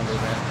 I like lumber,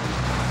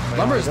 man.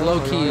 Lumber is low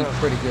key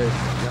pretty good.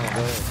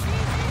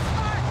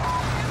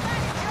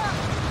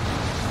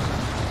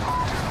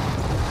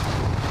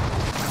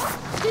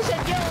 She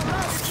said, yo,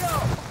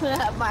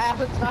 my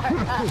avatar.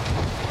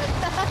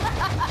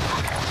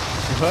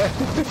 What?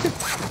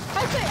 I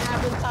say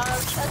avatar.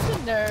 That's a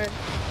nerd.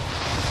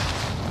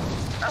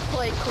 I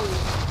play cool,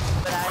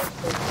 but I am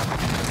cool.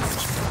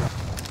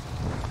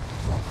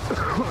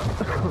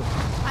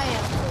 I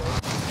am cool.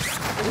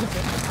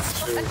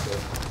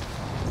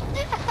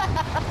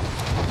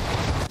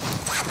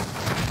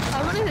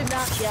 I'm gonna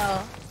not yell.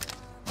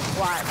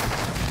 Watch.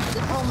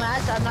 This whole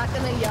match, I'm not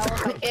gonna yell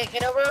if I can't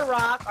get over a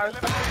rock or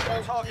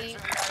someone kills me.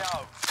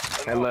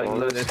 Hey,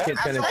 look, this kid's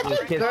trying to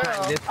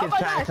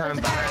come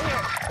behind.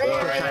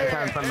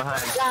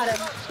 Got him.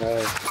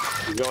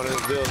 He's going in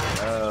the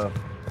building.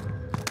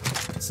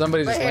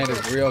 Somebody just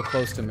landed real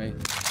close to me.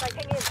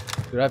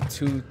 Dude, I have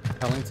 2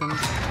 Pellingtons?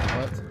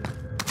 What?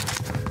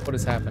 What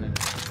is happening?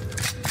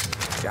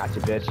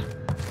 Gotcha, bitch.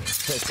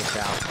 Piss this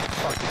out.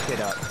 Fuck the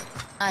kid up.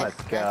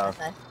 Let's go.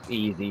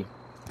 Easy.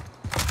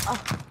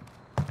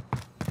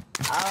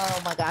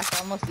 Oh my gosh, I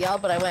almost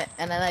yelled, but I went,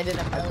 and then I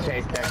didn't.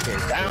 Chase that kid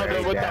down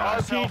there with the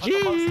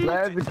RPG.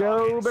 Let's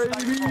go,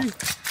 baby.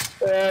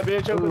 Yeah,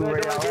 bitch, open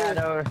that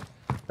door.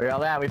 Where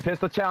y'all at? We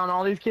pistol chow on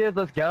all these kids.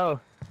 Let's go.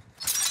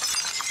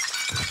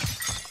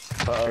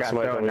 I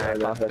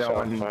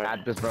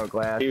just broke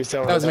glass.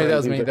 That was me. That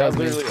was me. That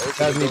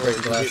was me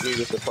breaking glass. Hit me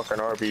with the fucking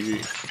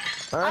RPG.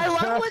 I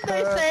love when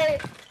they say,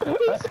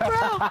 he's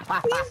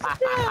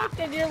broke,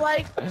 and you're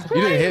like,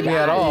 you didn't hit me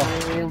at all.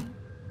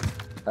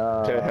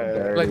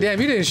 Like, damn,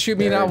 you didn't shoot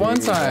me not one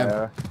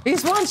time.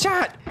 He's one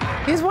shot.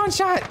 He's one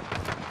shot.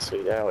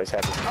 See, that always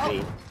happens to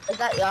me. Is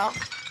that y'all?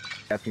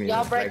 That's me.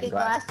 Y'all breaking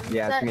glass?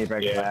 Yeah, that's me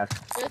breaking glass.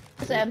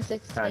 It's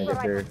M16. Trying to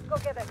get through.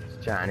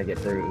 Trying to get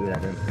through.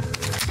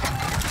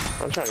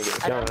 I'm trying to get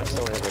a gun. I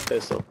still have a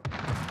pistol.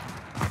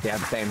 Yeah,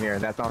 same here.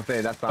 That's all I'm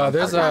saying. That's all.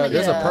 There's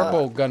a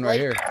purple gun right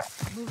here.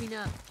 Moving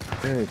up.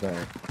 Very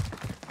bad.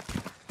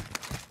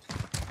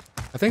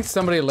 I think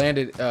somebody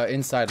landed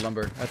inside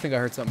lumber. I think I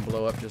heard something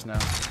blow up just now.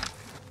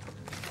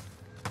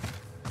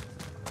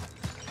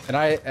 And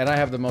I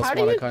have the most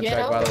wanted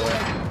contract, by the way.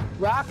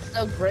 Rock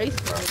so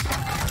graceful.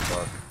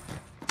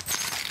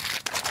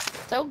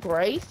 So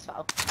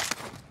graceful.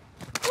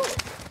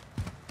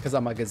 Because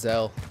I'm a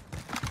gazelle.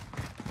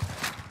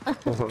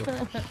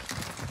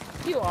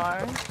 You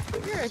are.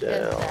 You're a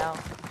gazelle.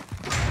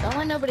 Don't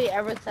let nobody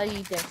ever tell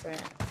you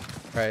different.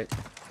 Right.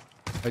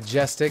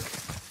 Majestic,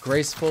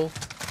 graceful,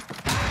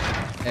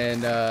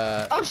 and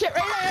Oh shit!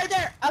 Right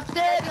there! Up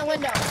there in the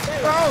window.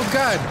 Oh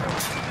god!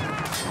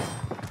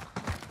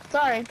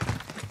 Sorry.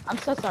 I'm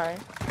so sorry.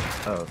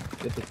 Oh,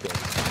 this is good.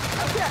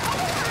 Okay.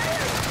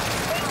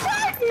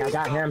 I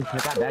got him. I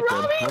got that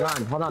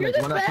kid. Hold on.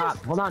 There's one up top.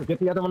 Hold on. Get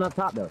the other one up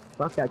top though.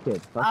 Fuck that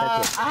kid. Fuck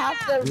that kid. I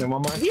have to. Is there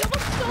one more?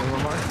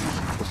 One more?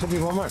 There should be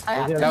one more.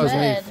 That was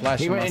me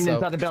flashing He went in this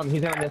myself. other building.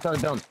 He's in this other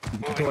building.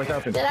 The door's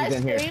open. Did I He's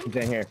in here. scream? He's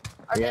in here.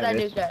 Or did I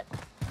do good?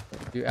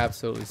 You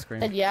absolutely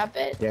screamed. Said yeah,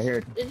 bitch? Yeah,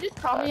 here. Did you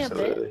just call me a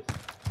bitch?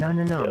 No.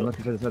 I'm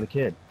looking for this other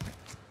kid.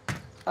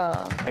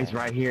 Oh. He's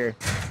right here.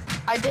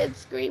 I did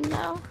scream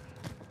though.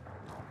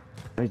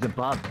 He's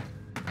above.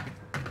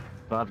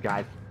 Above,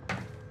 guys.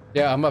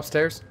 Yeah, I'm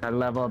upstairs. That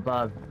level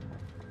above.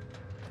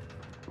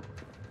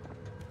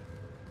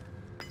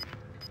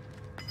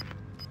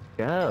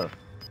 Go.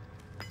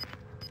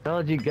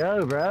 Told you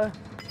go, bro.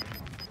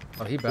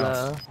 Oh, he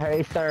bounced. Hello?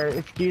 Hey, sir.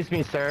 Excuse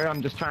me, sir.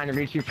 I'm just trying to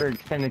reach you for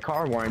extended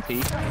car warranty.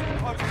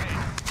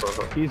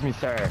 Excuse me,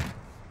 sir.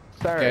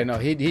 Sir. Yeah, no,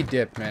 he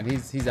dipped, man.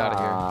 He's out of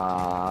here.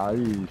 Aw,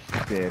 you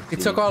sick. He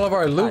took all of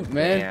our loot,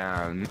 man.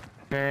 Damn,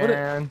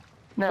 man.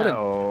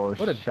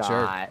 What a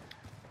jerk.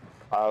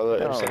 Oh, look,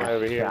 there's somebody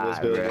over here in this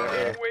building.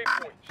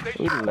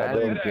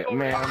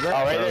 Man, oh,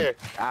 right there.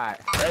 Alright,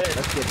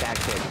 let's get that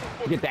kid.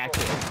 Get that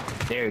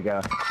kid. There you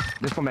go.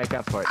 This will make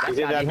up for it. That's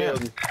gotta be him.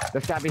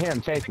 That's gotta be him.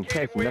 Chase him.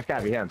 That's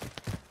gotta be him.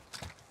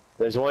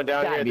 There's one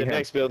down here at the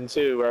next building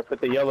too, where I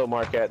put the yellow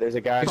mark at. There's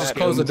a guy. Just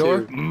close the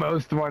door.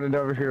 Most wanted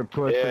over here,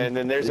 pushing. Yeah, and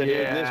then there's a new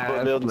in this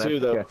building too,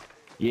 though.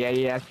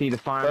 Yeah. I see the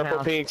farmhouse.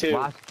 Purple pink too.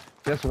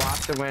 Just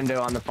watch the window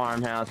on the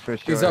farmhouse for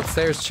sure. He's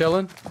upstairs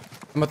chilling.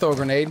 I'm gonna throw a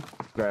grenade.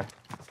 Okay.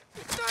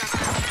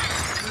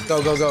 Go.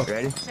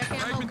 Ready?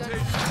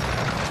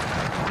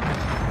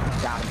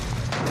 Got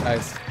him.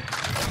 Nice.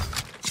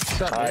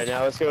 Alright,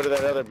 now let's go to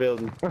that other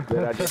building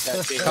that I just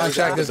had seen.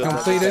 Contract is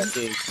completed.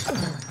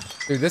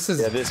 Dude, this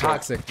is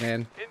toxic,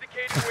 man.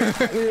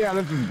 Yeah,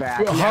 this is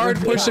bad.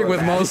 Hard pushing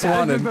with most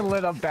wanted. That was a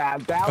little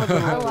bad. That was a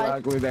little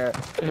ugly there.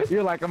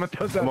 You're like, I'm gonna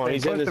throw something. Come on,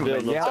 he's in this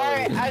building. Yeah.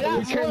 Alright, I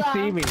got He couldn't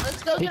see me.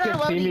 He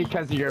couldn't see me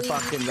because of your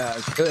fucking. I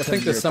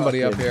think there's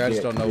somebody up here. I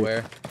just don't know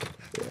where.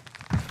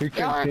 He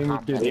couldn't see me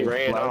because he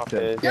ran off.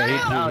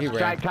 Yeah, he ran.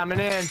 Strike coming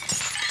in.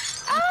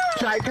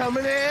 Strike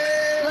coming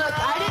in. Look,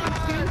 I didn't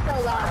shoot so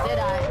loud, did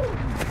I?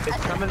 It's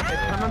coming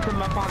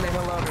from up on the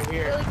hill over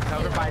here.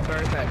 Over by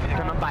Bertha. It's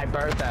coming by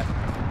Bertha.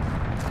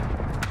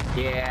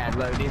 Yeah,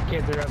 look, these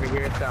kids are over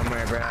here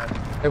somewhere, bro.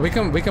 Hey, we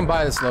can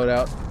buy this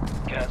loadout.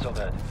 Cancel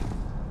that.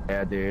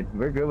 Yeah, dude,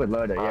 we're good with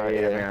loadout.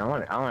 Yeah,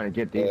 man. I want to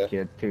get these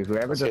kids too.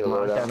 Whoever just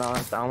launched that on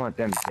us, I want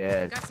them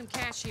dead. Got some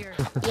cash here.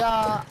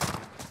 Yeah.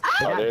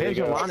 They got there you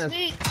visual go. on us.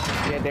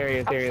 Yeah, there he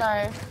is.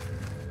 I'm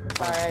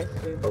sorry.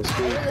 It was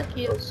Squeak. a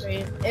cute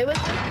scream. It was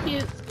a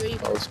cute scream.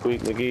 Oh,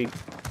 Squeak McGee.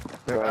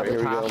 They're Alright, here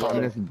we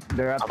go.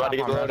 They're up I'm about to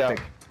get the loadout.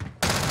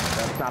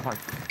 Stop on.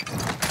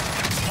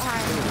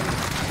 Behind me.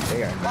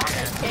 They are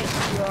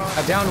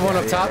I downed one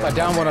up top.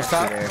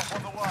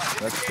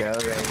 Let's go,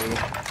 baby.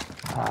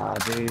 Ah,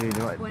 dude,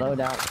 what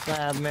loadout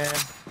slab, man.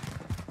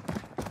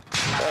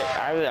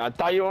 Hey, I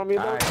thought you wanted me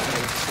to load.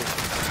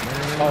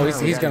 Oh,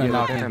 he's gonna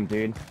knock him,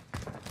 dude.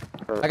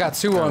 I got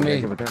two on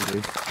me.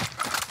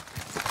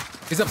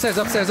 He's upstairs.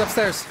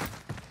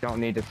 Don't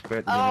need to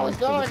split. Oh, it's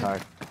going.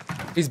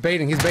 He's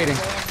baiting. He's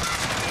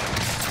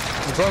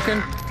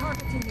broken.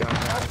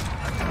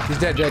 He's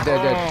dead.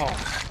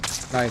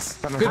 Nice.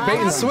 Good bait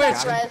and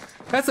switch.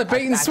 That's a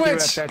bait and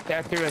switch.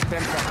 That threw a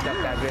sim press up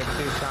that bitch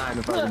 2 times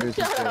before the bitch.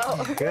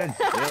 Good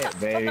shit,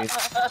 baby.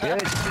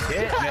 Good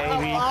shit,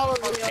 baby.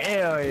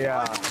 Hell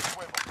yeah.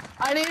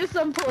 I need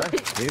some points.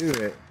 Let's do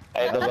it.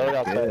 Hey, the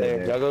loadout's right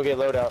there. Y'all go get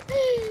loadout.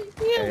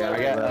 Yeah, I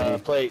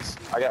got plates.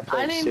 I got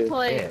plates I need too.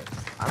 plates.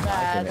 I'm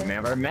liking it,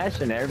 man. We're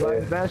meshing.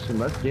 Everybody's meshing.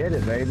 Let's get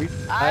it, baby.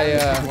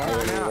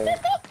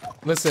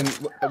 Listen,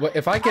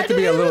 if I get to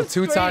be a little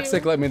too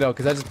toxic, let me know,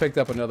 because I just picked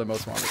up another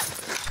most wanted.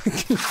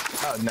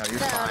 Oh, no, you're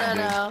fine,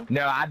 dude.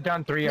 No, I've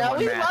done 3 in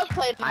one match.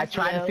 I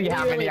tried to see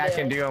how many I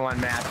can do in one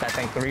match. I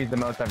think 3 is the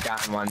most I've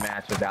gotten in one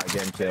match without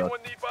getting killed.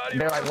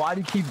 They're like, why do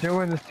you keep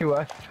doing this to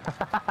us?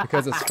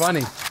 Because it's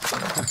funny.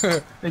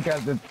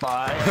 Because it's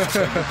fun.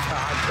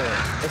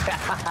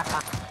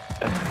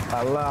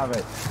 I love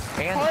it.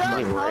 And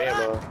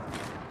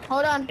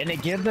Hold on. And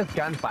it gives us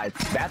gunfights.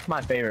 That's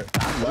my favorite.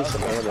 I love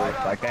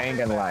gunfights. Like, I ain't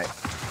gonna lie.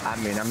 I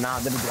mean, I'm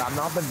not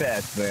the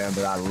best, man,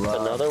 but I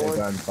love Another the one?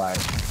 gunfight.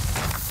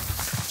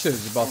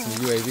 Should've just bought some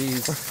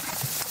UAVs.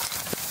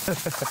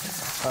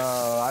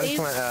 I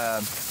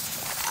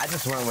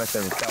just went with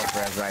the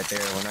self-res right there.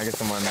 When I get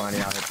some more money,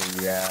 I'll hit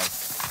the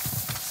gas.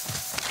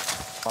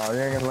 Oh,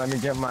 you're gonna let me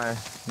get my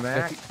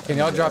Mac? Can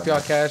y'all drop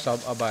y'all cash?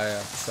 I'll buy a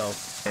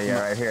self.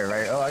 Yeah, right here,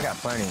 right. Oh, I got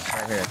plenty.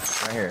 Right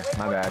here.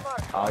 My bad.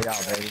 All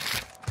y'all, baby.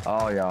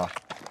 All y'all.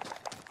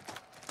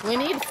 We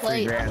need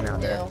plates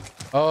too.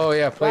 Oh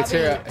yeah, plates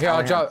here. Here,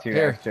 I'll drop.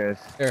 Here. Here.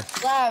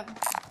 Love.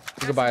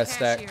 You can buy a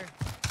stack.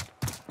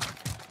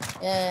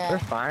 Yeah. We're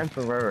fine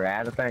for where we're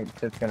at. I think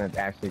it's gonna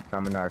actually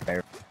come in our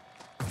favor.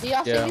 Do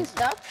y'all see these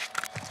stuff?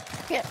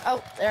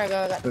 Oh, there I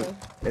go. I got two.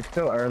 It's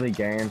still early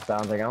game, so I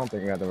was like, I don't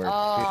think we got to worry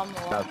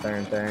about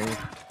certain things.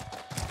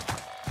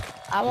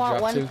 I want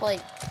one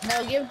plate.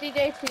 No, give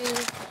DJ two.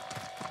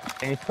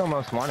 And he's still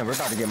most wanted. We're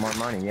about to get more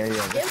money. Yeah.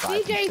 Give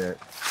DJ.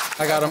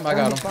 I got him. You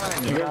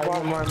gotta get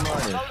more money.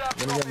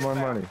 We're gonna get more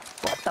money.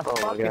 What the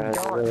fuck is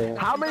going on?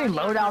 How many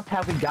loadouts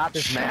have we got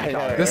this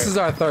match? This is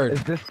our third.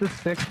 Is this the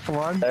 6th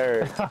one?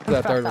 Third.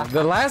 The third one.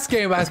 The last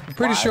game, I'm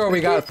pretty sure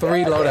we got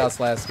 3 loadouts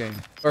last game.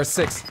 Or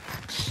 6.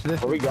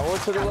 Are we going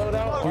to the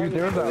loadout? You're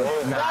doing that.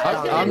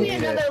 There's gonna be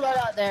another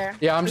loadout there.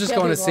 Yeah, I'm just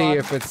going to see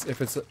if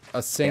it's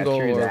a single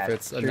or if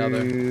it's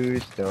another. True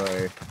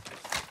story.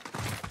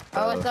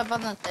 Oh, it's up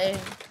on the thing.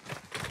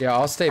 Yeah,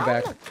 I'll stay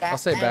back. I'll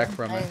stay back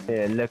from it.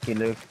 Yeah, looky,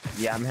 Luke.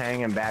 Yeah, I'm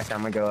hanging back.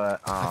 I'm gonna go.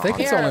 I think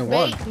it's only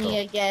one. Me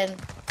again.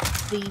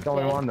 It's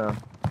only one though.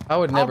 I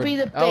would never. be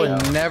the I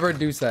would never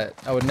do that.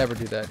 I would never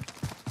do that.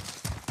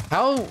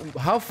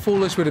 How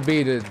foolish would it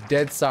be to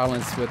dead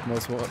silence with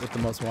the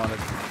most wanted?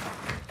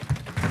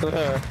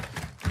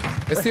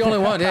 It's the only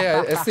one.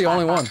 Yeah, it's the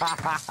only one.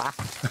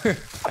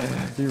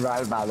 You're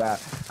right about that.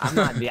 I'm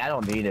not. I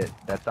don't need it.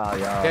 That's all,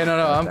 y'all. Yeah,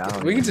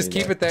 no. We can just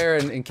keep it there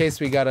in case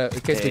we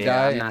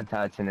die. I'm not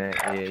touching it.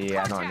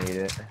 Yeah, I don't need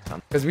it.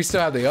 Because we still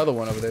have the other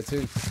one over there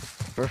too.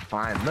 We're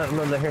fine. Look,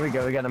 here we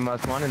go. We got the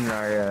most one in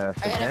our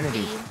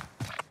vicinity.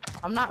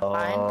 I'm not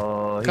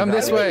fine. Come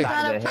this way.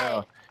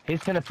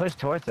 He's gonna push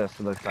towards us.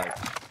 It looks like.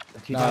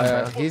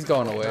 He's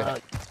going away.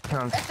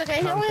 It's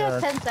okay. He only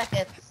has 10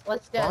 seconds.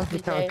 Let's go,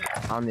 DJ.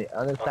 On the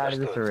other side of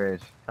this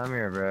ridge. Come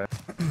here, bro.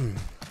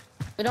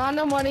 We don't have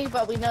no money,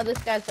 but we know this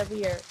guy's over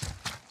here.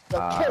 So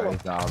kill him.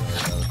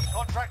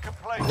 Contract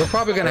complete. We're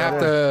probably gonna have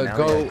to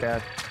go.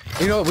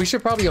 You know, we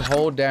should probably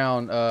hold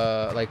down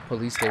like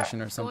police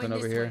station or something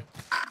over here.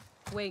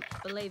 Wait,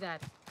 belay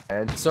that.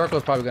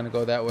 Circle's probably gonna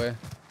go that way.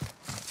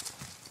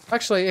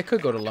 Actually, it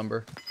could go to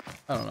lumber.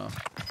 I don't know.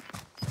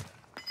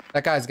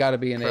 That guy's got to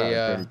be in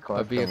a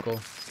vehicle.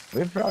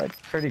 We're probably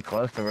pretty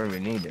close to where we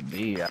need to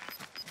be.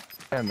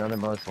 Another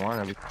most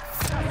wanted.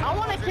 I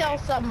want to kill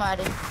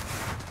somebody.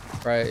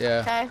 Right, yeah.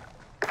 Okay.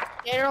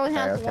 Gator only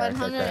has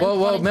 100.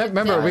 Well,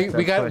 remember,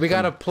 we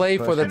gotta play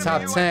for the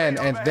top 10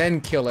 and then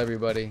kill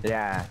everybody.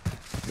 Yeah.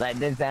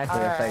 Like exactly.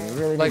 It's like we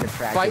really like need to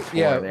fight.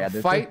 Yeah,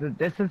 fight.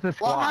 This is the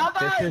squad. Well, how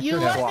about you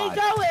let me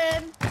go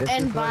in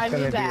and buy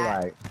me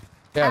back?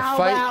 Yeah, how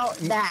fight. About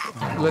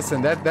that?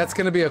 Listen, that's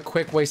gonna be a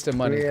quick waste of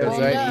money because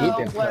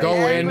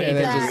go in and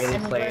then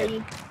just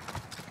play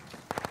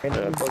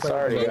it.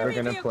 Sorry, we're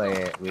gonna play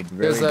it.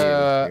 There's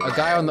a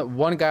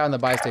one guy on the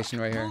buy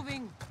station right here.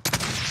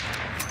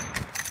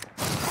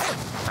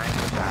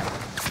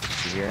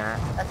 You hear that?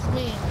 That's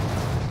me.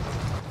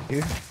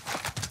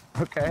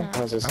 Okay.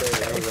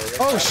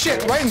 Oh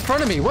shit! Right in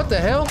front of me. What the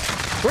hell?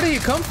 Where did he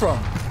come from?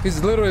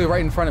 He's literally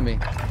right in front of me.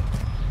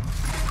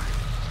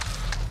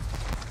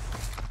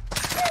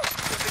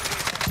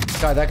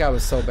 God, that guy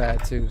was so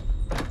bad too.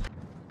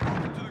 To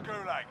the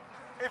gulag.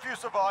 If you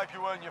survive,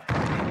 you earn your.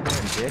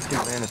 This is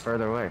landing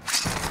further away.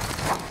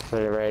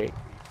 Right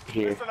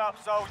here. Listen up,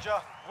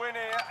 soldier. Win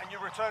here, and you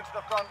return to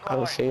the front line. I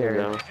don't see him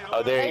now.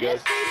 Oh, there he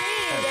goes.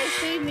 They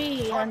see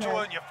me. Time to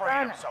earn your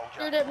freedom, soldier.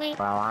 Shoot at me.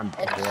 Wow, I'm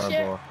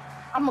horrible.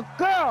 I'm a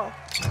girl.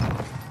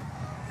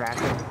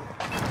 Cracking.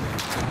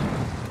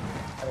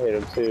 I hit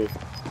him too.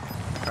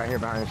 Right here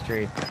behind this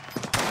tree.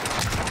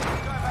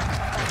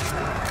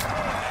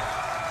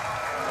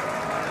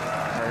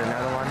 Heard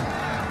another one.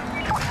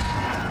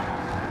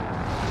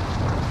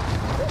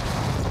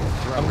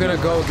 I'm gonna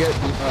go get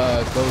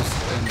Ghost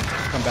and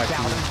come back to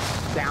you.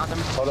 Down them.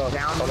 Hold on.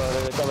 Come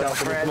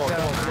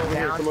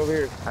over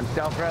here. I'm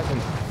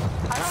self-resing.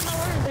 I don't know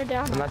where they're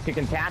down. Unless you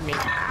can tap me.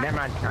 Never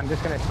mind. I'm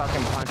just gonna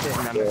fucking punch it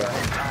and I'm gonna go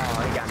ahead.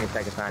 Oh, he got me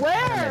second time.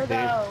 Where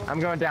though?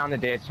 I'm going down the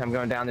ditch. I'm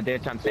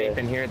safe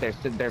in here.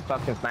 They're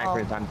fucking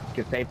snipers. I'm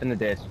safe in the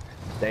ditch.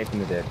 Safe in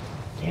the ditch.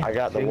 Damn, I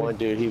got the one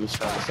dude. He was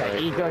trying to say.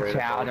 Ego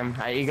chowed him.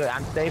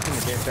 I'm safe in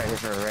the ditch right here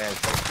for a res.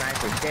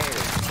 Snipers,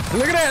 gators.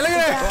 Look at that! Look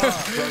at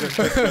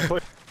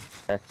that!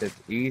 That's just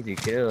easy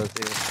kills,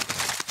 dude.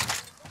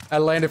 I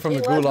landed from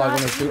the gulag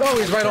on his dude. Oh,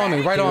 he's right on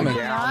me, right on me.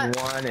 Down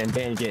one and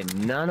didn't get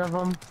none of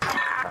them.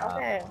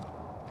 Okay.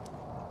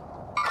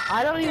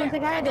 I don't even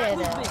think I did.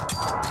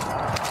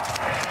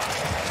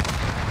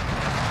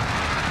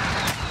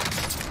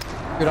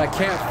 Dude, I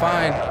can't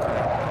find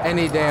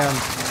any damn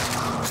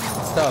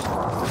stuff.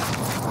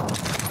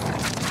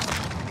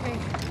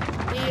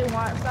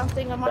 want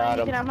something of mine,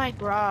 you can have my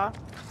graw.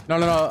 No,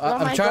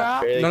 I'm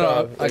trying.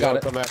 No, I got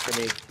it. Come after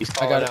me. He's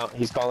calling out.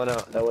 He's calling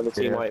out. That was the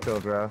team wipe. Go,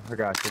 bro. I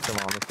got you. Come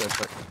on, let's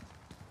go.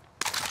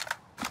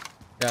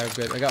 Yeah, I'm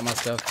good. I got my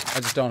stuff. I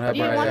just don't have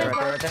You my. want it,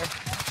 Right there.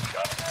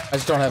 I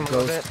just don't have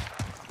ghost.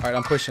 All right,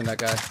 I'm pushing that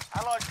guy.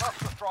 Allied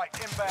cluster strike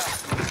inbound.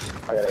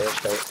 I got an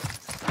airstrike.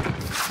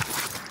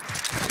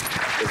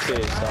 It's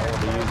it, so I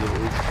want to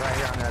use it. Right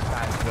here on that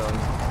side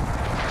building.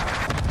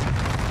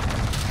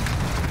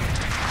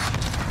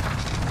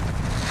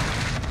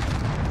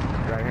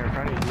 Right here in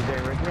front of you,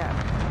 DJ. Where's he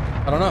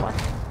at? I don't know.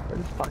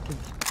 Where's fucking...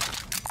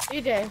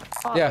 DJ.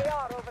 Oh.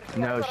 Yeah.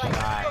 No shot.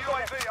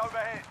 UAV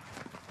overhead.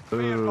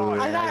 Ooh,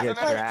 I got I get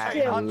plates dragged.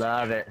 too. I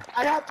love it.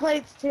 I got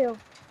plates too.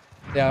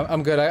 Yeah,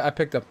 I'm good. I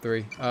picked up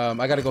 3. I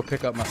gotta go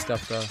pick up my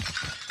stuff though.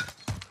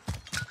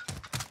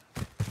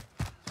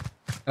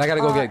 And I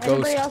gotta go get ghost.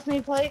 Anybody else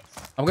need plates?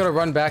 I'm gonna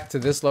run back to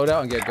this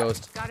loadout and get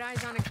ghost. Got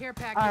eyes on a care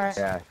package. All right.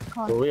 Yeah.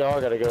 Well, we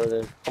all gotta go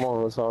then. Come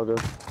on, let's all go.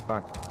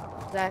 Fine.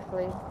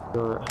 Exactly.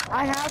 Do it.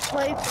 I have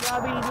plates,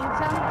 Robbie. You need some?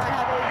 I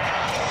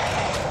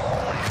have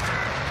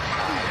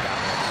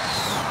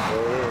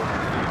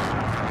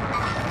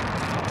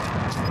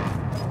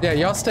Yeah,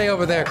 y'all stay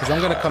over there because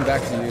I'm gonna come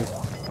back to you.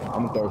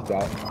 I'm gonna throw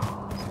out.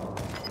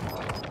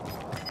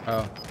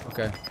 Oh,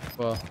 okay.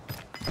 Well,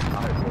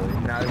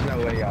 No, there's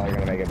no way y'all are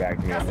gonna make it back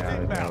to me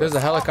now. there's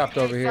a helicopter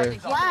over here.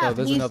 Oh,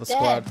 there's he's another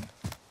dead.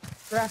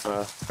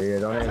 squad. Yeah,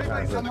 don't even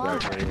try to Come on.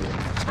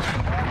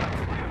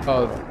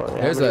 Oh, How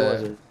many was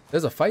it?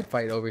 there's a fight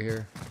over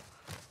here.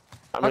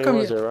 How many come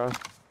was you- it, Rob?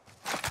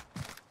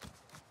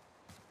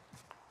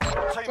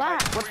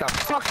 What the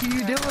fuck are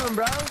you doing,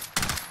 bro?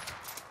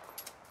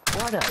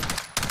 What a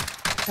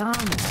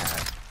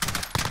dumbass.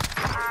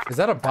 Is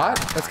that a bot?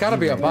 That's gotta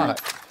be a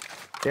bot.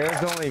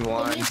 There's only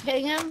one. Can you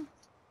ping him?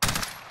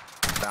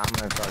 I'm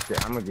gonna fuck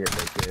it. I'm gonna get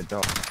this kid.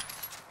 Don't.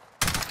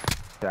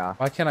 Yeah.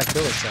 Why can't I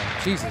kill this guy?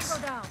 Jesus.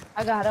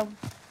 I got him.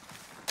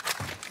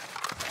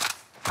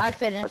 I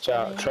finished. Watch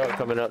out. Truck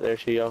coming up there,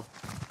 Shio.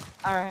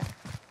 All right.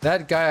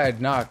 That guy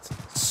I'd knocked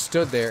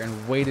stood there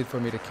and waited for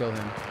me to kill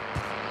him.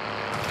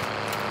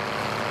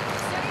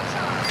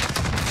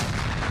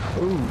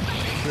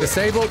 Ooh.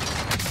 Disabled.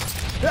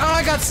 Oh,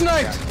 I got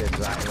sniped.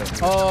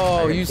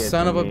 Oh, you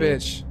son of a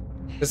bitch.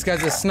 This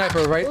guy's a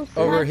sniper right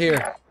over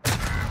here.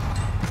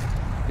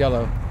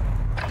 Yellow.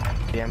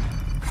 Damn.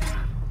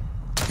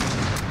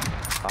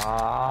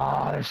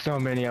 Ah, there's so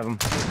many of them.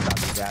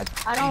 Gotta be bad.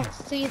 I don't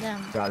see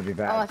them. Gotta be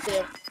Oh, I bad. see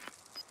him.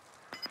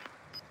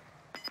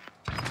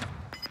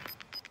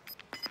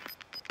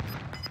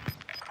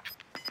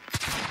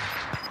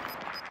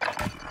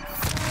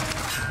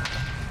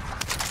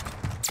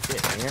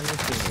 Shit, man, they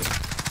see me.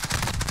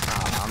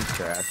 Ah, I'm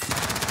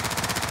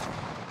trapped.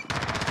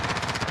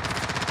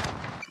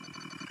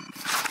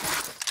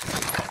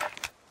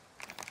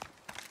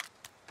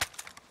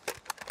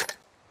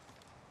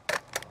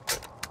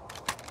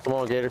 Come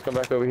on, Gator, come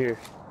back over here.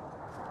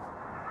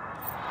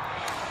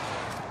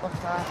 What's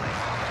that?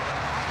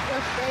 Go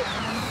straight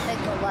and then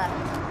take the left.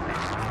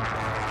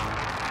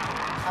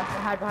 I have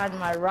to hide behind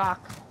my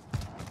rock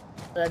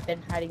that I've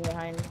been hiding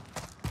behind.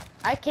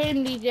 I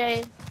came,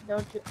 DJ.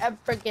 Don't you ever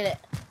forget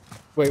it.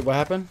 Wait, what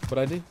happened? What'd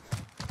I do?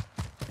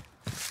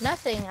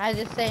 Nothing. I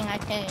just saying I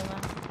came.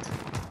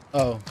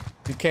 Oh,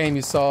 you came,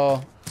 you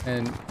saw,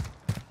 and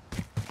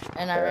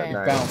And I ran.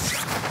 nice. bounced.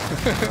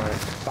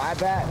 Buy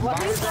back. What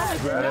Buy is back,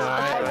 that? bro. No,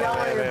 What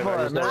y'all waiting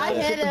for? Man, I hit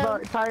get the him.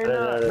 boat tied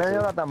up. Man, you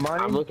got the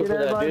money. I'm looking Get for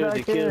that everybody dude back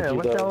that killed in. you,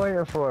 What though. y'all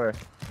waiting for?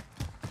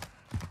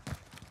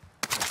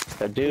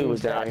 That dude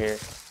was down here.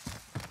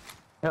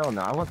 Hell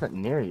no, I wasn't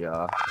near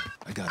y'all.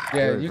 I got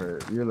it. Yeah,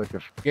 You're looking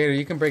for... Gator,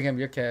 you can bring him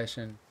your cash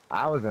in.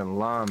 I was in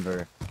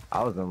lumber.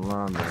 I was in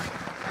lumber.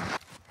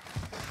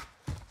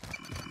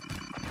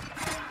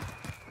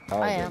 I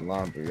was in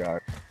lumber, y'all.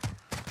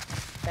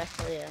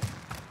 Definitely, yeah.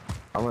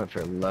 I went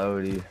for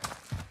Lodi.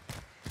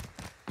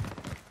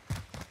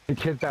 The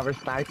kids that were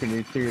sniping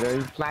you too, they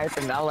were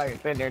sniping. I was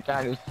like sitting there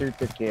trying to shoot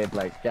the kid,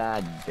 like,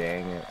 god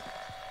dang it.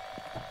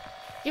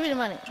 Give me the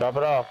money. Drop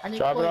it off. I need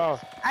Drop points. it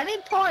off. I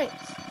need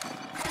points.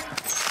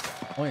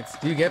 Points.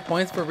 Do you get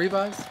points for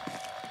revives?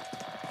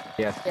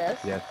 Yes. Yes.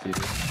 Yes, you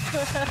do.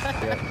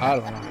 I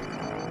don't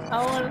know.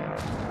 I want.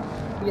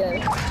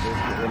 Yes.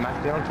 Am I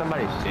stealing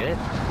somebody's shit?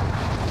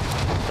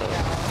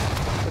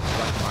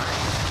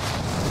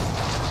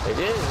 It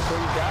is. Before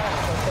you die,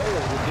 it's okay.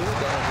 There's a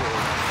dude down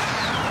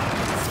here.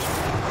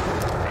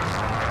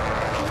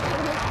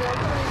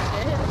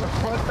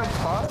 What the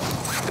fuck?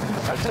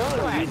 I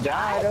told him you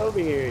died over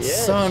here.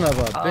 Yes. Son of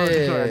a Oh,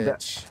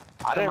 bitch.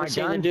 I never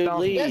seen the dude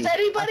leave. Does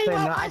anybody I said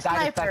want no, my I died a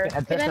sniper? second- a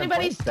Can different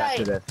anybody place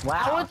after snipe? this.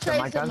 Wow, I will so trade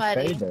my gun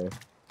somebody. stayed there.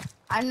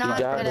 I'm not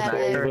You good died at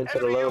and it. went to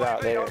the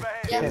loadout there.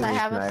 Yes, I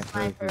have a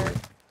Sniper. sniper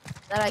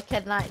that I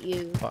cannot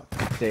use. Fuck.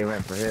 They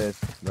went for his,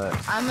 but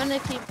I'm gonna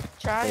keep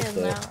trying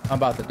now. I'm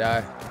about to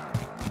die.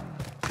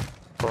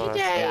 DJ,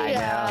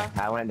 yeah, I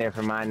know. I went there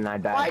for mine and I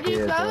died. why'd you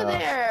too, go as well.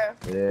 there?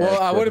 Yeah,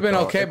 Well, I it's would've been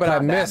difficult. okay, It's but I not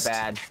that missed.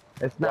 bad.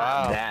 It's not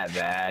Wow. that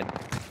bad.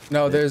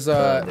 No, there's Who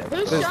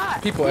there's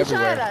shot? people Who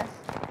everywhere. shot at us?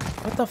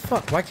 What the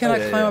fuck? Why can't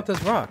I climb up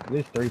this rock? At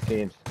least 3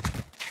 teams.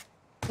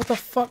 What the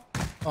fuck?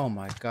 Oh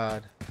my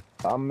god.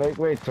 I'll make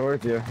way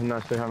towards you. I'm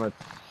not sure how much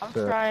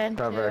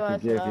cover I can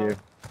give you.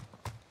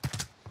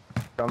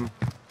 Come.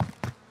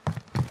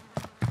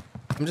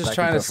 I'm just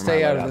trying to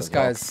stay out of this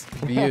guy's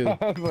view.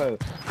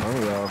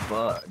 Oh,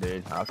 fuck,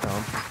 dude. I'll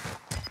come.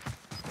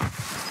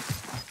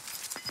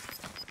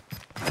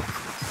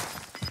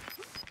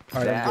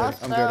 Alright,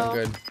 I'm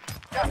good.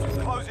 Gas is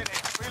closing in.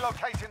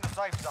 Relocating the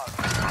safe zone.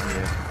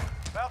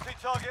 Bounty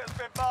target has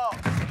been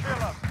marked. Kill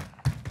them.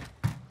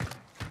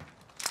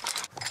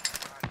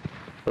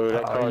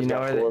 You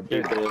know where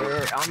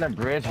they're on the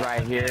bridge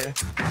right here.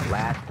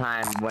 Last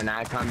time when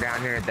I come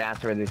down here,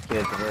 that's where these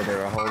kids were. They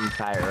were holding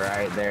tight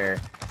right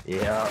there.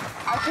 Yep.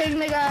 I pinged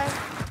the guy.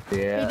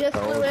 Yeah. He just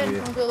flew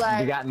in from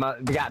Gulag.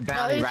 We got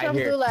bounty right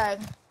here.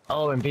 Gulag.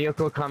 Oh, and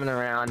vehicle coming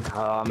around.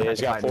 Oh, Yeah,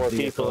 it's got 4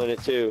 people in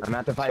it too. I'm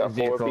at the fight with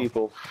 4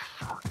 people.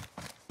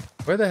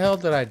 Where the hell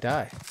did I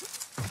die?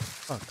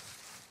 Fuck.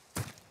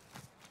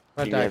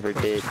 I You died never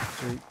did.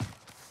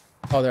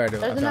 Oh, there I do.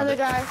 There's another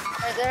guy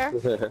right there.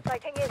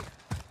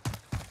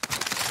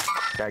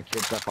 Got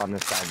kids up on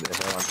this side of the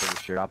hill, I'm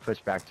pretty sure. I'll push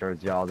back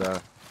towards y'all though.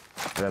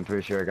 But I'm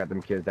pretty sure I got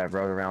them kids that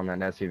rode around that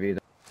SUV.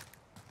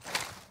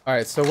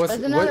 Alright, so what's...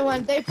 There's another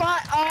one. They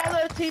fought all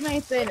their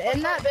teammates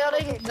in that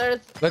building.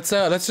 Let's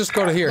just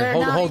go to here.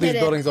 Hold these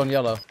buildings on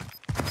yellow.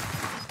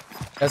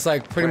 That's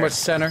like pretty much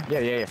center.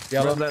 Yeah.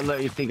 Yellow.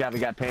 Look, you see, we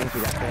got pings. We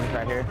got pings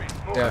right here.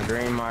 Yeah.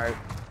 Green mark.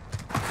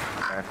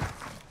 Okay.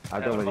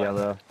 I'll go with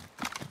yellow.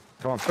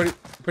 Come on.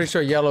 Pretty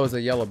sure yellow is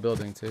a yellow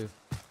building too.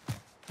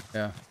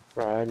 Yeah.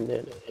 Riding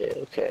in it.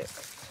 Okay.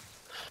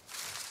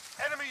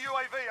 Enemy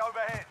UAV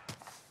overhead.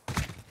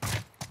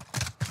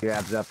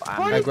 Grabs up.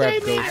 I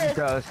grabbed I'm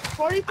Ghost.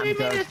 43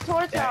 meters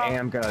towards Yeah, y'all.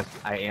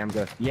 I am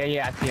Ghost.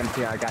 Yeah, I see him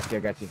too. I got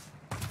you.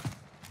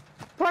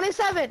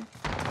 27.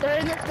 They're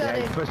in this building.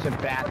 Yeah, he's pushing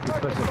fast.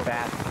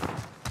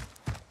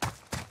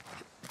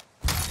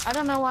 I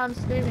don't know why I'm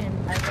screaming.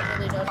 I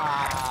really don't.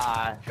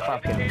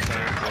 Fucking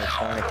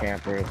corner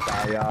camper.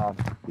 Sorry, y'all.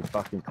 You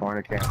fucking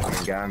corner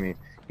camper got me.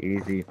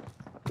 Easy.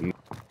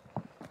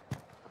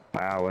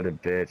 Wow, what a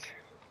bitch.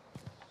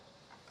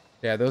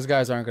 Yeah, those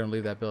guys aren't gonna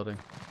leave that building.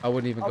 I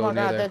wouldn't even go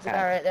near there. There's a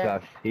guy right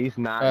there. He's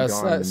not going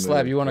to move.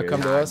 Slab, you want to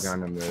come to us? Yeah,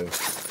 I'm not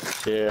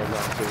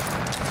too.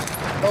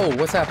 Oh,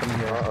 what's happening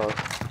here?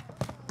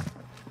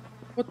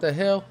 What the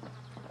hell?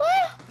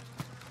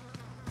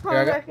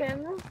 Here,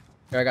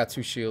 I got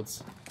 2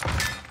 shields.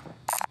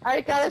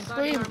 I gotta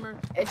scream.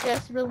 It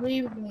just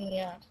relieved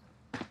me.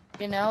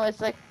 You know, it's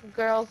like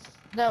girls.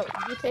 No,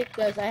 you take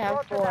those. I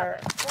have 4.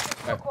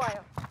 Okay.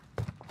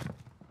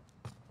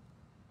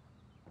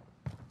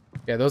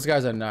 Yeah, those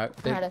guys are not.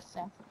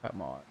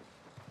 Come on.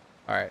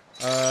 Alright.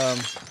 I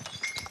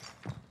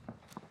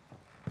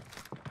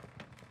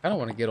don't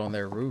want to get on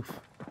their roof.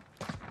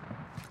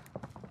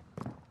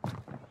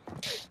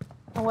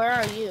 Where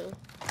are you?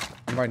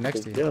 I'm right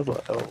next to you.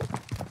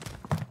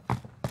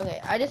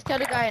 Okay, I just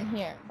killed a guy in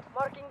here.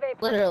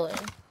 Literally.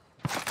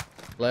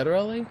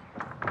 Literally?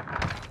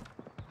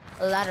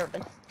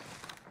 Laterally.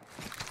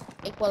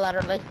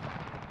 Equilaterally.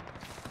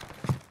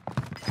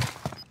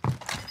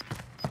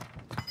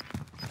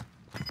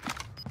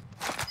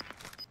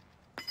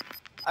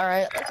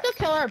 Alright, let's go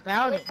kill our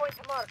bounty.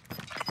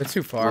 It's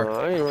too far.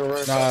 No,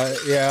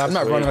 yeah, I'm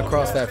not running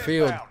across that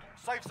field.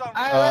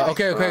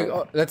 Okay.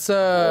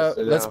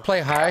 Let's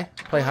play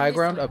high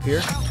ground up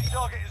here.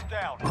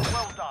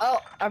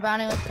 Oh, our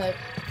bounty was good.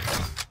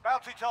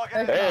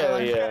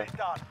 Hell yeah.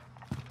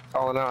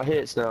 Calling out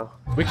hits now.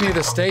 We can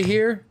either stay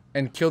here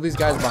and kill these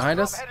guys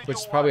behind us, which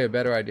is probably a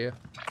better idea.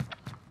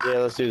 Yeah,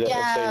 let's do that. Yeah,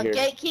 let's stay here.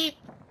 gatekeep.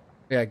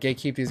 Yeah,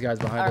 gatekeep these guys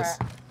behind us.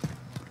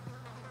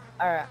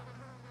 Alright.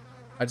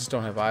 I just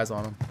don't have eyes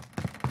on them.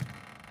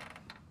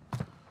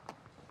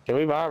 Can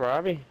we buy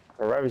Robbie?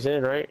 Or Robbie's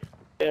in, right?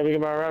 Yeah, we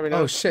can buy Robbie now.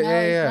 Oh shit,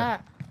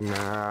 yeah.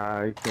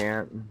 Nah, you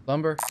can't.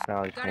 Lumber.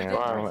 No, you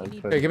can't.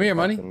 Hey, give me your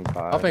money.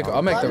 I'll make the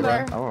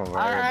run. I won't worry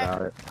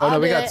about it. Oh no,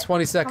 we got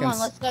 20 seconds. Come on,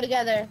 let's go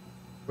together.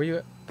 Where you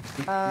at?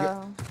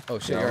 Oh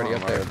shit, you're already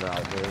up there. I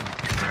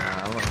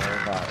won't worry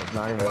about it. It's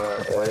not even like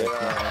a play.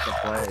 It's not like a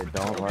play.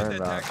 Don't worry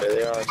about it. There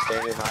they are,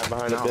 standing high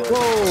behind the building.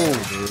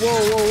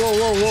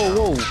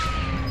 Whoa.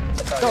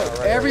 No,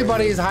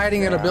 everybody is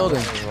hiding in a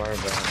building.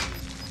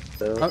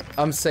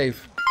 I'm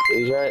safe.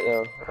 He's right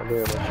though.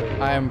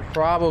 I am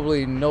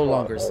probably no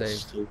longer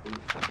safe.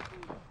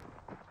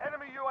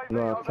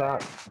 No,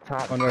 top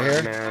one right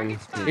here. Man,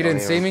 he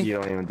didn't see me. You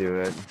don't even do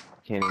it.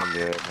 Can't even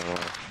do it. No.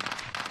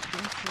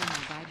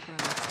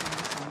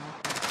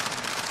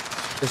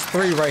 There's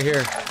 3 right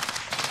here.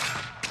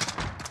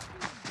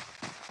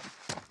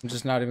 I'm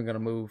just not even gonna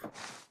move.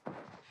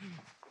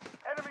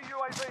 Enemy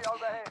UAV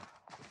overhead.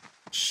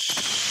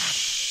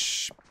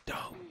 Shh.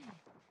 Don't.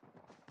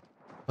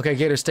 Okay,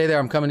 Gator, stay there.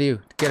 I'm coming to you.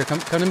 Gator, come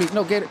to me.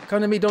 No, Gator,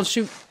 come to me. Don't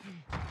shoot.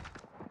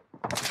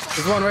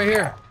 There's one right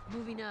here.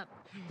 Moving up.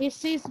 He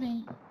sees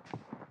me.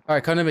 All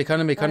right, come to me.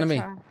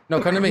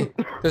 No, come to me.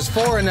 There's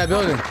 4 in that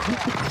building.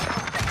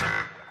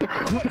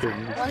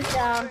 One's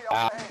down.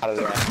 Out of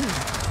there.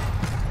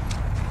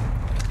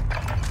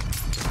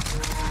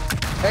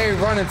 Hey,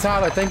 Ron and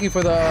Tyler, thank you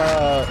for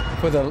the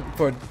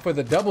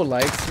double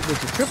likes.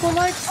 Was it triple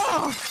likes?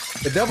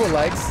 The double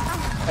likes.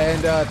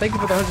 And thank you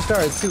for the 100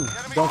 stars too.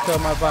 Don't kill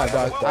my vibe,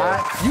 dog.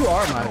 You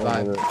are my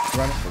vibe.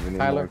 Ron,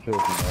 Tyler,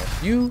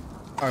 you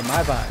are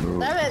my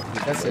vibe.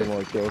 That's it.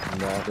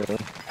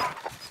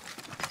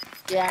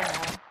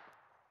 Yeah,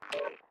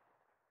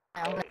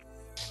 I know.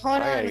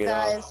 Hold on,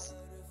 guys.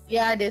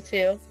 Yeah, I do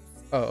too.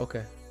 Oh,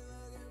 okay.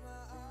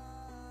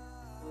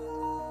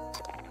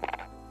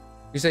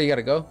 You say you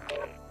gotta go?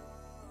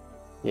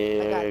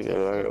 Yeah,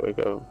 we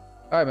go.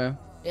 All right, man.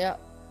 Yep.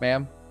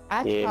 Ma'am.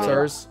 Yeah,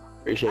 sirs.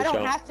 Appreciate I don't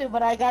y'all. have to,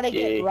 but I gotta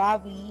get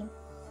Robbie.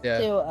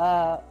 Yeah.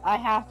 To I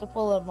have to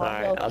pull him.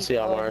 Alright, I'll see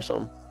y'all tomorrow or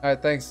something. All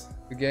right, thanks.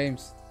 Good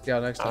games. See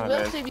y'all next time.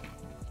 Right,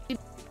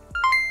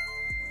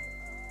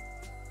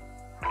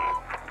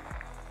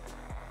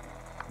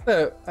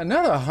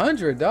 Another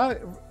 100,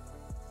 dog.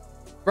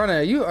 Bruna,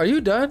 are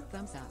you done?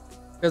 Thumbs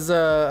up. Cause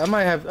I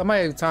might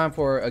have time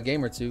for a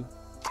game or two.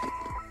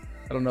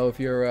 I don't know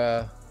if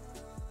you're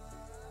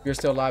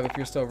still live, if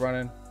you're still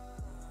running.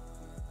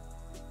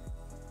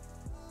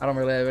 I don't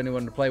really have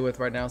anyone to play with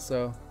right now,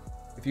 so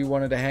if you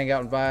wanted to hang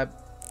out and vibe,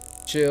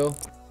 chill,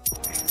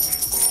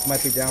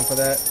 might be down for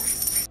that.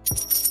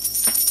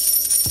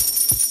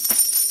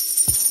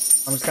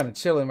 I'm just kind of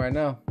chilling right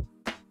now,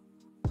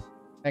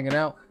 hanging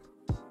out.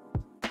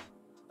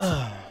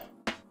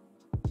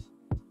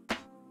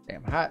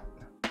 Damn hot.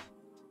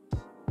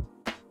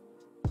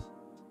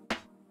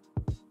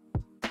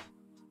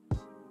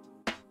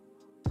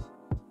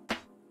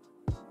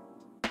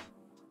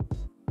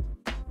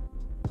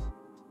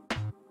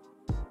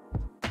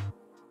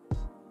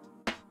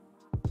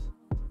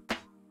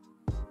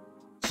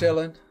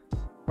 Chilling,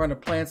 from the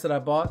plants that I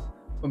bought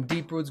from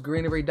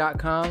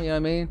deeprootsgreenery.com. You know what I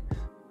mean?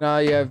 Now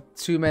you have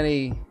too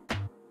many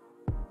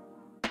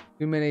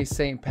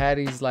St.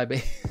 Patty's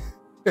libations.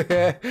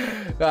 I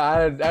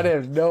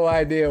have no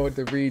idea what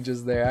to read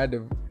just there.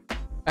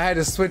 I had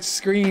to switch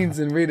screens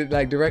and read it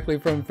like directly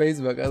from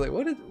Facebook. I was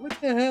like, what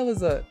the hell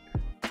is a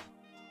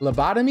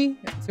lobotomy?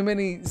 Too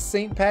many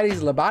St.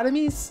 Patty's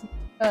lobotomies?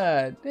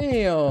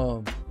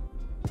 Damn.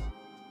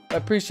 I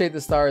appreciate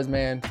the stars,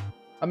 man.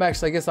 I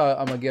guess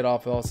I'm gonna get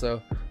off also.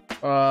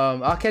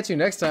 I'll catch you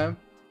next time.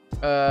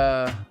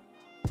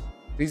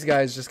 These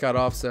guys just got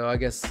off, so I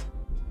guess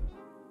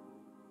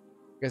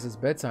it's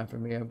bedtime for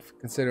me. I'm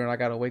considering I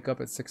gotta wake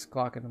up at 6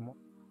 o'clock in the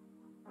morning.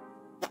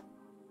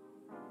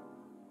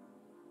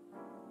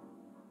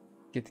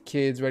 Get the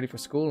kids ready for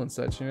school and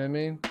such, you know what I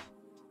mean?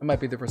 That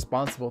might be the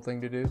responsible thing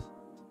to do.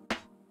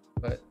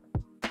 But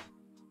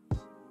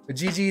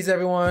GG's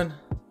everyone.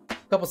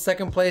 Couple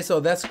second place. So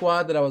that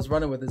squad that I was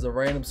running with is a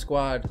random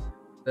squad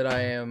that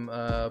I am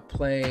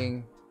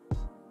playing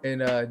in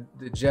the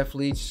Jeff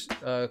Leach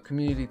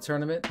community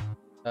tournament.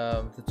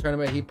 The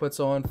tournament he puts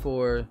on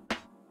for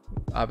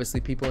obviously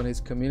people in his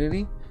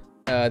community.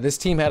 This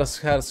team had a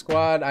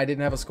squad. I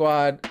didn't have a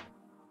squad.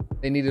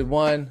 They needed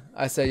one.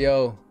 I said,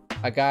 yo,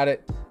 I got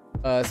it.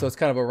 So it's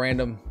kind of a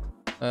random.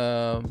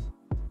 And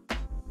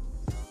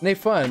they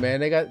fun, man.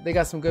 They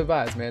got some good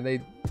vibes, man. They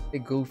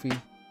goofy.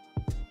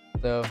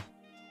 So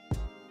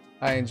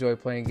I enjoy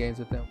playing games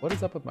with them. What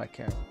is up with my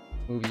camera?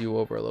 Move you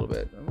over a little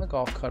bit. I'm like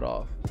all cut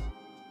off.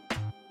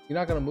 You're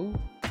not gonna move?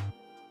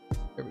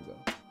 There we go.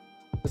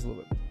 Just a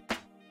little bit.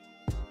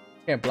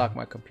 Can't block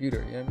my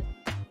computer, you know what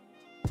I mean?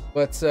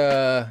 But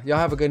y'all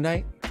have a good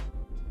night.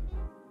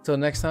 Till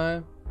next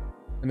time,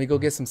 let me go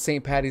get some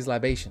St. Patty's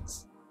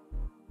libations.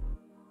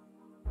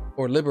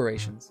 Or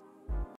liberations.